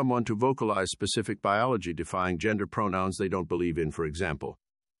 Requiring someone to vocalize specific biology-defying gender pronouns they don't believe in, for example,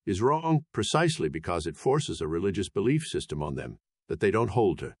 is wrong precisely because it forces a religious belief system on them that they don't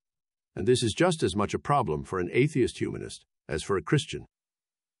hold to. And this is just as much a problem for an atheist humanist as for a Christian.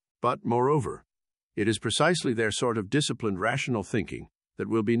 But, moreover, it is precisely their sort of disciplined rational thinking that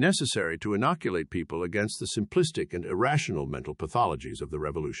will be necessary to inoculate people against the simplistic and irrational mental pathologies of the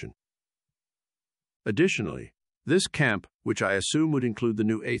revolution. Additionally, this camp, which I assume would include the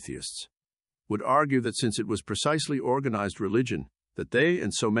new atheists, would argue that since it was precisely organized religion that they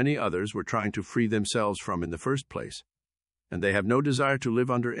and so many others were trying to free themselves from in the first place, and they have no desire to live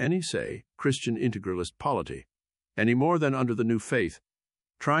under any, say, Christian integralist polity, any more than under the new faith,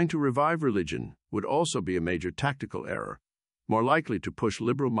 trying to revive religion would also be a major tactical error, more likely to push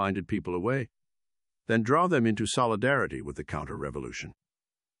liberal-minded people away than draw them into solidarity with the counter-revolution.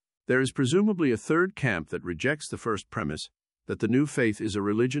 There is presumably a third camp that rejects the first premise that the new faith is a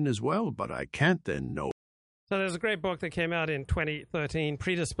religion as well, but I can't then know. So there's a great book that came out in 2013,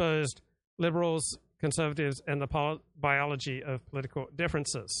 Predisposed Liberals, Conservatives, and the Biology of Political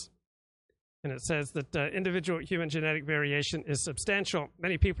Differences. And it says that individual human genetic variation is substantial.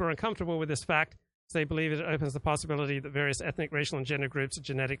 Many people are uncomfortable with this fact, as they believe it opens the possibility that various ethnic, racial, and gender groups are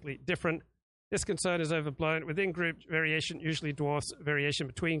genetically different. This concern is overblown. Within group, variation usually dwarfs variation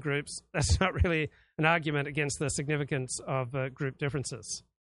between groups. That's not really an argument against the significance of group differences.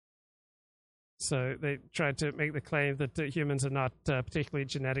 So they tried to make the claim that humans are not particularly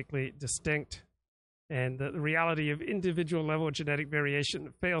genetically distinct, and that the reality of individual level genetic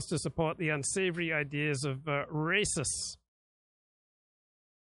variation fails to support the unsavory ideas of racists.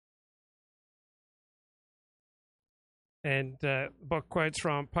 And the book quotes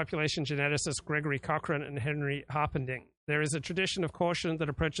from population geneticists Gregory Cochrane and Henry Harpending. There is a tradition of caution that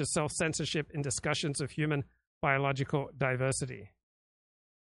approaches self-censorship in discussions of human biological diversity.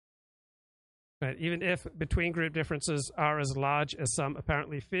 But even if between-group differences are as large as some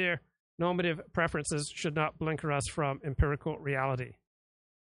apparently fear, normative preferences should not blinker us from empirical reality.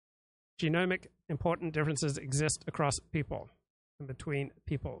 Genomic important differences exist across people and between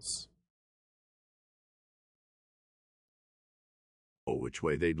peoples. Which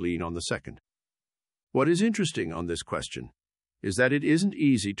way they'd lean on the second. What is interesting on this question is that it isn't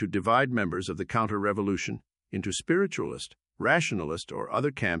easy to divide members of the counter-revolution into spiritualist, rationalist, or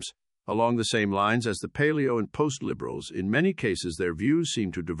other camps along the same lines as the paleo and post-liberals. In many cases, their views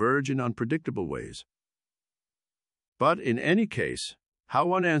seem to diverge in unpredictable ways. But in any case, how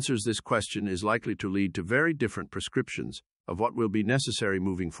one answers this question is likely to lead to very different prescriptions of what will be necessary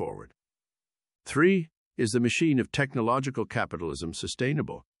moving forward. 3. Is the machine of technological capitalism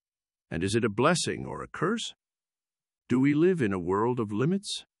sustainable? And is it a blessing or a curse? Do we live in a world of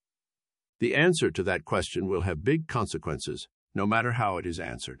limits? The answer to that question will have big consequences, no matter how it is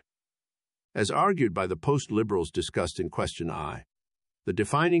answered. As argued by the post-liberals discussed in Question I, the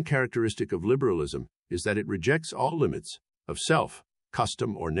defining characteristic of liberalism is that it rejects all limits of self,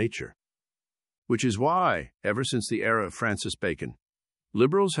 custom, or nature. Which is why, ever since the era of Francis Bacon,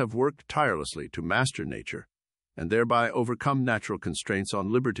 liberals have worked tirelessly to master nature and thereby overcome natural constraints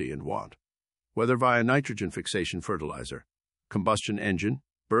on liberty and want, whether via nitrogen fixation fertilizer, combustion engine,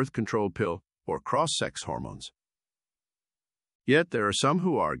 birth control pill, or cross-sex hormones. Yet there are some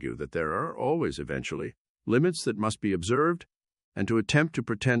who argue that there are always eventually limits that must be observed, and to attempt to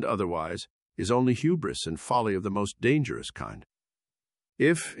pretend otherwise is only hubris and folly of the most dangerous kind.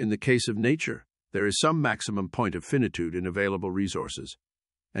 If, in the case of nature, there is some maximum point of finitude in available resources,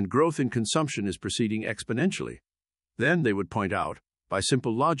 and growth in consumption is proceeding exponentially, then they would point out, by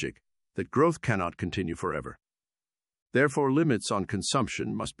simple logic, that growth cannot continue forever. Therefore, limits on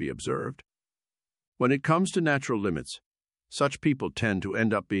consumption must be observed. When it comes to natural limits, such people tend to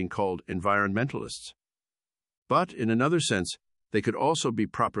end up being called environmentalists. But, in another sense, they could also be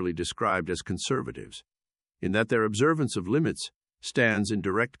properly described as conservatives, in that their observance of limits stands in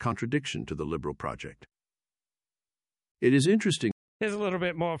direct contradiction to the liberal project. It is interesting. Here's a little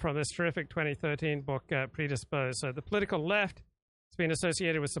bit more from this terrific 2013 book, Predisposed. So the political left has been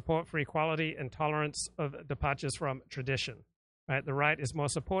associated with support for equality and tolerance of departures from tradition. Right? The right is more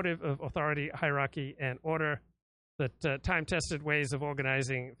supportive of authority, hierarchy, and order. That time-tested ways of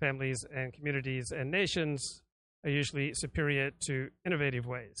organizing families and communities and nations are usually superior to innovative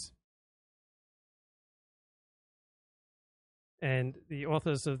ways. And the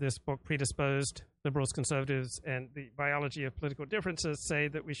authors of this book, Predisposed, Liberals, Conservatives, and the Biology of Political Differences, say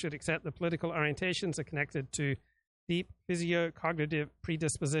that we should accept the political orientations are connected to deep physio-cognitive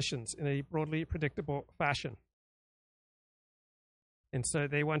predispositions in a broadly predictable fashion. And so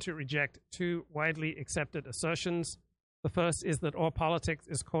they want to reject two widely accepted assertions. The first is that all politics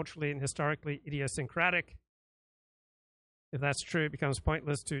is culturally and historically idiosyncratic. If that's true, it becomes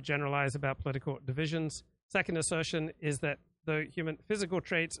pointless to generalize about political divisions. Second assertion is that though human physical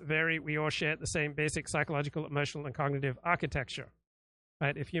traits vary, we all share the same basic psychological, emotional, and cognitive architecture.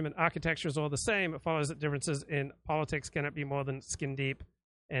 Right? If human architecture is all the same, it follows that differences in politics cannot be more than skin deep,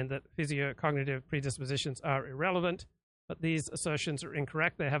 and that physio-cognitive predispositions are irrelevant. But these assertions are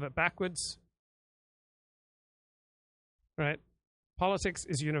incorrect. They have it backwards. Right? Politics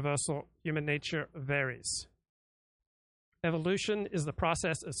is universal. Human nature varies. Evolution is the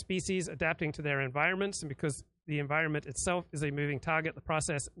process of species adapting to their environments, and because the environment itself is a moving target, the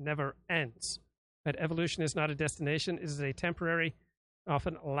process never ends. But evolution is not a destination. It is a temporary,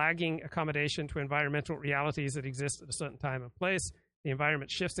 often lagging accommodation to environmental realities that exist at a certain time and place. The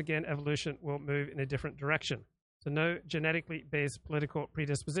environment shifts again. Evolution will move in a different direction. So no genetically based political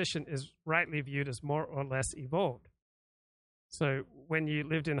predisposition is rightly viewed as more or less evolved. So when you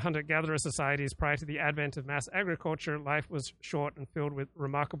lived in hunter-gatherer societies prior to the advent of mass agriculture, life was short and filled with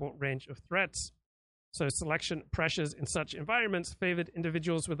remarkable range of threats. So selection pressures in such environments favored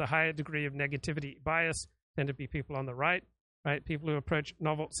individuals with a higher degree of negativity bias, tend to be people on the right? People who approach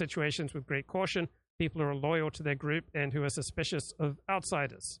novel situations with great caution, people who are loyal to their group and who are suspicious of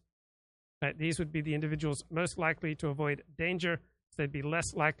outsiders. These would be the individuals most likely to avoid danger, so they'd be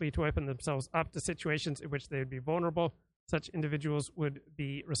less likely to open themselves up to situations in which they would be vulnerable. Such individuals would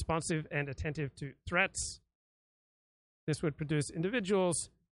be responsive and attentive to threats. This would produce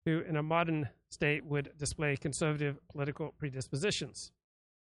individuals who, in a modern state, would display conservative political predispositions.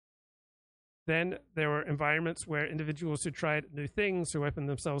 Then there were environments where individuals who tried new things, who opened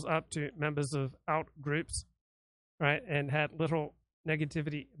themselves up to members of out groups, right, and had little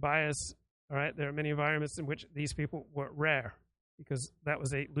negativity bias. All right, there are many environments in which these people were rare because that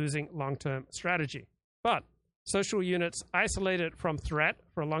was a losing long-term strategy. But social units isolated from threat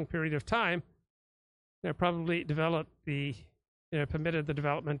for a long period of time, probably developed permitted the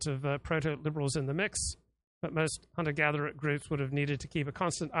development of proto-liberals in the mix, but most hunter-gatherer groups would have needed to keep a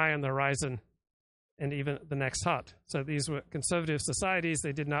constant eye on the horizon and even the next hut. So these were conservative societies.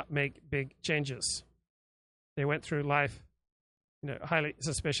 They did not make big changes. They went through life highly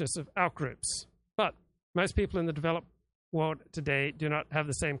suspicious of outgroups. But most people in the developed world today do not have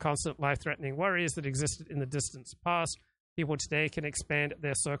the same constant life-threatening worries that existed in the distant past. People today can expand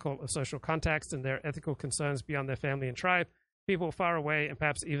their circle of social contacts and their ethical concerns beyond their family and tribe, people far away, and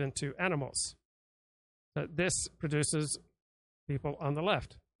perhaps even to animals. This produces people on the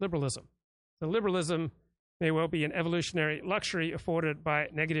left, liberalism. So liberalism may well be an evolutionary luxury afforded by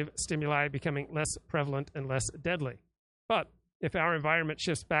negative stimuli becoming less prevalent and less deadly. But if our environment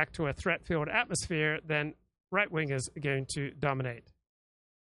shifts back to a threat-filled atmosphere, then right-wingers are going to dominate.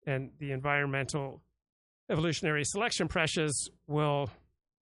 And the environmental evolutionary selection pressures will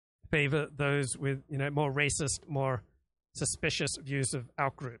favor those with more racist, more suspicious views of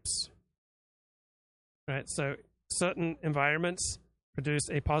outgroups. Right? So certain environments produce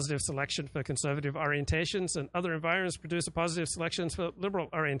a positive selection for conservative orientations, and other environments produce a positive selection for liberal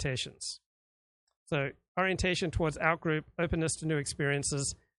orientations. So orientation towards outgroup, openness to new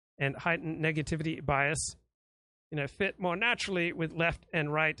experiences, and heightened negativity bias, fit more naturally with left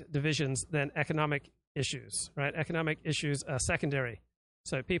and right divisions than economic issues, right? Economic issues are secondary.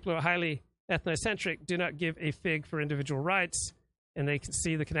 So people who are highly ethnocentric do not give a fig for individual rights, and they can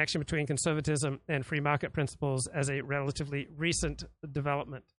see the connection between conservatism and free market principles as a relatively recent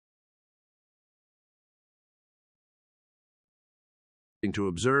development. To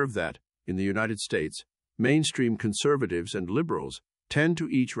observe that, in the United States, mainstream conservatives and liberals tend to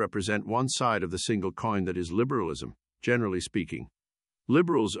each represent one side of the single coin that is liberalism, generally speaking.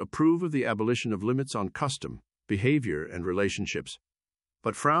 Liberals approve of the abolition of limits on custom, behavior, and relationships,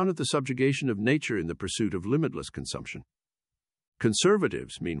 but frown at the subjugation of nature in the pursuit of limitless consumption.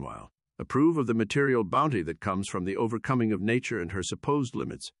 Conservatives, meanwhile, approve of the material bounty that comes from the overcoming of nature and her supposed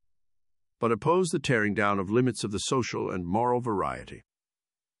limits, but oppose the tearing down of limits of the social and moral variety.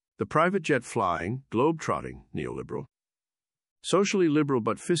 The private jet flying, globe-trotting neoliberal, socially liberal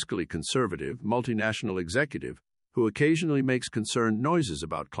but fiscally conservative multinational executive who occasionally makes concerned noises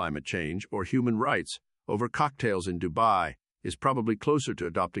about climate change or human rights over cocktails in Dubai is probably closer to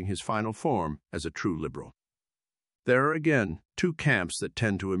adopting his final form as a true liberal. There are again two camps that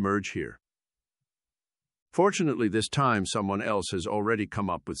tend to emerge here. Fortunately, this time someone else has already come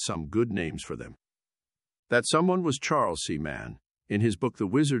up with some good names for them. That someone was Charles C. Mann, in his book The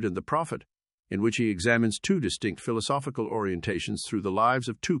Wizard and the Prophet, in which he examines two distinct philosophical orientations through the lives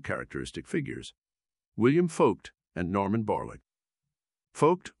of two characteristic figures, William Vogt and Norman Borlaug.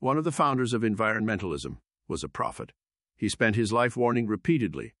 Vogt, one of the founders of environmentalism, was a prophet. He spent his life warning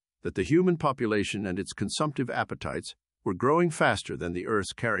repeatedly that the human population and its consumptive appetites were growing faster than the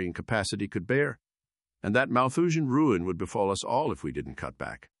Earth's carrying capacity could bear, and that Malthusian ruin would befall us all if we didn't cut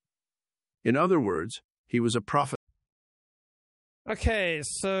back. In other words, he was a prophet. Okay,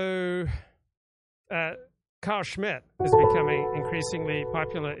 so Carl Schmitt is becoming increasingly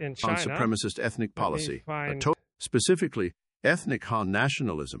popular in China. On supremacist ethnic policy, specifically ethnic Han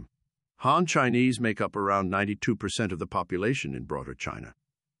nationalism. Han Chinese make up around 92% of the population in broader China.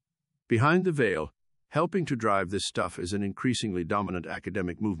 Behind the veil, helping to drive this stuff is an increasingly dominant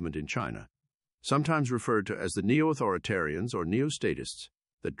academic movement in China, sometimes referred to as the neo-authoritarians or neo-statists,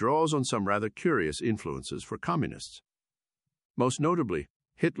 that draws on some rather curious influences for communists. Most notably,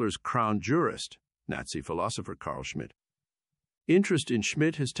 Hitler's crown jurist, Nazi philosopher Carl Schmitt. Interest in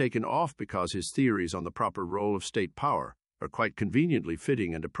Schmitt has taken off because his theories on the proper role of state power are quite conveniently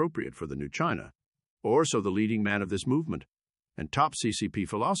fitting and appropriate for the new China, or so the leading man of this movement, and top CCP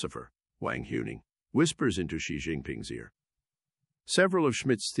philosopher, Wang Huning, whispers into Xi Jinping's ear. Several of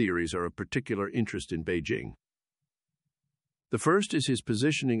Schmitt's theories are of particular interest in Beijing. The first is his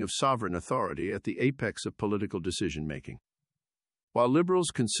positioning of sovereign authority at the apex of political decision-making. While liberals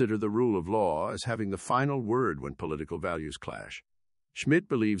consider the rule of law as having the final word when political values clash, Schmitt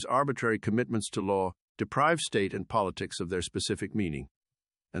believes arbitrary commitments to law deprive state and politics of their specific meaning,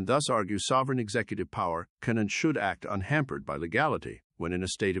 and thus argues sovereign executive power can and should act unhampered by legality when in a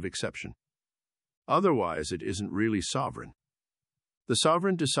state of exception. Otherwise, it isn't really sovereign. The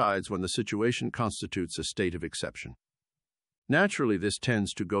sovereign decides when the situation constitutes a state of exception. Naturally, this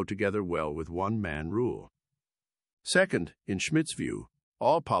tends to go together well with one-man rule. Second, in Schmitt's view,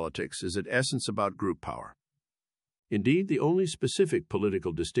 all politics is at essence about group power. Indeed, the only specific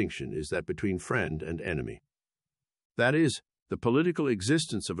political distinction is that between friend and enemy. That is, the political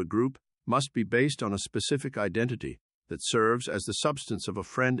existence of a group must be based on a specific identity that serves as the substance of a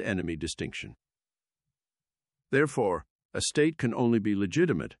friend-enemy distinction. Therefore, a state can only be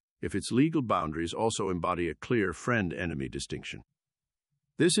legitimate if its legal boundaries also embody a clear friend-enemy distinction.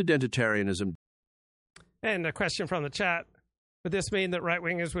 This identitarianism. And a question from the chat. Would this mean that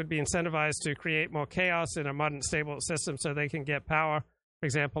right-wingers would be incentivized to create more chaos in a modern, stable system so they can get power? For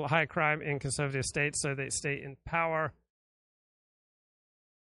example, high crime in conservative states so they stay in power.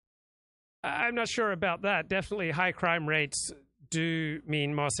 I'm not sure about that. Definitely high crime rates do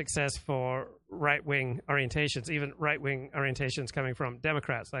mean more success for right-wing orientations, even right-wing orientations coming from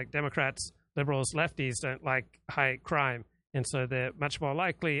Democrats. Like Democrats, liberals, lefties don't like high crime, and so they're much more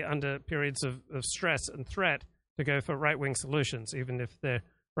likely under periods of stress and threat to go for right-wing solutions, even if they're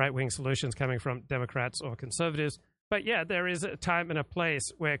right-wing solutions coming from Democrats or conservatives. But yeah, there is a time and a place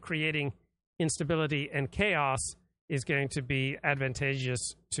where creating instability and chaos is going to be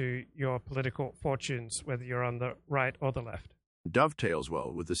advantageous to your political fortunes, whether you're on the right or the left. Dovetails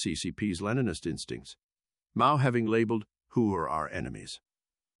well with the CCP's Leninist instincts, Mao having labeled "who are our enemies,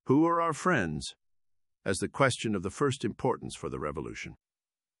 who are our friends," as the question of the first importance for the revolution.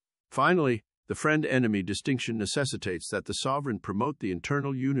 Finally, the friend-enemy distinction necessitates that the sovereign promote the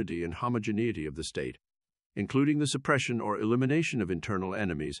internal unity and homogeneity of the state, including the suppression or elimination of internal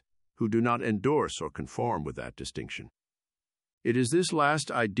enemies who do not endorse or conform with that distinction. It is this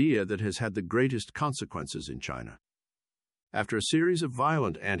last idea that has had the greatest consequences in China. After a series of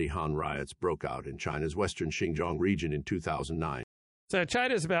violent anti-Han riots broke out in China's western Xinjiang region in 2009. So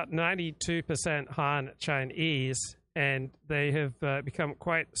China is about 92% Han Chinese, and they have become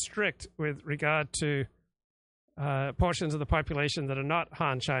quite strict with regard to portions of the population that are not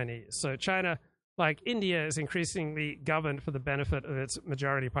Han Chinese. So China, like India, is increasingly governed for the benefit of its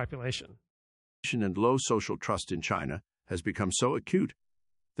majority population. And low social trust in China has become so acute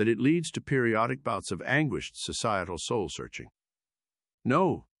that it leads to periodic bouts of anguished societal soul-searching.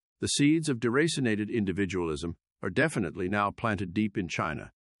 No, the seeds of deracinated individualism are definitely now planted deep in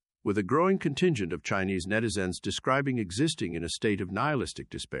China, with a growing contingent of Chinese netizens describing existing in a state of nihilistic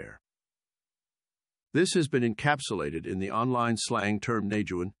despair. This has been encapsulated in the online slang term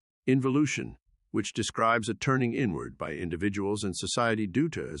Neijuan, involution, which describes a turning inward by individuals and society due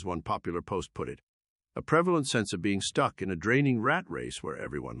to, as one popular post put it, a prevalent sense of being stuck in a draining rat race where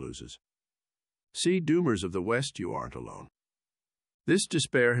everyone loses. See, doomers of the West, you aren't alone. This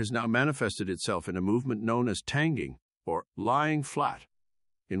despair has now manifested itself in a movement known as tanging, or lying flat,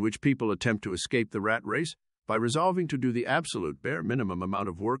 in which people attempt to escape the rat race by resolving to do the absolute bare minimum amount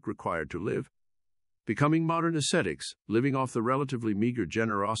of work required to live, becoming modern ascetics, living off the relatively meager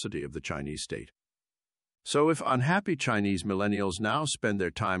generosity of the Chinese state. So if unhappy Chinese millennials now spend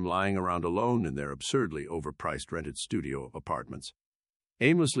their time lying around alone in their absurdly overpriced rented studio apartments,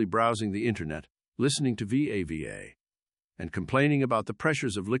 aimlessly browsing the internet, listening to VAVA, and complaining about the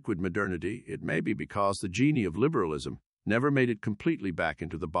pressures of liquid modernity, it may be because the genie of liberalism never made it completely back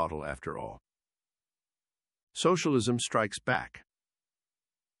into the bottle after all. Socialism strikes back.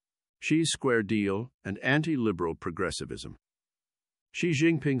 Xi's square deal and anti-liberal progressivism. Xi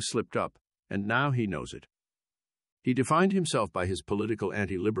Jinping slipped up, and now he knows it. He defined himself by his political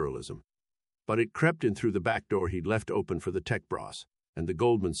anti-liberalism, but it crept in through the back door he'd left open for the tech bros and the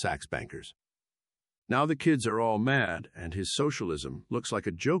Goldman Sachs bankers. Now the kids are all mad, and his socialism looks like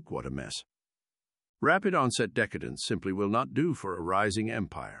a joke. What a mess. Rapid onset decadence simply will not do for a rising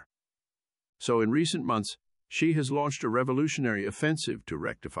empire. So in recent months, Xi has launched a revolutionary offensive to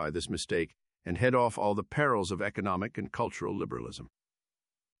rectify this mistake and head off all the perils of economic and cultural liberalism.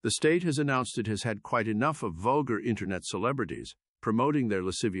 The state has announced it has had quite enough of vulgar internet celebrities promoting their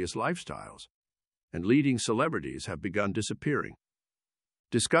lascivious lifestyles, and leading celebrities have begun disappearing.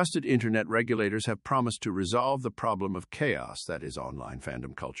 Disgusted internet regulators have promised to resolve the problem of chaos that is online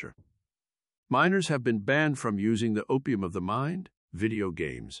fandom culture. Minors have been banned from using the opium of the mind, video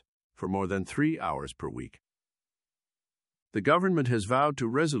games, for more than 3 hours per week. The government has vowed to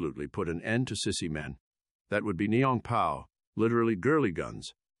resolutely put an end to sissy men, that would be Neong Pao, literally girly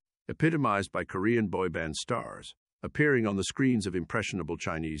guns, epitomized by Korean boy band stars, appearing on the screens of impressionable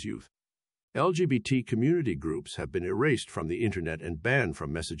Chinese youth. LGBT community groups have been erased from the internet and banned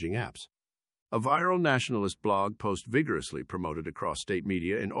from messaging apps. A viral nationalist blog post vigorously promoted across state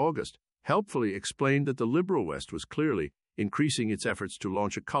media in August helpfully explained that the liberal West was clearly increasing its efforts to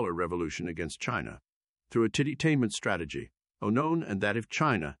launch a color revolution against China through a tittytainment strategy, known, and that if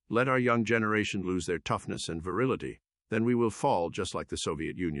China let our young generation lose their toughness and virility, then we will fall just like the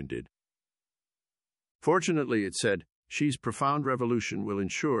Soviet Union did. Fortunately, it said, Xi's profound revolution will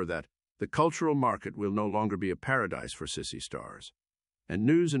ensure that the cultural market will no longer be a paradise for sissy stars, and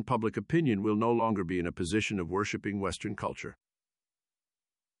news and public opinion will no longer be in a position of worshipping Western culture.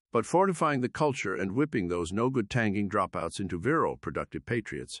 But fortifying the culture and whipping those no-good tanging dropouts into virile, productive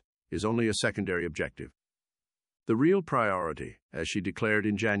patriots is only a secondary objective. The real priority, as she declared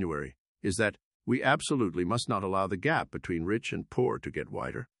in January, is that we absolutely must not allow the gap between rich and poor to get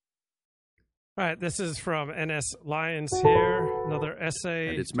wider. All right, this is from NS Lions here, another essay.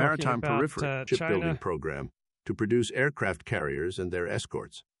 And its maritime about, periphery shipbuilding program to produce aircraft carriers and their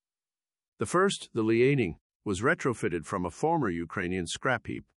escorts. The first, the Liaoning, was retrofitted from a former Ukrainian scrap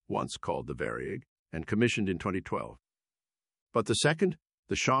heap, once called the Varyag, and commissioned in 2012. But the second,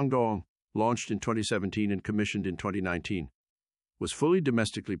 the Shandong, launched in 2017 and commissioned in 2019, was fully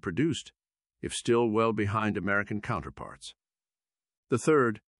domestically produced, if still well behind American counterparts. The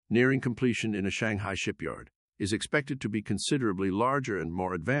third, nearing completion in a Shanghai shipyard, is expected to be considerably larger and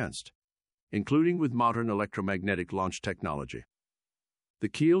more advanced, including with modern electromagnetic launch technology. The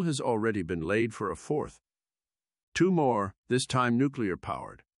keel has already been laid for a fourth. 2 more, this time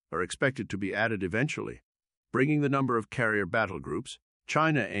nuclear-powered, are expected to be added eventually, bringing the number of carrier battle groups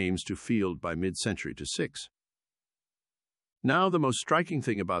China aims to field by mid-century to 6. Now, the most striking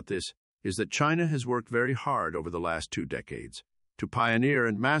thing about this is that China has worked very hard over the last 2 decades to pioneer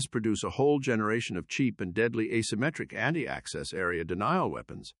and mass-produce a whole generation of cheap and deadly asymmetric anti-access area denial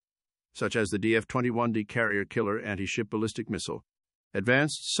weapons, such as the DF-21D carrier-killer anti-ship ballistic missile,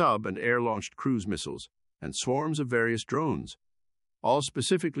 advanced sub- and air-launched cruise missiles, and swarms of various drones, all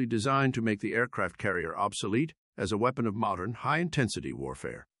specifically designed to make the aircraft carrier obsolete as a weapon of modern, high-intensity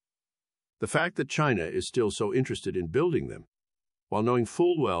warfare. The fact that China is still so interested in building them, while knowing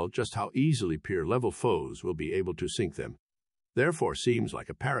full well just how easily peer-level foes will be able to sink them, therefore seems like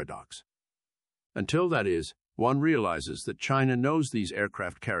a paradox. Until, that is, one realizes that China knows these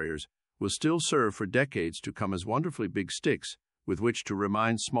aircraft carriers will still serve for decades to come as wonderfully big sticks with which to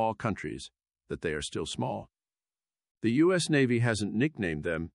remind small countries that they are still small. The U.S. Navy hasn't nicknamed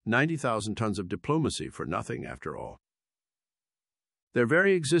them 90,000 tons of diplomacy for nothing, after all. Their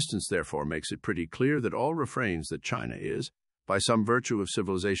very existence, therefore, makes it pretty clear that all refrains that China is, by some virtue of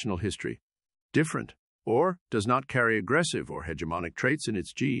civilizational history, different, or does not carry aggressive or hegemonic traits in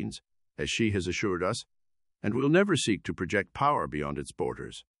its genes, as Xi has assured us, and will never seek to project power beyond its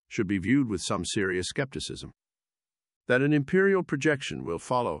borders, should be viewed with some serious skepticism. That an imperial projection will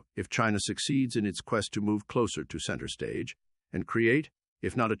follow if China succeeds in its quest to move closer to center stage and create,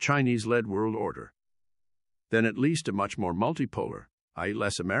 if not a Chinese-led world order, then at least a much more multipolar, i.e.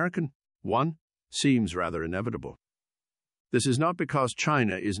 less American, one, seems rather inevitable. This is not because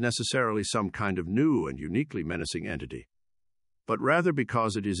China is necessarily some kind of new and uniquely menacing entity, but rather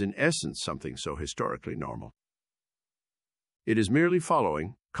because it is in essence something so historically normal. It is merely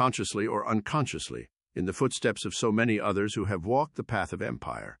following, consciously or unconsciously, in the footsteps of so many others who have walked the path of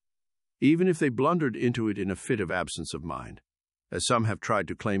empire, even if they blundered into it in a fit of absence of mind, as some have tried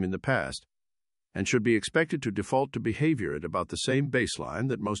to claim in the past, and should be expected to default to behavior at about the same baseline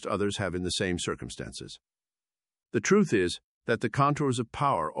that most others have in the same circumstances. The truth is that the contours of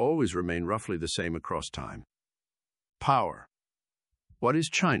power always remain roughly the same across time. Power. What is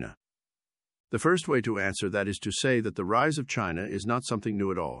China? The first way to answer that is to say that the rise of China is not something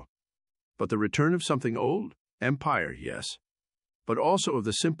new at all, but the return of something old? Empire, yes, but also of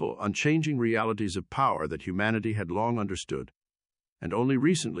the simple, unchanging realities of power that humanity had long understood, and only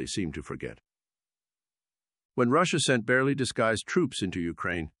recently seemed to forget. When Russia sent barely disguised troops into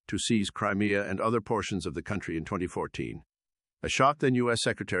Ukraine to seize Crimea and other portions of the country in 2014, a shocked then U.S.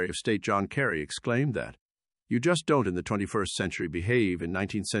 Secretary of State John Kerry exclaimed that, "You just don't in the 21st century behave in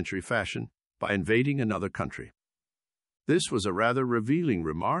 19th century fashion by invading another country." This was a rather revealing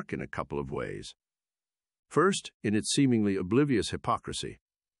remark in a couple of ways. First, in its seemingly oblivious hypocrisy,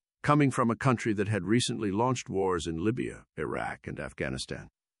 coming from a country that had recently launched wars in Libya, Iraq, and Afghanistan.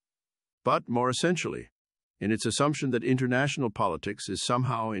 But, more essentially, in its assumption that international politics is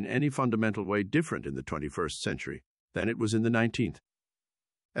somehow in any fundamental way different in the 21st century than it was in the 19th.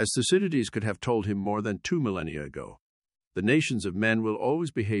 As Thucydides could have told him more than 2 millennia ago, the nations of men will always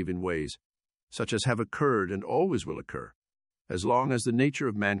behave in ways such as have occurred and always will occur, as long as the nature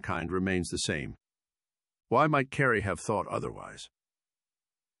of mankind remains the same. Why might Kerry have thought otherwise?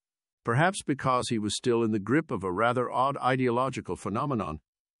 Perhaps because he was still in the grip of a rather odd ideological phenomenon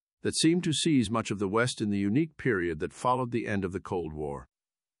that seemed to seize much of the West in the unique period that followed the end of the Cold War.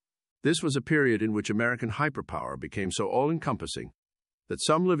 This was a period in which American hyperpower became so all-encompassing that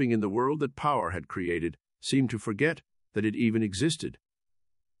some living in the world that power had created seemed to forget that it even existed,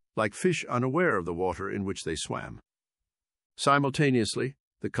 like fish unaware of the water in which they swam. Simultaneously,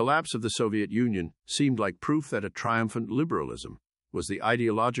 the collapse of the Soviet Union seemed like proof that a triumphant liberalism was the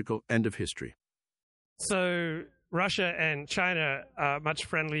ideological end of history. So Russia and China are much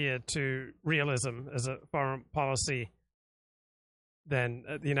friendlier to realism as a foreign policy than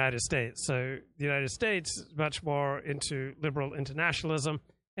the United States. So the United States is much more into liberal internationalism,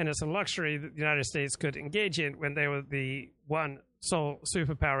 and it's a luxury that the United States could engage in when they were the one sole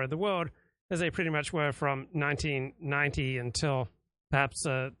superpower in the world, as they pretty much were from 1990 until perhaps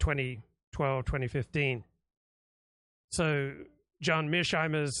 2012, 2015. So John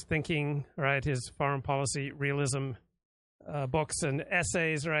Mearsheimer's thinking, right, his foreign policy realism books and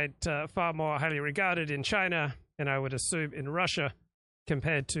essays, right, far more highly regarded in China, and I would assume in Russia,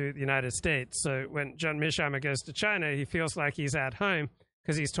 compared to the United States. So when John Mearsheimer goes to China, he feels like he's at home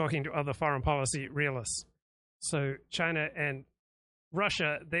because he's talking to other foreign policy realists. So China and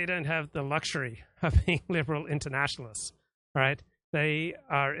Russia, they don't have the luxury of being liberal internationalists, right? They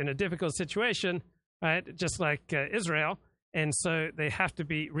are in a difficult situation, right, just like Israel, and so they have to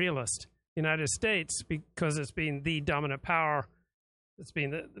be realist. The United States, because it's been the dominant power, it's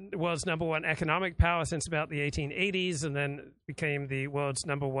been the world's number one economic power since about the 1880s, and then became the world's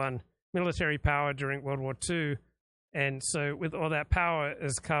number one military power during World War II. And so with all that power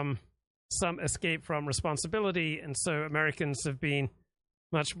has come some escape from responsibility, and so Americans have been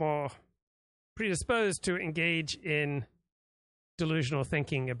much more predisposed to engage in delusional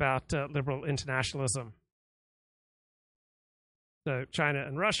thinking about liberal internationalism. So China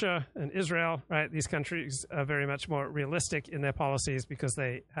and Russia and Israel, right, these countries are very much more realistic in their policies because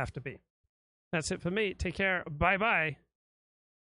they have to be. That's it for me. Take care. Bye-bye.